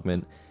gold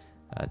augment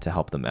to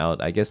help them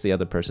out. I guess the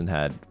other person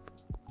had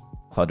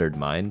Cluttered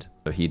Mind,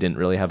 so he didn't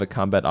really have a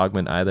combat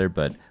augment either,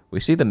 but we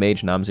see the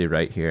Mage Nomsy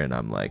right here, and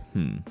I'm like,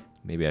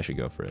 maybe I should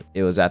go for it.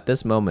 It was at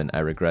this moment I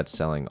regret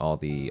selling all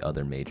the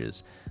other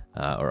mages,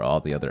 or all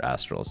the other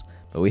astrals,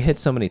 but we hit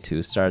so many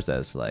 2-stars that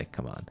it's like,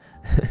 come on.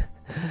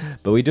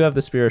 But we do have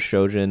the Spear of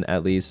Shojin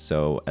at least,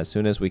 so as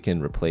soon as we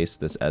can replace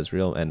this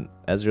Ezreal, and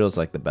Ezreal is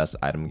like the best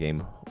item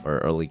game or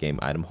early game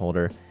item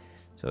holder,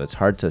 so it's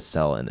hard to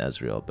sell an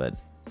Ezreal, but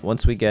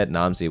once we get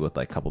Nomsy with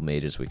like a couple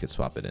mages, we could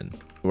swap it in.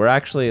 We're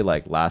actually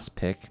like last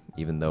pick,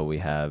 even though we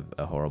have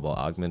a horrible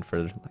augment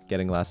for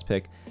getting last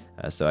pick.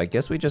 So I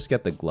guess we just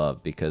get the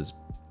glove because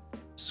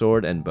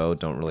sword and bow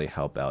don't really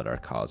help out our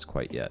cause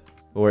quite yet.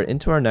 But we're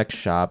into our next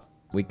shop.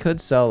 We could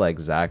sell like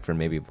Zac for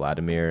maybe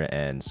Vladimir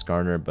and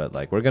Skarner, but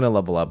like we're going to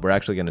level up. We're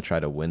actually going to try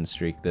to win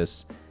streak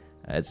this.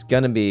 It's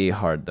going to be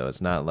hard though.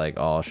 It's not like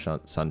all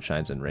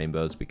sunshines and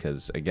rainbows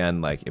because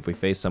again, like if we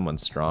face someone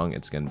strong,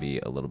 it's going to be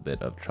a little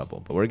bit of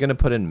trouble. But we're going to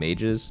put in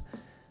mages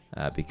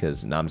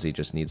because Nomsy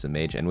just needs a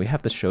mage and we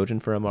have the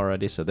Shojin for him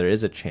already. So there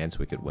is a chance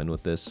we could win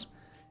with this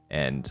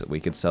and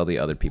we could sell the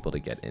other people to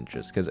get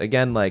interest. Because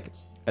again, like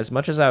as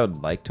much as I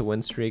would like to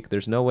win streak,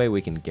 there's no way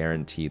we can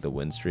guarantee the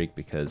win streak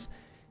because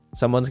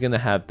someone's going to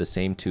have the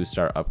same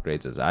 2-star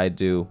upgrades as I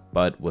do,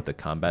 but with a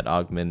combat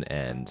augment,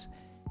 and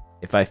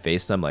if I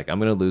face them, like I'm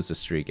going to lose the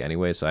streak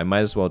anyway, so I might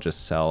as well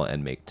just sell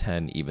and make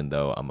 10 even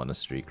though I'm on a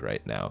streak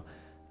right now.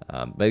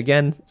 But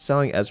again,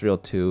 selling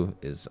Ezreal 2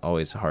 is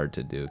always hard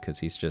to do because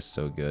he's just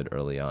so good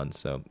early on,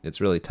 so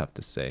it's really tough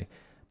to say.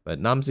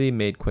 But Nomsy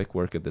made quick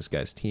work of this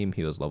guy's team.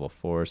 He was level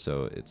 4,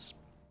 so it's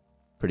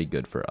pretty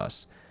good for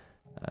us.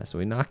 So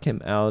we knock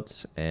him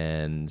out,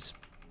 and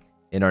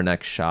in our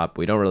next shop,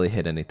 we don't really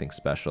hit anything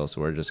special,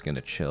 so we're just going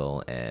to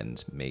chill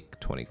and make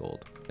 20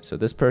 gold. So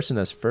this person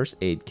has first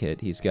aid kit.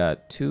 He's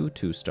got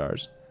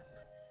 2-2-stars.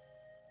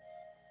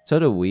 So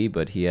do we,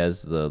 but he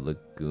has the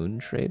Lagoon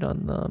trait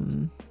on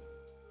them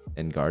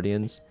and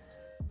Guardians.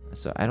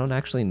 So I don't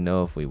actually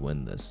know if we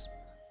win this.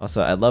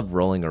 Also, I love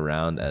rolling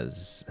around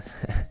as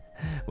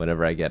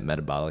whenever I get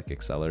Metabolic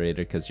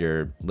Accelerator because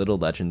your little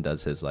legend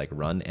does his like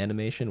run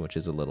animation, which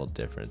is a little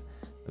different.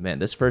 But man,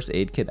 this first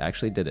aid kit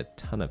actually did a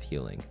ton of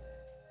healing.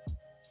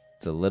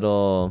 It's a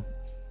little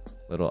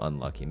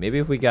unlucky. Maybe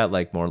if we got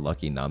like more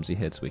lucky Nomsy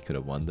hits, we could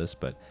have won this,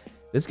 but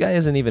this guy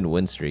isn't even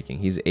win streaking.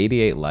 He's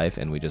 88 life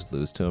and we just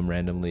lose to him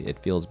randomly. It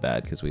feels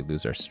bad because we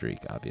lose our streak,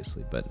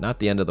 obviously, but not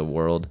the end of the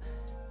world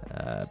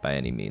by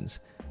any means.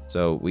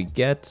 So we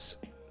get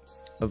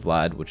a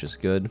Vlad, which is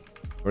good.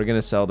 We're going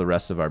to sell the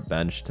rest of our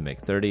bench to make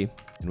 30.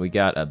 And we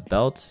got a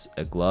belt,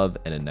 a glove,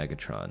 and a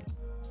Negatron.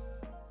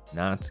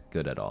 Not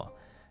good at all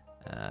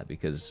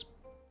because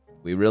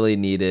we really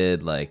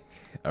needed like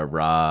a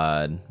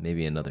rod,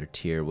 maybe another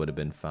tier would have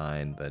been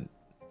fine, but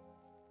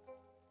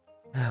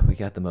we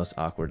got the most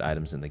awkward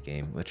items in the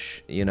game,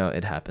 which, you know,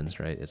 it happens,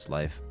 right? It's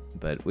life.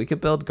 But we could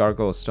build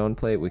Gargoyle Stone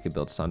Plate, we could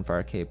build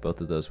Sunfire Cape,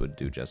 both of those would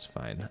do just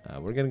fine.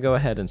 We're going to go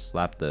ahead and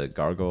slap the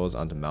Gargoyles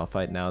onto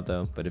Malphite now,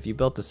 though, but if you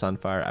built a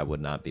Sunfire, I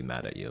would not be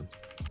mad at you.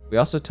 We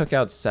also took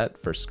out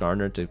Set for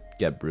Skarner to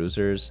get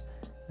Bruisers.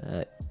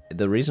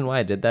 The reason why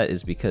I did that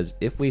is because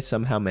if we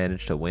somehow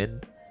managed to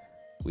win,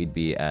 we'd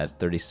be at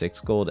 36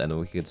 gold, and then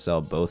we could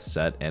sell both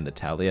Set and the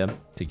Talia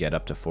to get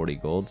up to 40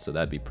 gold, so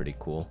that'd be pretty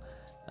cool.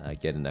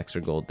 Get an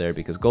extra gold there,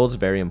 because gold's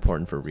very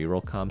important for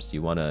reroll comps.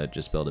 You want to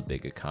just build a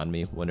big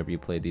economy whenever you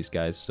play these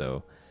guys,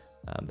 so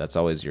that's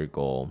always your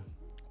goal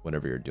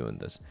whenever you're doing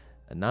this.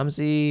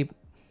 Nomsy,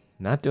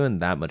 not doing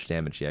that much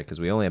damage yet, because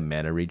we only have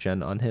mana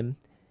regen on him,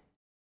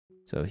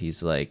 so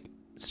he's like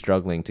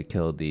struggling to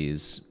kill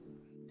these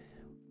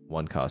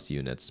one-cost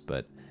units,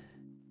 but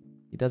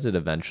he does it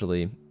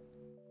eventually.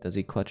 Does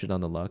he clutch it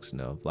on the Lux?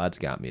 No. Vlad's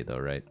got me though,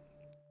 right?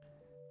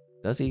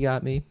 Does he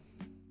got me?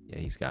 Yeah,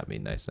 he's got me.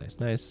 Nice, nice,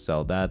 nice.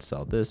 Sell that,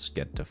 sell this,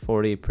 get to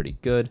 40. Pretty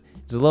good.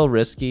 It's a little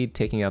risky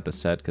taking out the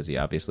Set because he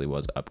obviously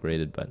was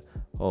upgraded, but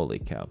holy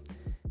cow.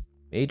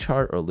 Mage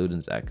Heart or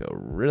Luden's Echo?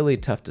 Really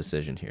tough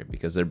decision here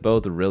because they're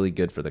both really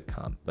good for the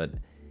comp, but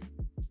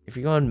if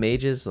you're going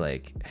mages,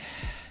 like,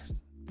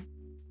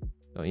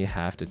 don't you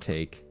have to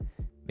take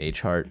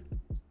Mage Heart?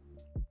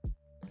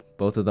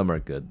 Both of them are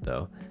good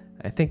though.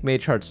 I think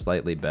Mage Heart's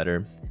slightly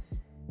better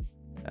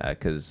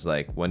because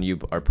like when you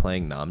are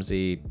playing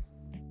Nomsy,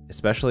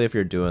 especially if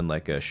you're doing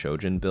like a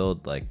Shojin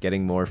build, like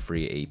getting more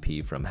free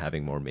AP from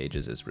having more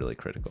mages is really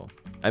critical.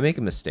 I make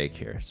a mistake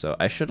here, so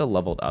I should have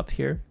leveled up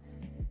here,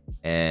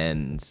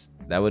 and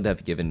that would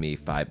have given me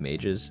 5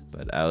 mages,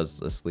 but I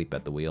was asleep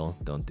at the wheel.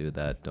 Don't do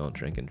that. Don't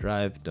drink and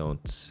drive.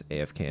 Don't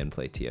AFK and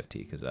play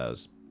TFT,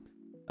 because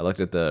I looked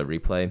at the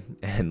replay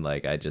and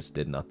like I just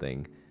did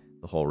nothing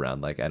the whole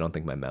round. Like I don't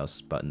think my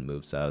mouse button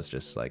moved, so I was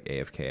just like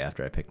AFK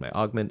after I picked my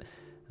augment.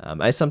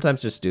 I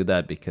sometimes just do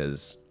that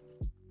because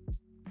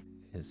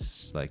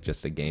it's like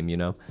just a game, you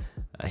know.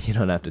 You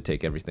don't have to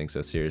take everything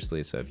so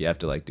seriously, so if you have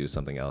to like do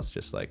something else,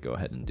 just like go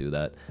ahead and do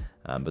that.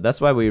 But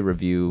that's why we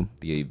review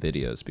the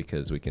videos,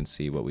 because we can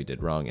see what we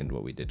did wrong and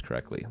what we did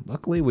correctly.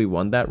 Luckily we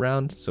won that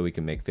round, so we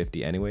can make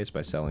 50 anyways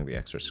by selling the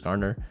extra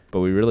Skarner, but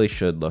we really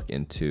should look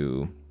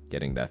into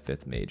getting that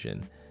 5th mage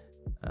in.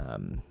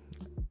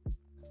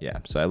 Yeah,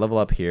 so I level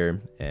up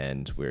here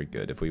and we're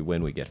good. If we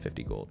win, we get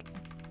 50 gold.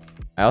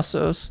 I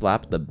also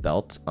slapped the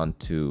belt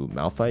onto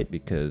Malphite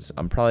because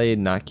I'm probably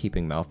not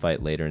keeping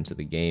Malphite later into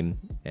the game.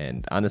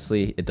 And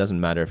honestly, it doesn't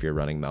matter if you're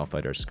running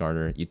Malphite or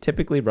Skarner. You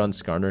typically run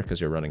Skarner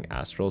because you're running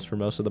Astrals for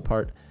most of the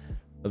part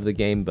of the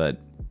game, but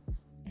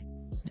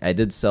I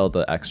did sell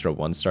the extra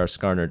 1-star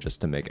Skarner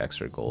just to make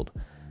extra gold.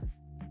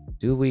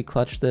 Do we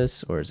clutch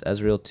this, or is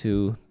Ezreal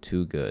 2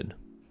 too good?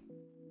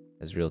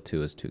 Ezreal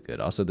 2 is too good.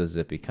 Also the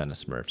Zippy kind of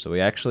smurf. So we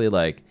actually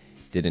like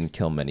didn't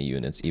kill many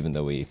units, even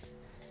though we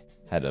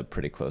had a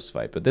pretty close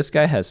fight. But this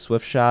guy has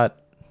Swift Shot,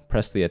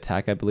 Press the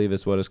Attack, I believe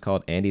is what it's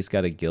called, and he's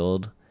got a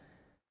guild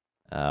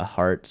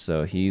heart,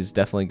 so he's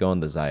definitely going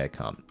the Xayah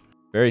comp.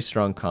 Very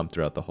strong comp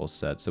throughout the whole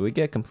set. So we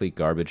get complete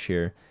garbage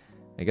here.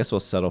 I guess we'll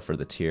settle for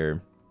the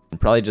tier. And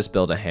probably just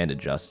build a Hand of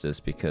Justice,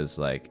 because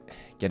like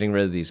getting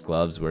rid of these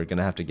gloves, we're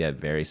gonna have to get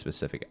very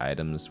specific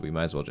items. We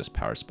might as well just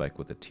power spike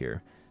with a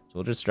tier. So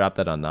we'll just drop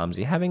that on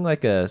Nomsy. Having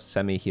like a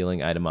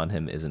semi-healing item on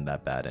him isn't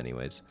that bad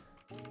anyways.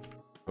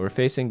 We're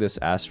facing this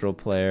Astral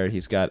player.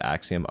 He's got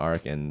Axiom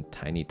Arc and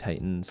Tiny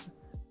Titans.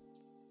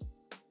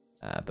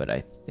 But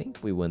I think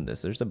we win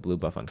this. There's a blue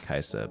buff on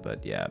Kaisa,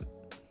 but yeah.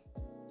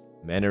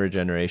 Mana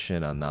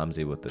regeneration on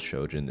Nomsy with the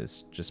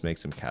Shojin just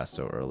makes him cast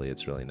so early.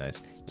 It's really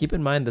nice. Keep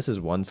in mind, this is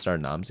 1-star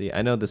Nomsy.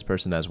 I know this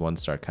person has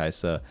 1-star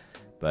Kaisa,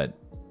 but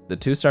the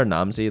 2-star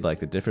Nomsy, like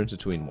the difference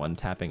between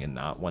 1-tapping and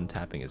not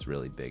 1-tapping is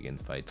really big in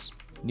fights.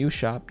 New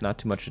shop, not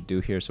too much to do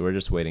here, so we're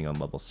just waiting on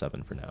level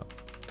 7 for now.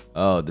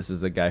 Oh, this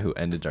is the guy who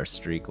ended our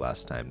streak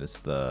last time. This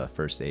is the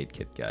first aid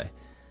kit guy.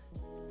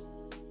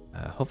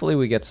 Hopefully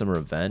we get some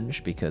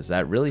revenge, because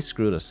that really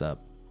screwed us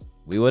up.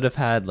 We would have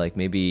had like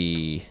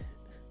maybe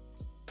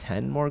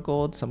 10 more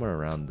gold, somewhere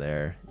around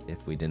there,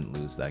 if we didn't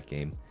lose that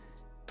game.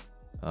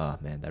 Oh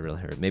man, that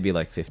really hurt. Maybe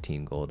like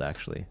 15 gold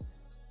actually.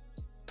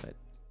 But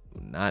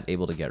not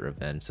able to get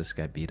revenge. This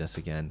guy beat us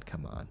again.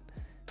 Come on.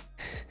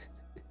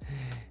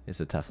 It's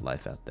a tough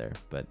life out there,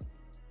 but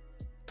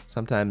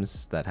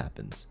sometimes that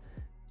happens.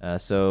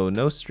 So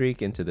no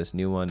streak into this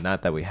new one.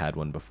 Not that we had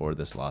one before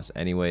this loss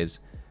anyways.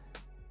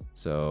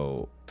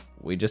 So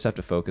we just have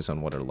to focus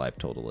on what our life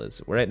total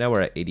is. Right now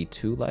we're at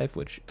 82 life,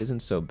 which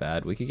isn't so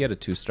bad. We could get a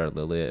 2-star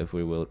Lilia if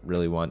we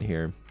really want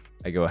here.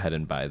 I go ahead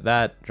and buy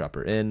that, drop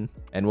her in,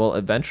 and we'll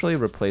eventually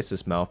replace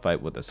this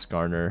Malphite with a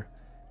Skarner.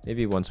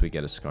 Maybe once we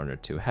get a Skarner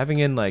too. Having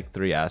in like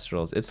 3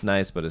 Astrals, it's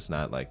nice, but it's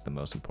not like the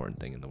most important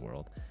thing in the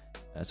world.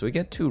 So we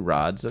get 2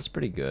 rods. That's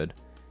pretty good.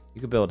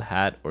 You could build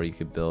Hat, or you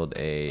could build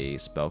a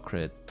Spell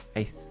Crit.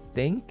 I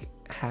think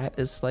Hat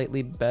is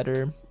slightly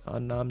better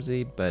on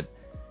Nomsy, but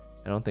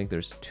I don't think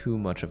there's too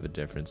much of a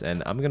difference.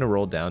 And I'm going to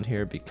roll down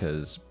here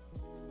because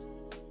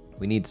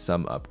we need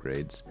some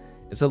upgrades.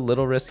 It's a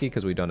little risky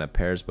because we don't have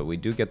pairs, but we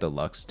do get the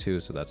Lux too,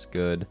 so that's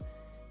good.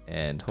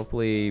 And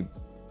hopefully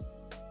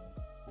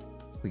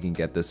we can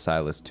get this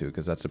Silas too,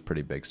 because that's a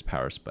pretty big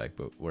power spike,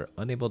 but we're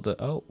unable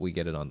to... Oh, we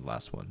get it on the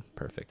last one.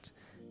 Perfect.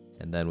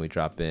 And then we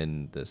drop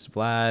in this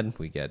Vlad.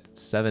 We get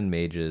 7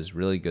 mages,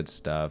 really good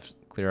stuff.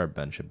 Clear our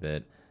bench a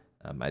bit.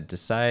 I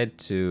decide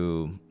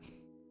to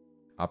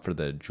opt for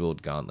the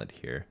Jeweled Gauntlet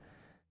here.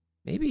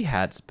 Maybe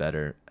Hat's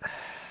better.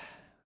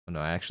 Oh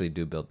no, I actually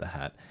do build the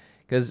Hat,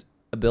 because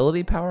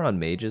ability power on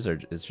mages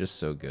is just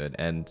so good,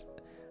 and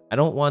I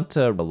don't want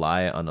to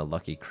rely on a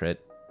lucky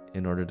crit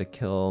in order to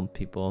kill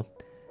people.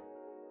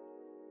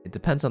 It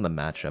depends on the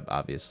matchup,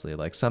 obviously.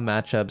 Like some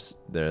matchups,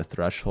 the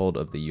threshold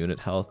of the unit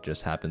health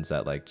just happens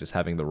that like just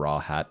having the raw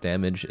hat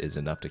damage is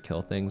enough to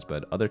kill things,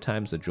 but other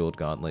times the Jeweled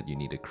Gauntlet, you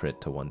need a crit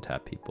to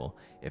 1-tap people.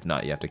 If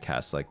not, you have to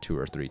cast like 2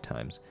 or 3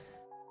 times.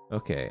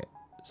 Okay,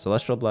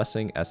 Celestial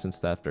Blessing, Essence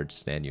Theft, or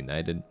Stand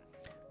United.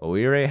 Well,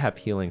 we already have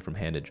healing from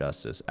Hand of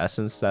Justice.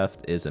 Essence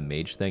Theft is a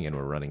mage thing, and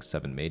we're running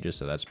 7 mages,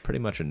 so that's pretty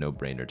much a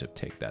no-brainer to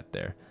take that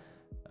there.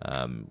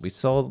 We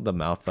sold the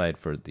Malphite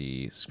for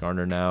the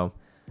Skarner now.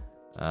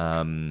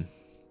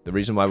 The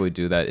reason why we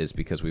do that is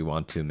because we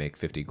want to make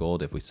 50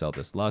 gold if we sell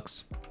this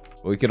Lux.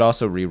 But we could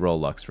also re-roll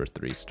Lux for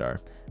 3-star.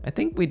 I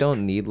think we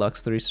don't need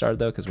Lux 3-star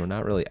though, because we're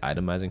not really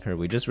itemizing her.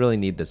 We just really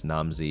need this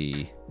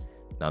Nomsy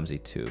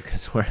 2,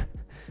 because we're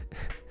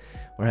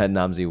at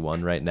Nomsy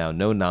 1 right now.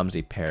 No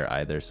Nomsy pair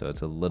either, so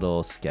it's a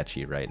little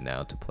sketchy right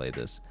now to play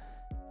this.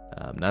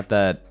 Not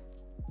that,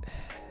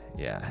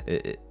 yeah,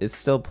 it's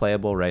still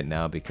playable right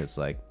now because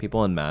like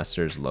people in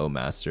Masters, low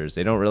Masters,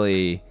 they don't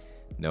really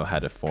know how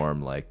to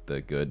form like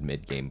the good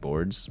mid-game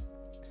boards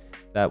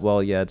that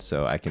well yet,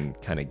 so I can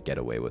kind of get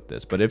away with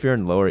this. But if you're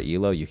in lower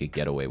elo, you could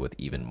get away with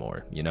even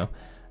more, you know?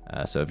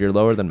 So if you're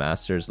lower than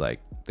Masters, like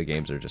the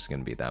games are just going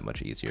to be that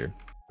much easier.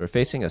 We're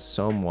facing a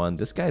Sohm 1.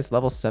 This guy's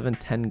level 7,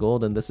 10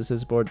 gold, and this is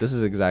his board. This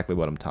is exactly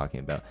what I'm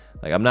talking about.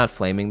 Like, I'm not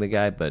flaming the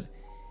guy, but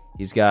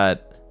he's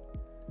got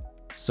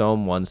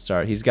Sohm 1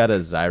 star. He's got a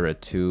Zyra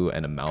 2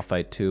 and a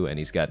Malphite 2, and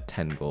he's got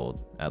 10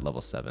 gold at level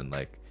 7.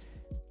 Like,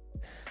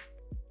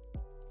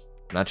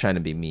 I'm not trying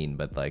to be mean,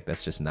 but like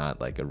that's just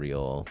not like a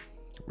real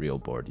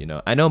board, you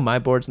know? I know my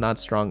board's not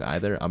strong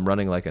either. I'm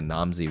running like a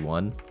Nomsy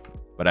 1,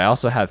 but I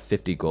also have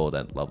 50 gold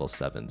at level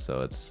 7,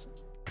 so it's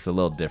a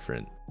little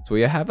different. So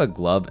we have a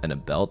glove and a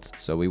belt,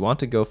 so we want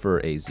to go for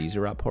a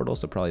Zizurot portal,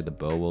 so probably the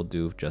bow will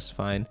do just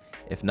fine.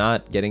 If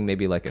not, getting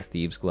maybe like a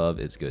thieves glove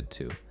is good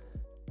too.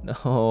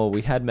 No,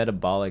 we had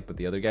metabolic, but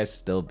the other guy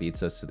still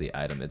beats us to the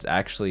item. It's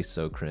actually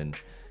so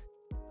cringe.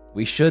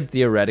 We should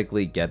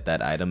theoretically get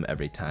that item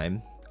every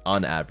time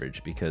on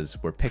average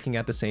because we're picking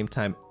at the same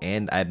time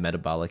and I have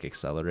metabolic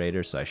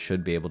accelerator, so I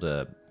should be able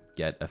to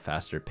get a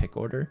faster pick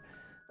order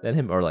than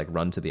him or like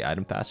run to the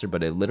item faster,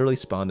 but it literally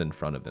spawned in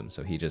front of him,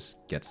 so he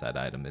just gets that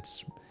item.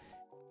 It's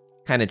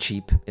kind of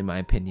cheap in my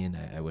opinion.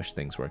 I wish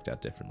things worked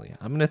out differently.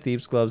 I'm gonna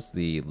Thieves Gloves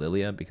the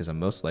Lilia because I'm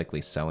most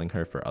likely selling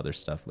her for other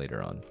stuff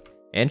later on.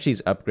 And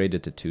she's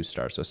upgraded to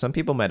 2-star, so some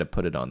people might have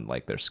put it on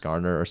like their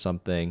Skarner or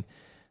something,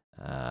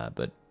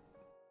 but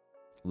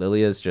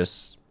Lilia is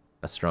just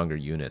a stronger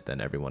unit than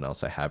everyone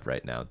else I have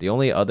right now. The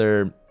only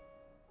other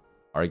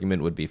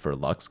argument would be for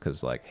Lux,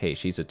 because like, hey,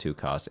 she's a 2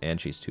 cost and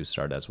she's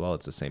 2-starred as well.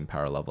 It's the same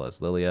power level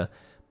as Lilia,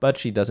 but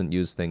she doesn't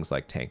use things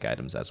like tank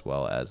items as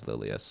well as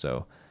Lilia,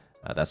 so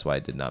that's why I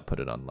did not put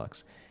it on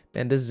Lux.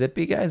 Man, this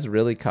Zippy guy is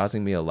really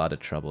causing me a lot of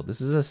trouble.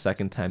 This is the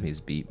second time he's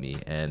beat me,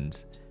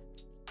 and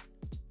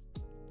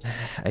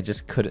I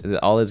just couldn't.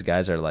 All his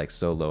guys are like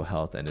so low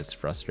health, and it's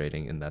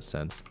frustrating in that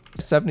sense.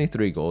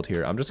 73 gold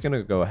here. I'm just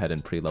gonna go ahead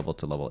and pre-level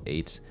to level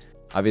 8.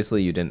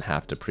 Obviously, you didn't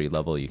have to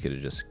pre-level. You could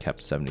have just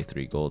kept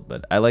 73 gold,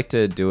 but I like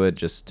to do it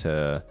just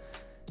to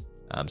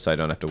so I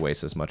don't have to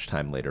waste as much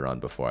time later on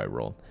before I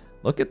roll.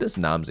 Look at this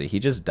Nomsy. He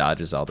just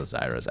dodges all the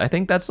Zyras. I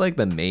think that's like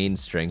the main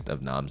strength of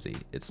Nomsy.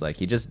 It's like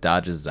he just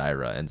dodges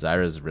Zyra, and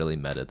Zyra's really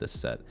meta this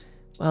set.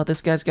 Well,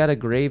 this guy's got a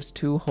Graves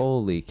too.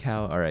 Holy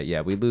cow. All right,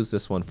 yeah, we lose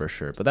this one for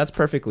sure, but that's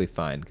perfectly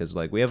fine because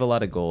like we have a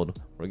lot of gold.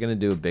 We're going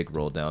to do a big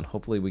roll down.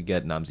 Hopefully we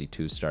get Nomsy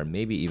 2-star,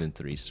 maybe even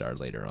 3-star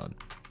later on.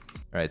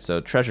 All right,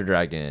 so Treasure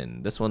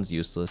Dragon. This one's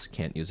useless.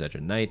 Can't use Edge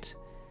of Night.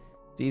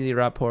 Easy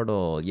Rot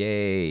Portal.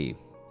 Yay.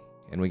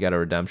 And we got a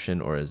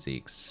Redemption or a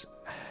Zeke's.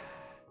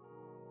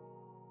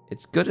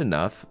 It's good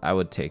enough. I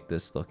would take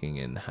this looking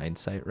in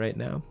hindsight right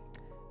now.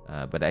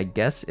 But I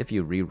guess if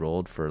you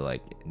re-rolled for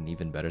like an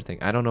even better thing,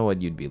 I don't know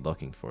what you'd be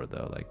looking for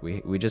though. Like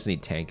we just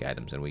need tank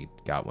items and we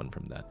got one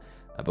from that.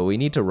 But we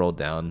need to roll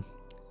down.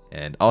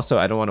 And also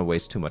I don't want to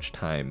waste too much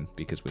time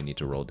because we need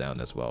to roll down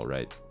as well,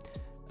 right?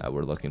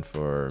 We're looking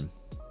for,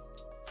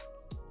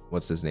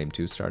 what's his name?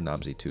 2-star,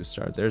 Nomsy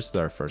 2-star. There's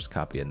our first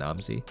copy of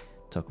Nomsy.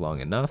 Took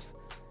long enough.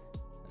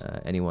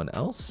 Anyone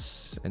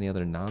else? Any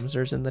other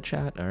Nomsers in the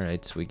chat? All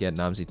right, so we get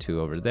Nomsy 2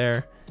 over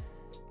there.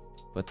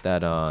 Put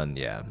that on,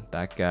 yeah.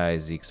 That guy,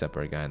 Zeke's up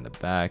our guy in the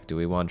back. Do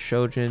we want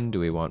Shojin? Do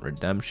we want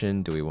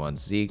Redemption? Do we want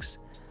Zeke's?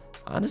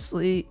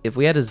 Honestly, if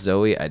we had a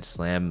Zoe, I'd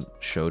slam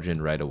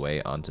Shojin right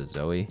away onto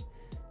Zoe.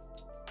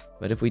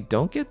 But if we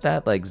don't get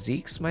that, like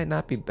Zeke's might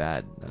not be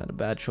bad. Not a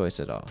bad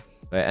choice at all.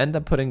 But I end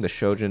up putting the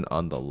Shojin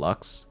on the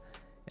Lux.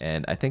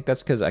 And I think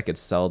that's because I could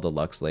sell the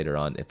Lux later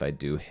on if I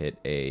do hit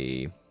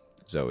a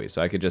Zoe.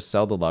 So I could just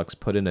sell the Lux,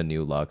 put in a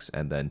new Lux,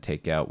 and then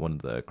take out one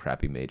of the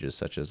crappy mages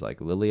such as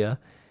like Lilia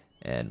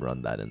and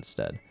run that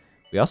instead.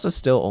 We also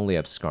still only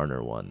have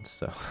Skarner 1,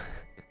 so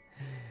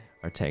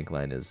our tank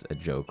line is a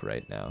joke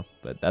right now.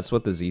 But that's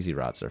what the ZZ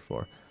Rots are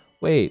for.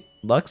 Wait,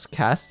 Lux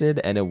casted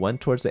and it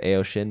went towards the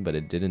Aoshin, but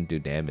it didn't do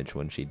damage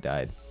when she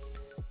died.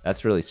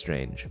 That's really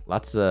strange.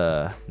 Lots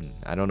of...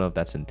 I don't know if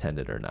that's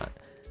intended or not.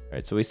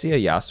 Alright, so we see a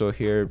Yasuo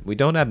here. We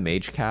don't have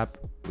Mage Cap.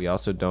 We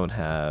also don't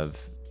have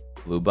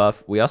blue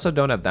buff. We also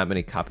don't have that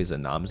many copies of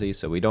Nomsy,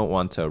 so we don't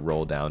want to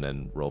roll down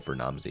and roll for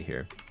Nomsy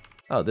here.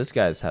 Oh, this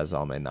guy has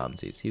all my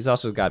Nomsys. He's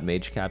also got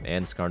Mage Cap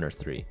and Skarner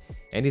 3.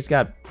 And he's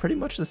got pretty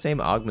much the same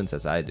augments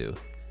as I do.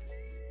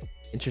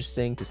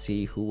 Interesting to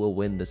see who will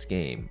win this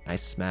game. I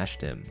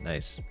smashed him.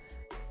 Nice.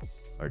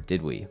 Or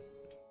did we?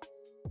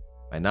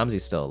 My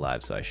Nomsy's still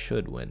alive, so I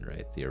should win,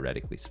 right?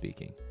 Theoretically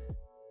speaking.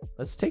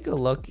 Let's take a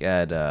look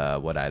at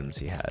what items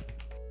he had.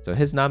 So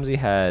his Nomsy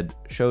had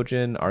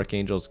Shojin,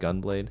 Archangel's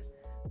Gunblade.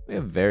 We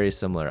have very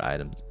similar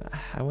items.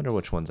 I wonder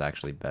which one's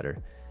actually better.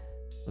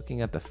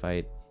 Looking at the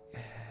fight,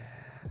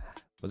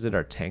 was it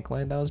our tank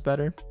line that was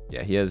better?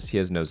 Yeah, he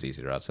has no ZZ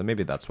route, so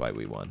maybe that's why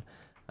we won.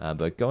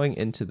 But going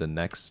into the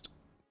next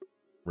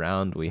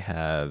round, we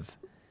have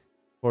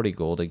 40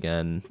 gold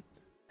again.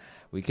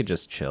 We could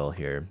just chill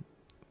here.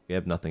 We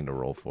have nothing to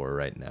roll for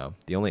right now.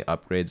 The only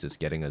upgrades is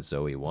getting a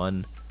Zoe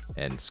 1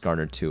 and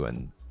Skarner 2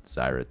 and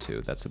Zyra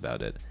 2. That's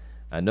about it.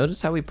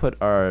 Notice how we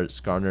put our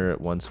Skarner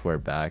 1 square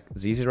back.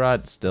 ZZ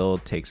Rod still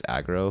takes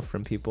aggro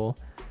from people,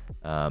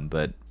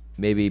 but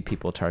maybe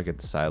people target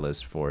the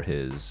Silas for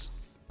his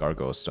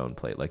Gargoyle Stone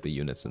Plate, like the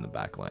units in the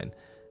back line.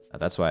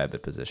 That's why I have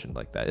it positioned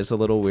like that. It's a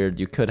little weird.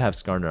 You could have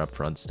Skarner up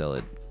front still.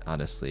 It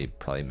honestly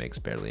probably makes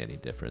barely any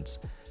difference.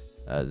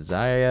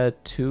 Zyra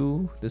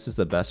 2, this is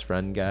the best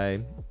friend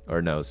guy.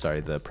 Or no,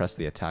 sorry, the press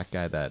the attack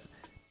guy that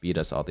beat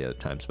us all the other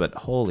times. But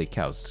holy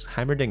cow,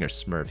 Heimerdinger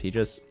Smurf, he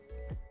just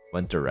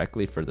went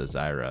directly for the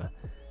Zyra.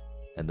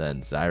 And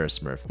then Zyra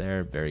Smurf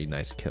there, very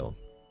nice kill.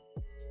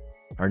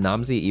 Our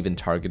Nomsy even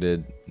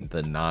targeted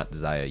the not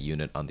Zaya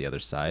unit on the other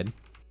side,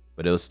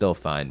 but it was still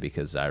fine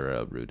because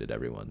Zyra rooted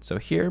everyone. So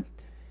here,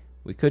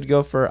 we could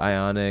go for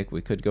Ionic,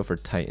 we could go for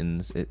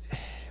Titans,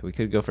 we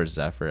could go for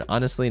Zephyr.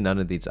 Honestly, none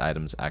of these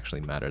items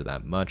actually matter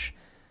that much.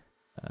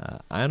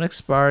 Ionic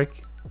Spark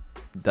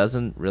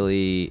isn't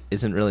really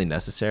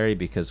necessary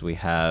because we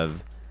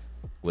have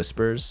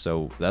Whispers,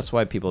 so that's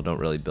why people don't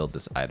really build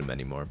this item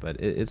anymore, but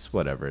it's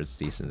whatever, it's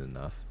decent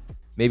enough.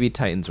 Maybe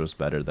Titans was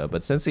better though,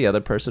 but since the other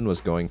person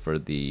was going for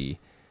the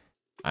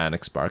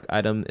Ionic Spark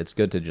item, it's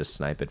good to just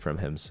snipe it from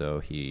him so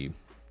he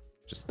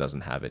just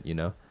doesn't have it, you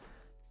know?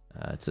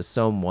 It's a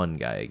Sohm 1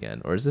 guy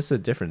again, or is this a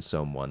different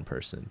Sohm 1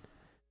 person?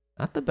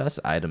 Not the best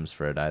items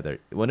for it either.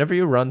 Whenever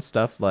you run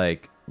stuff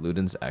like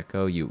Luden's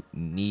Echo, you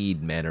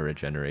need mana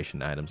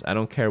regeneration items. I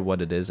don't care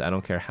what it is, I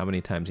don't care how many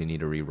times you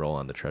need to reroll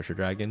on the Treasure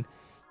Dragon.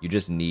 You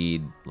just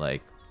need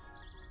like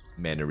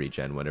mana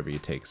regen whenever you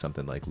take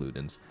something like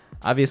Luden's.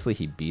 Obviously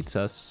he beats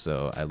us,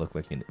 so I look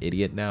like an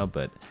idiot now,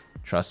 but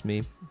trust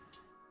me,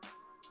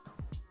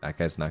 that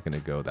guy's not going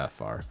to go that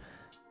far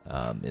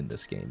in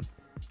this game.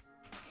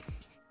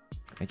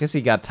 I guess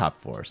he got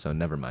top 4, so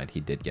never mind, he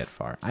did get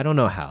far. I don't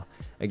know how.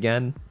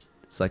 Again,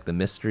 it's like the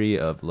mystery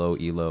of low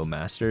elo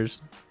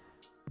masters.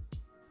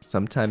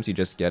 Sometimes you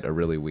just get a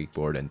really weak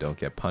board and don't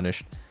get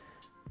punished.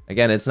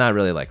 Again, it's not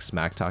really like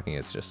smack talking,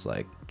 it's just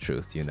like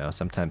truth, you know?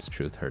 Sometimes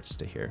truth hurts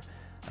to hear.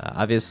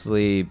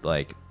 Obviously,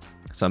 like,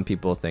 some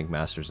people think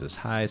Masters is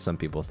high, some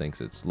people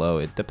think it's low.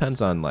 It depends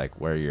on like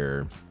where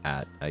you're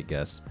at, I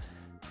guess.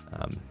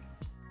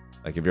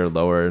 Like if you're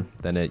lower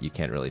than it, you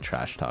can't really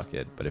trash talk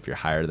it. But if you're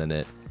higher than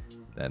it,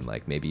 then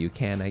like maybe you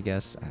can, I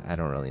guess. I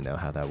don't really know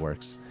how that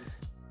works.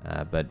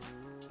 But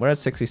we're at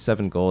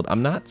 67 gold.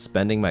 I'm not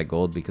spending my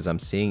gold because I'm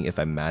seeing if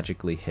I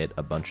magically hit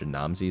a bunch of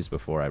Nomsies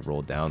before I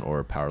roll down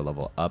or power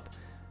level up.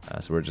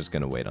 So we're just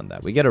going to wait on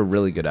that. We get a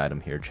really good item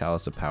here,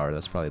 Chalice of Power.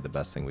 That's probably the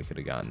best thing we could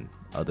have gotten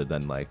other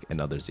than like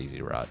another ZZ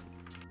Rod.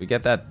 We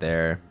get that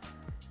there.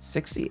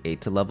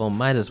 68 to level,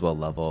 might as well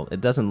level.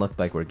 It doesn't look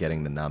like we're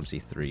getting the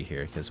Nomsy 3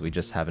 here because we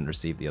just haven't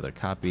received the other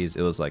copies.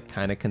 It was like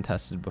kind of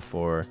contested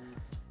before.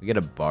 We get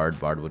a Bard.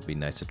 Bard would be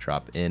nice to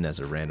drop in as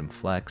a random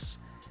flex.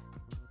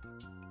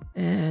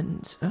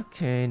 And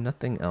okay,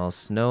 nothing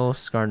else. No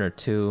Skarner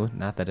 2.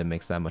 Not that it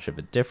makes that much of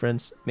a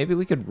difference. Maybe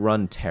we could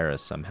run Terra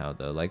somehow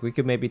though. Like we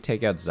could maybe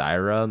take out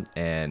Zyra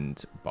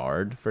and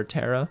Bard for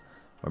Terra,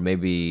 or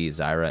maybe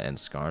Zyra and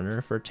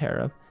Skarner for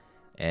Terra.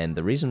 And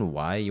the reason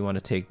why you want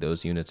to take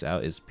those units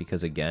out is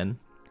because again,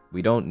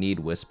 we don't need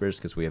Whispers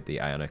because we have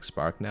the Ionic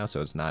Spark now,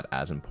 so it's not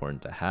as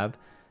important to have.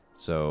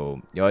 So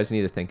you always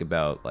need to think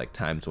about like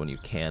times when you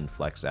can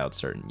flex out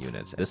certain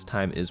units. This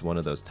time is one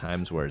of those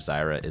times where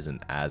Zyra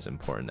isn't as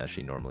important as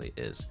she normally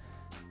is.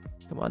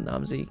 Come on,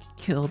 Nomsy,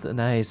 killed.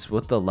 Nice.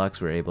 With the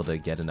Lux, we're able to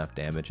get enough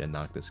damage and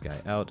knock this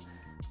guy out.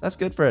 So that's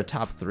good for a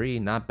top 3.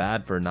 Not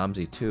bad for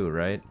Nomsy 2,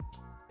 right?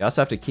 You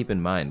also have to keep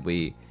in mind,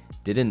 we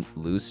didn't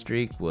lose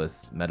streak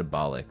with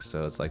Metabolic,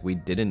 so it's like we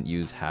didn't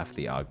use half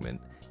the augment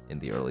in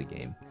the early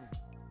game.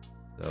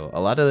 So a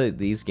lot of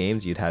these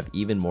games, you'd have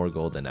even more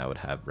gold than I would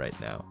have right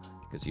now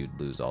because you'd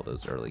lose all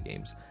those early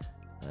games.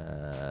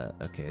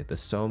 Okay, the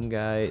Sohm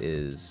guy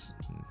is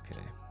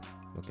okay,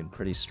 looking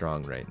pretty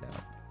strong right now.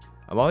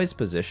 I'm always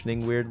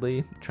positioning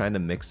weirdly, trying to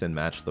mix and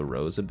match the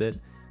rows a bit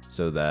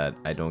so that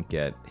I don't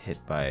get hit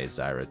by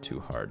Zyra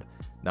too hard.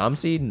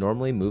 Nomsy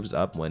normally moves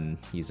up when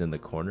he's in the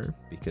corner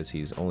because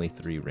he's only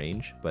 3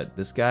 range, but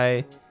this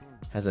guy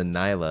has a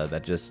Nyla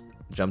that just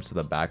jumps to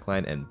the back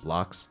line and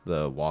blocks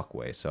the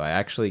walkway. So I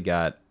actually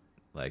got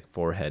like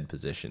forehead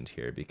positioned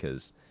here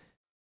because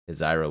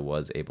his Zyra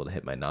was able to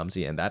hit my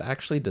Nomsy, and that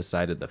actually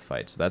decided the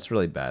fight. So that's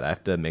really bad. I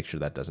have to make sure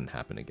that doesn't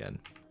happen again.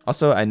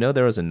 Also, I know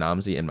there was a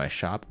Nomsy in my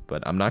shop,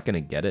 but I'm not going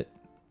to get it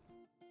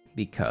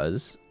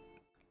because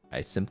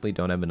I simply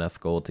don't have enough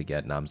gold to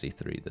get Nomsy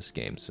 3 this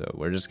game. So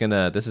we're just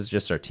gonna, this is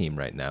just our team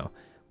right now.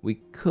 We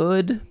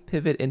could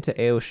pivot into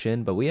AO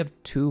Shin, but we have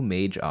 2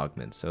 mage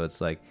augments. So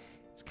it's like,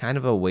 it's kind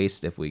of a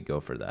waste if we go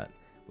for that.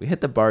 We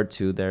hit the Bard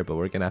 2 there, but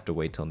we're gonna have to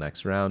wait till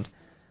next round.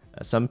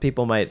 Some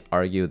people might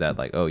argue that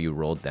like, oh, you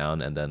rolled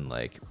down and then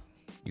like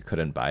you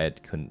couldn't buy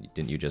it.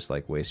 Didn't you just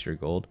like waste your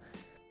gold?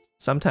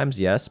 Sometimes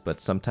yes, but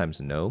sometimes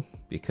no,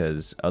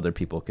 because other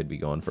people could be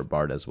going for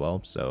Bard as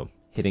well. So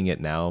hitting it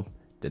now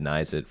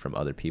denies it from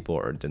other people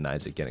or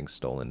denies it getting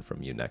stolen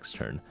from you next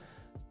turn.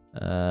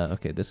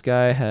 Okay, this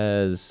guy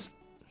has...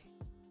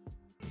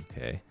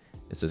 Okay,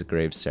 this is a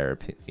Grave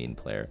Seraphine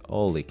player.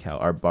 Holy cow,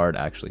 our Bard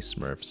actually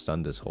smurfed,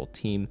 stunned his whole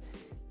team.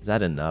 Is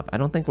that enough? I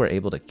don't think we're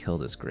able to kill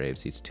this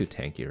Graves. He's too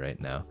tanky right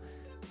now.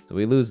 So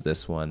we lose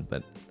this one,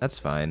 but that's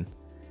fine.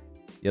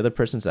 The other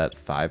person's at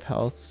 5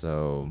 health,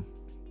 so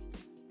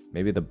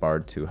maybe the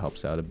Bard 2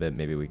 helps out a bit.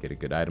 Maybe we get a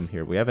good item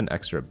here. We have an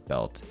extra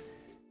belt.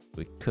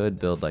 We could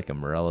build like a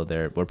Morello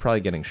there. We're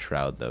probably getting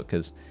Shroud though,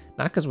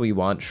 not because we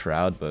want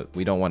Shroud, but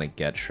we don't want to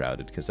get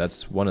Shrouded because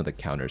that's one of the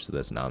counters to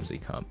this Nomsy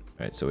comp.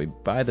 Right, so we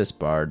buy this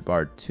Bard,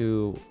 Bard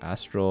 2,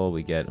 Astral,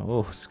 we get,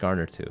 oh,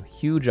 Skarner 2.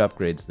 Huge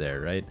upgrades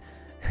there, right?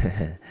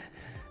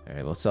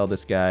 Alright, we'll sell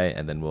this guy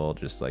and then we'll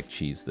just like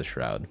cheese the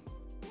Shroud.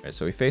 Alright,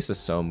 so we face a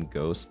Sohm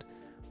Ghost.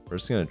 We're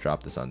just going to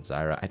drop this on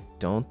Zyra. I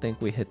don't think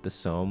we hit the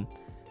Sohm,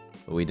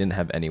 but we didn't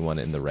have anyone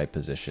in the right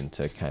position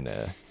to kind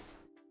of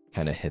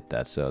hit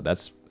that. So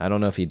that's, I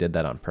don't know if he did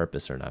that on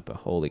purpose or not, but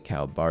holy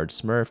cow, Bard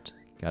smurfed.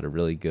 Got a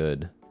really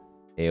good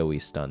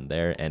AoE stun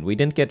there. And we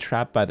didn't get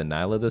trapped by the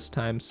Nyla this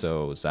time,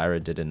 so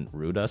Zyra didn't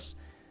root us.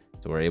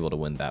 So we're able to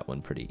win that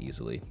one pretty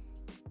easily.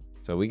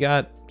 So we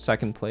got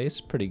second place,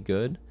 pretty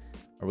good.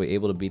 Are we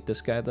able to beat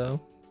this guy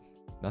though?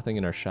 Nothing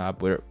in our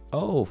shop.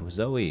 Oh,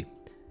 Zoe,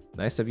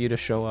 nice of you to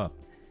show up.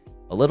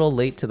 A little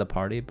late to the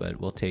party, but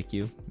we'll take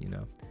you, you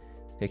know.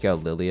 Take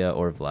out Lilia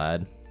or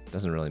Vlad,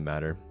 doesn't really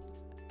matter.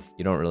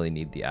 You don't really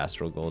need the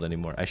Astral Gold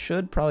anymore. I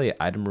should probably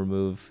item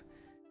remove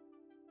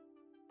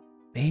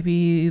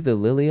maybe the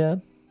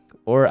Lilia,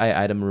 or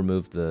I item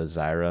remove the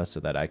Zyra so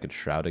that I could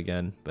Shroud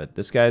again. But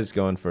this guy's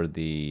going for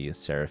the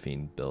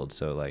Seraphine build,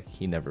 so like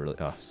he never really...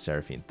 Oh,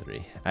 Seraphine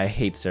 3. I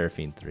hate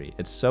Seraphine 3.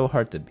 It's so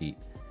hard to beat.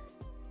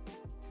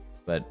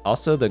 But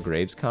also the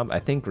Graves comp, I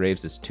think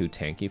Graves is too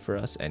tanky for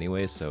us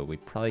anyway, so we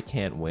probably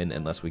can't win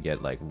unless we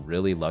get like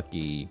really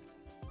lucky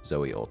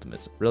Zoe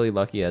ultimates. Really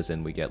lucky as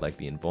in we get like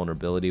the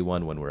invulnerability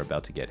one when we're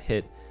about to get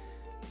hit.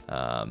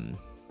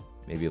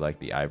 Maybe like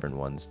the Ivern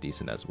one's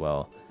decent as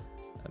well.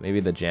 Maybe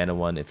the Janna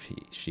one if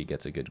she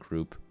gets a good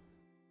group.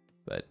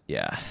 But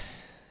yeah,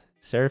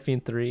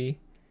 Seraphine 3,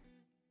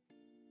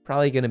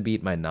 probably going to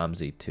beat my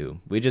Nomsy 2.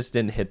 We just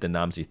didn't hit the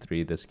Nomsy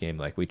 3 this game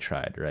like we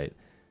tried, right?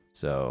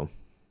 So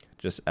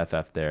just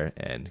FF there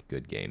and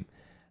good game.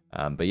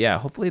 But yeah,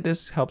 hopefully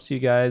this helps you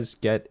guys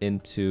get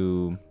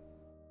into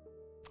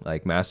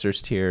like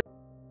Masters tier.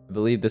 I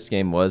believe this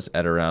game was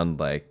at around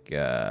like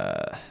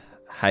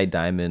high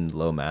diamond,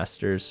 low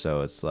Masters.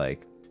 So it's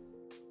like,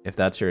 if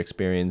that's your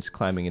experience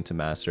climbing into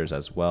Masters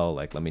as well,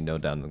 like let me know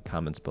down in the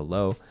comments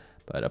below.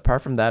 But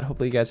apart from that,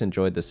 hopefully you guys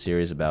enjoyed this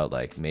series about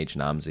like Mage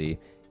Nomsy.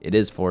 It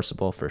is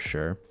forcible for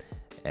sure.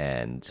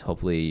 And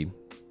hopefully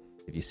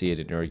if you see it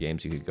in your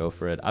games, you could go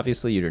for it.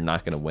 Obviously, you're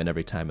not going to win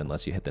every time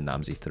unless you hit the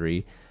Nomsy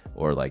 3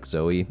 or like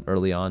Zoe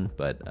early on.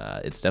 But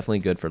it's definitely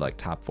good for like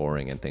top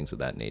 4ing and things of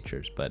that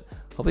nature. But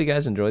hopefully you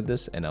guys enjoyed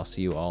this and I'll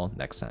see you all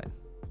next time.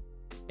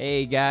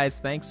 Hey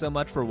guys, thanks so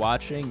much for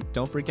watching.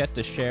 Don't forget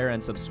to share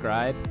and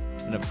subscribe.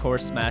 And of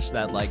course, smash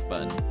that like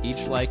button.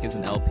 Each like is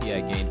an LP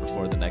I gain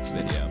before the next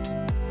video.